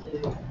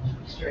actually have to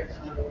restrict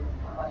on your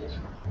budget?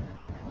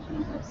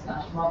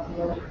 Slash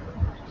marketing?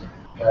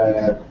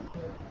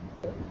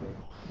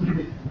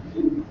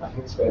 I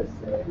think it's fair to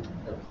say everything.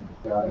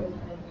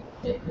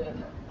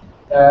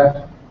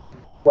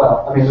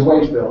 Well, I mean, the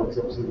wage bill is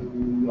obviously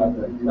like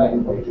the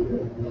main wage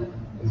bill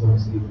is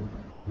obviously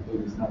the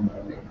biggest number. I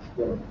think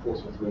when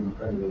Portsmouth were in the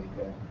Premier League,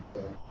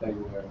 they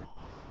were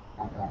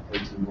at that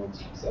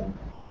 18-19%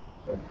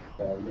 of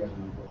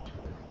revenue wage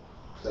bill.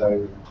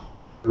 So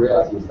the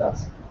reality is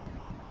that's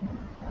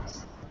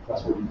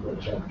what you've got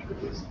to change,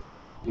 because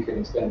you can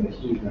expend a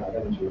huge amount of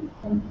energy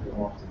on the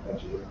marketing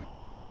budget,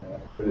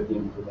 but at the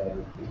end of the day,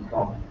 if you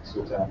can't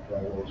sort out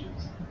their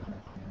wages,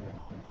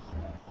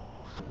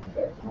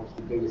 effect. And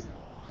obviously the biggest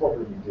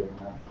problem in doing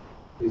that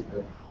is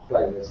that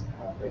players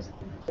have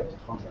basically protected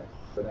contracts.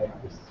 So they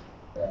have this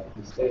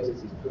status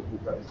as a football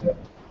creditor,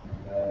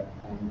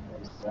 and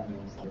obviously that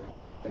means that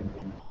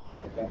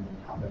defending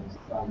companies'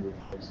 value of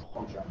those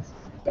contracts is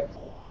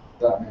protected.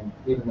 That meant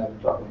even though the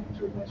club went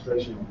into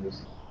administration and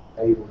was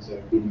able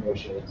to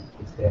renegotiate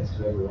its debts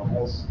to everyone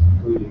else,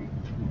 including,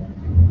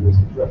 always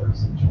with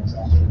reference to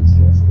transactions, a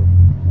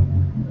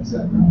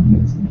certain amount of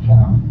debts in the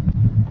account,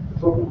 the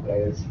football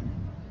players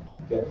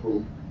get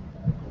full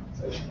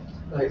compensation.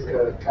 Like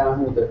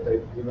Camo, that I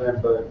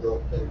remember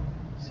got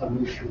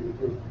some issue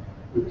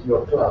with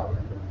your club.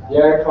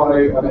 Yeah, Camo,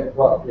 I mean,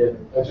 well, yeah,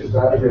 that's just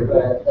about every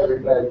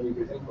player you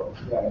could think of.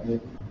 Yeah, I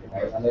mean,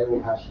 and they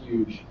all have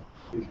huge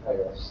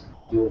payoffs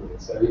to deal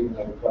with. So even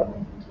though the club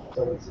went into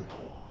insolvency,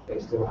 they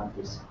still have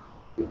this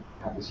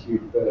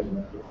huge burden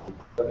of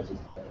creditors.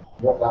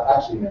 What that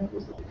actually meant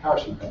was that the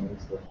parachute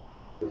payments that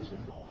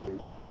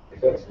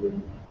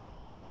effectively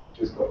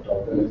just got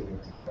diverted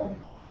into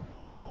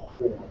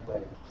former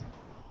players.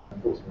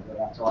 Unfortunately, at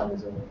that time,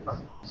 as you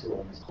saw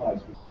on the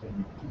slides,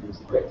 it was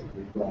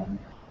effectively run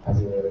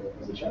as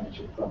a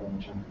championship club on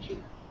the championship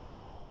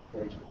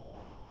stage,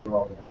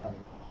 rather than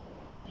having.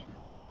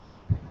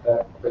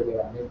 But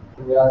yeah, I mean,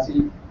 in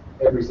reality,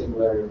 every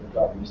single area of the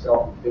club, you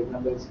start with big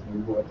numbers and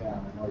you work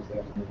down, and I was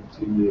there for nearly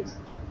 2 years.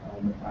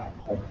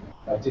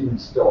 I didn't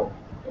stop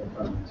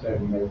from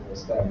turning over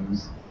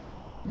stones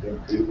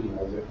that could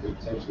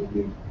potentially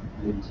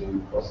lead to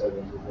crossover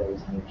into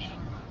ways in which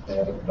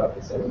the club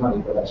could save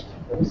money, but actually,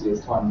 obviously, as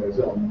time goes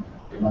on,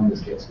 the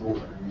numbers get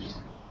smaller, and you just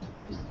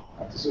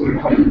have to sort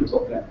of come to the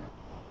top down.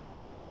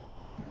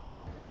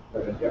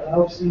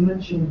 Obviously, you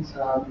mentioned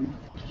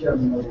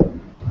Germany,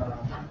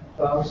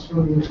 but I was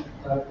wondering,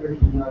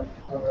 looking at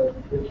other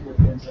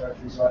European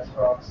territories like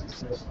France,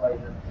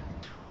 Spain,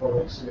 or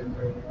obviously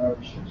bringing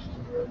ownerships to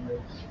the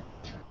revenues.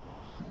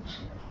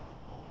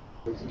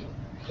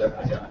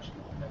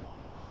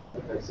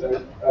 Okay, so,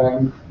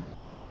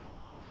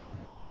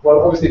 well,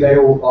 obviously they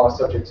all are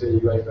subject to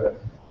UEFA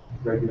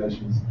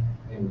regulations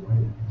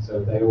anyway, so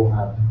they all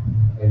have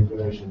a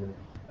version of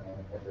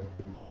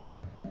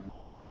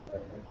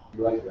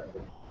UEFA,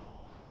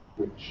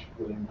 which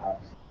will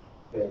impact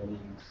their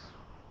leagues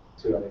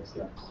to an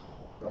extent.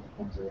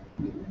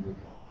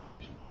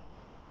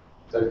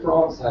 So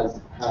France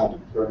has had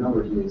for a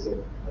number of years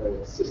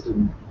a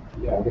system,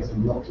 I guess a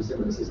not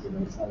dissimilar system,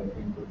 and it's had a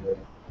thing called the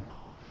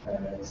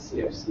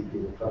CFCP,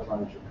 the Club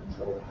Financial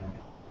Control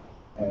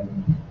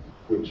Plan,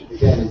 which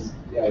again is,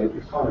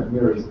 it kind of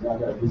mirrors, I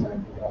don't know if you know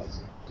about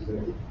this,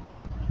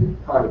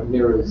 it kind of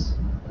mirrors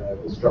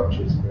the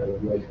structures for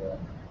UEFA.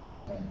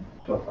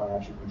 Club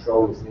Financial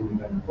Control is an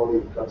independent body.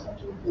 The clubs have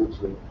to report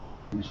to it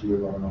each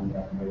year on an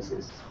ongoing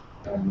basis.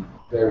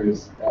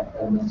 Various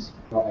elements,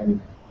 not only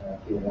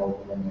P&L,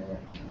 but then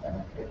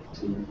their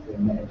equity, their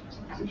net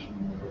equity position.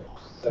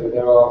 So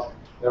there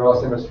are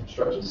similar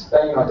structures.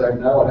 Spain, I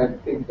don't know. I don't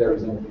think there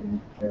is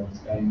anything there in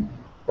Spain.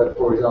 But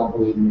for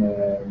example,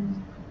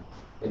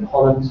 in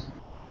Holland,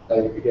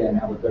 they again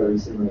have a very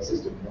similar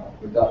system.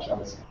 The Dutch have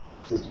a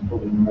system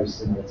probably most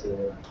similar to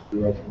the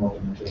UEFA model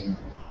in Germany.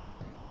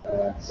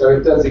 So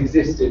it does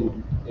exist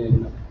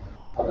in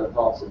other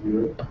parts of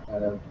Europe,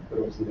 but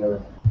obviously there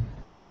are,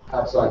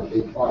 outside the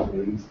big 5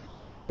 leagues,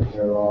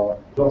 there are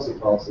lots of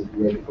parts of the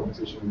UEFA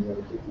competition, where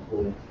the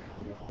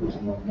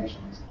 49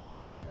 nations,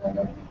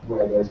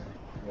 where there's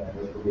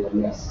probably a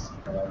less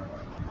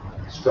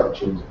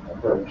structured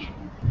approach,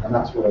 and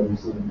that's where we've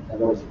seen a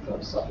lot of the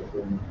clubs suffer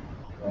from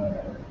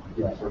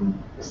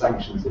the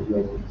sanctions that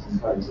UEFA has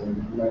imposed.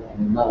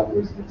 And Malaga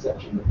is an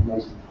exception, but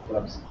most of the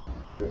clubs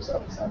who have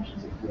suffered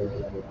sanctions at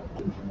UEFA level have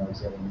been from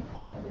those other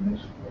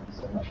nations.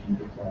 So much in the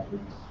big 5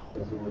 leagues,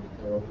 there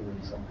are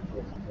already some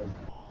controls in place.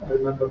 I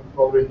remember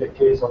probably the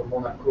case of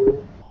Monaco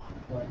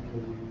when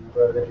we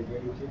were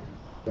relegated.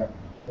 Yeah.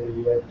 They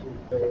had to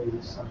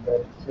pay some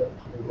debt,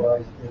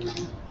 otherwise they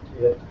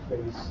had to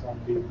face some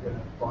big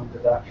fund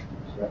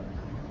deductions. Yeah.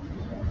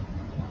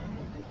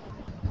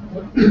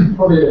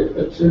 Probably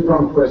a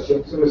two-pronged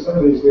question. So with some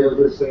of these deals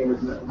we're seeing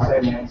with the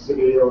same Man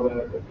City or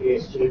the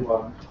PSG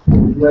one,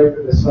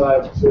 UEFA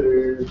decide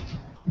to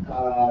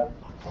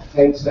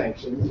paid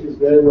sanctions, is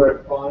their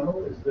work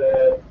final? Is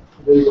there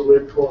legal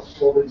recourse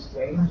for these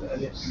things?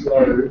 And if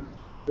so,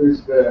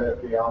 who's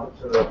the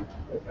arbiter of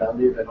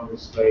value? Then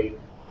obviously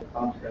the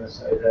fund's going to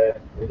say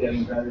they're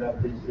getting value out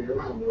of these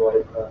deals and the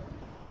way for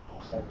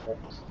same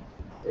things.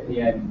 In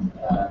the end,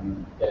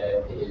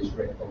 there is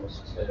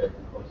recourse to the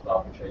Court of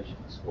Arbitration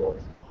in Sport.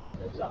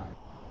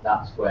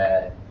 That's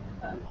where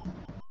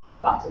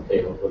that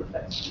appeal will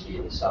effectively be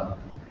in the summer.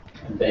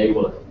 And they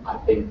will, I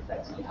think,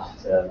 effectively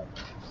have to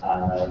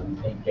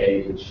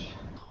engage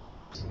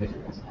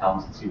significant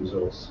accountancy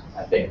resource,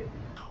 I think,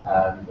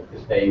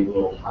 because they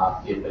will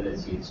have the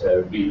ability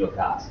to relook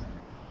at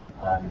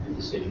the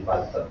decision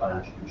by the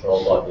financial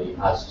control body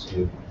as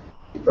to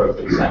the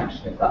appropriate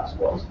sanction if that's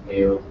what's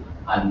appealed,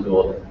 and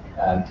or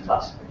the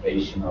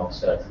classification of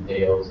certain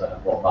deals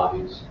and what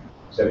values.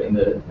 So in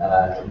the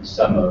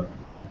summer,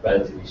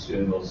 relatively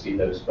soon, we'll see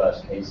those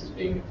first cases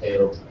being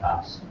appealed.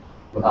 Perhaps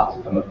we'll have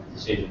to come up with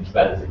decisions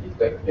relatively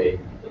quickly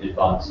in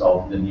advance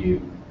of the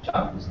new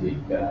Champions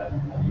League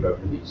and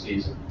Europa League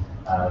season.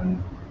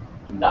 And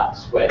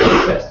that's where the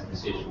interesting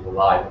decision will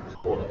lie, because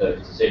all of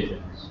those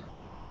decisions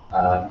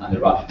and the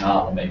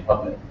rationale are made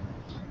public.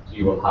 So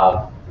you will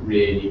have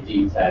really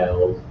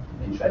detailed,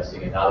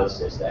 interesting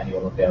analysis that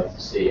anyone will be able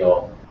to see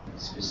of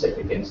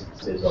specific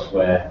instances of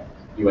where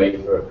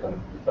UEFA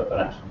for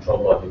financial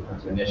control body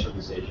comes to an initial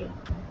decision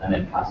and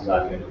then passes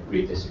either going to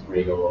agree,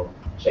 disagree, or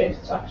change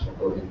the sanction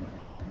accordingly.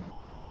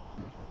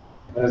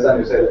 And as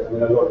Daniel said, I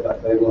mean, a lot of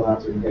that they will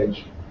have to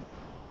engage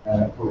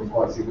probably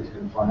quite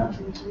significant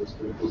financial resource,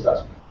 but of course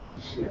that's,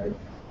 you know,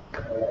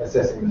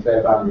 assessing the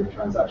fair value of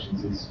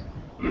transactions is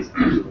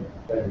actually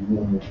a very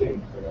normal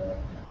thing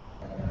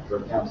for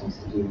accountants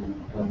to do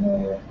when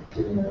they're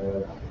giving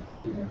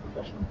a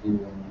professional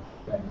view on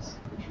fairness,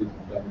 the truth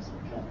and fairness of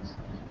accounts.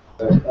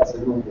 So that's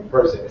a normal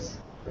process,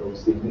 but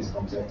obviously in this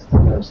context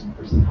there are some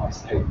pretty high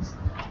stakes.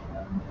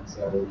 And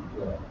so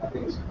yeah, I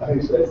think it's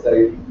fair to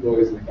say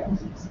lawyers and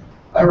accountants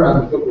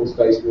around the football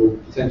space will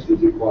potentially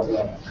do quite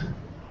well.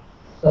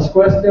 Last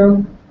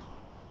question.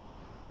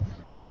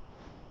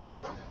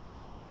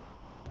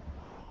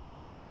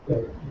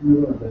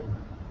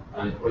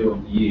 And probably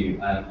one for you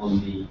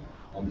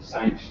on the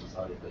sanction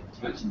side of things.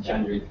 You mentioned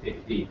January the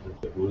 15th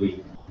of the Football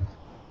League.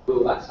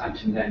 Will that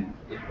sanction then,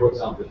 if for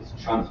example it's a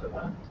transfer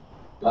ban,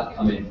 will that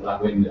come in for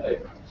that window?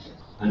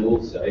 And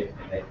also,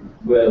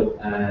 will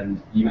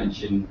you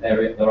mentioned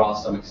there are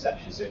some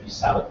exceptions. So if you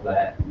sell a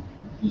player,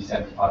 you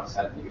 75%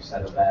 that you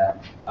sell a player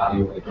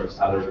value or the gross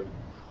salary.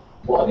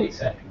 What are the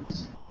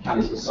exceptions? Can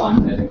this be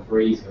signed as a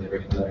freeze or they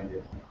bring it below?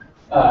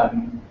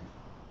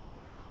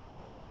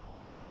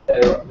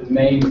 The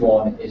main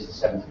one is the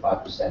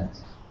 75%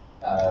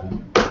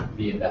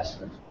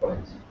 reinvestment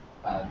point.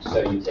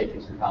 So you take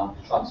into account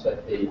the transfer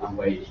fee and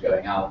wage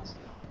going out,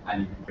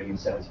 and you can bring in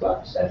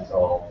 75%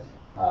 of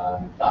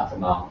that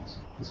amount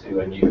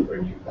for a new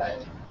player.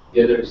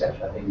 The other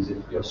exception, I think, is if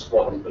your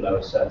squad is below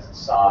a certain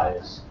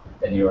size,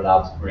 then you're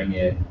allowed to bring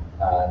in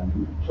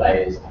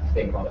players, I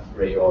think, on a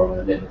free or on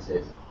a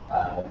limited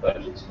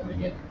budgets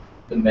coming in.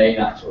 The main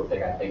actual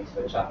thing, I think,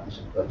 for the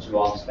Championship clubs who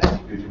aren't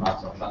spending huge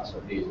amounts on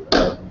transfer fees at the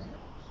moment,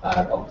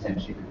 or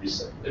potentially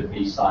the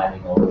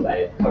re-signing of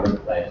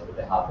current players that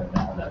they have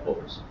on their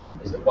books,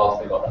 is that whilst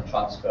they've got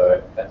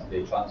that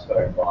effectively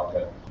transfer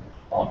embargo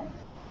on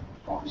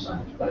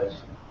re-signing players.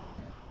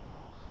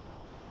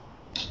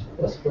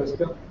 Last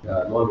question.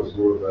 Mine was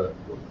more of a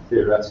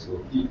theoretical.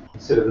 Do you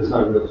consider there's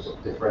no real sort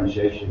of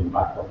differentiation in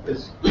back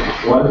office?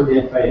 Why would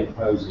the FA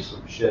impose a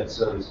sort of shared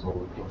service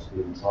model across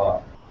the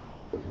entire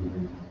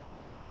league?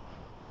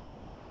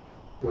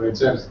 Well, in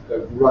terms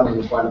of running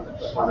a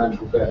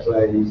financial fair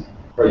play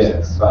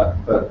process, yes,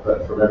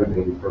 but from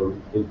everything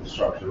from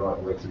infrastructure right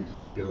the way to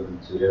building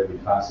to every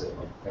facet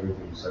of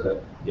everything, so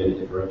that the only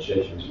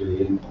differentiation is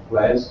really in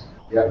players,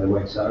 and the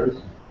wage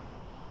salaries.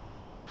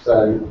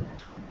 So,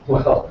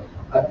 well,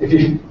 if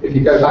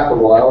you go back a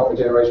while, a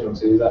generation or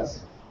two, that's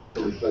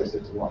probably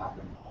closer to what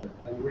happened.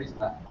 And the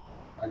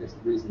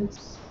reason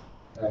it's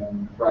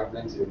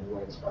fragmented in the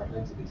way it's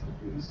fragmented is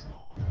because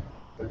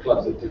the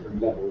clubs at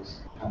different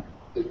levels have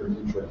different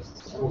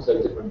interests and also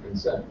different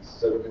concerns.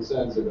 So the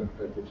concerns of the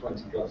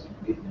 20 clubs who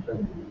compete in the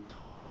Premier League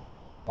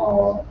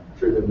are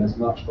driven as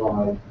much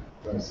by,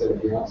 as I said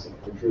at the outset,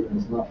 they're driven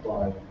as much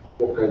by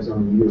what goes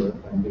on in Europe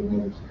and being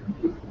able to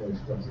compete for those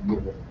clubs in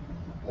Europe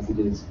as it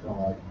is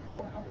by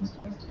what happens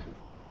domestically.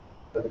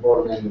 At the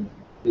bottom end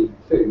of League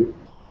 2,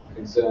 the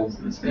concerns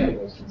and the scale of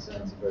those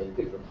concerns are very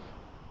different.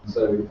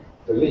 So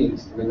the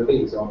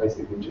leagues are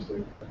basically just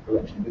a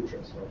collection of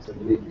interests, right? So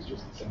the league is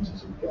just the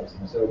centres who clubs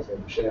themselves, they're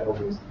the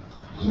shareholders,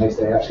 and they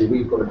say, actually,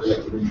 we've got a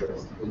collective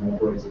interest in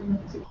operating in a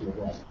particular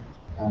way.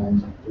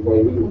 And the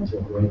way we want to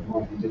operate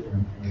might be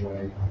different from the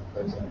way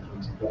those other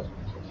 20 clubs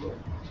want to operate.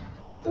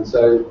 And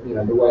so, you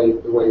know, the way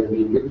the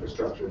league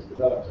infrastructure has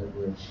developed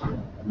over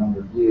a number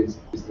of years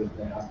is that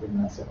there has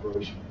been that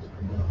separation of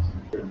different levels of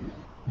contributors.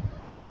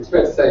 It's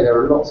fair to say there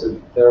are lots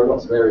of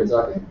areas,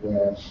 I think,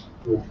 where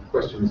your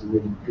question is a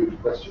really good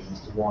question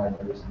as to why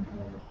there isn't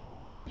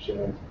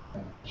more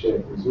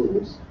shared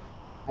resource.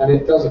 And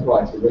it does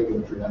apply to the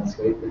regulatory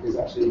landscape because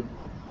actually,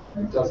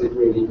 does it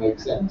really make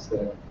sense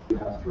that you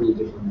have 3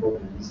 different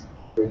bodies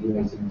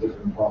regulating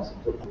different parts of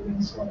football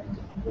in slightly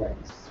different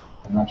ways?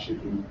 And that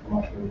should be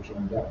much more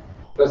joined up.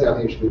 Firstly, I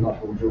think it should be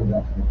much more joined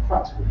up from a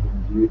practical point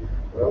of view,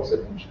 but I also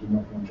think it should be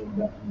much more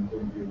joined up from the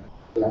point of view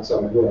of that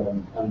side of work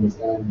and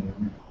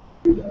understanding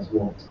who does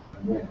what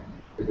and when.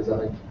 Because I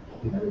think,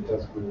 it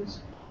does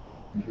cause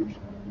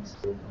confusion and this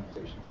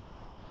organisation.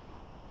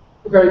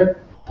 Okay,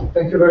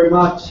 thank you very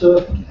much, sir.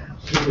 Thank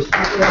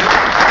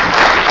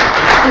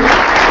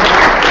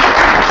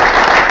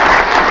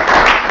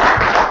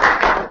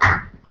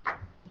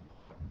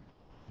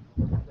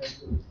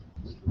you.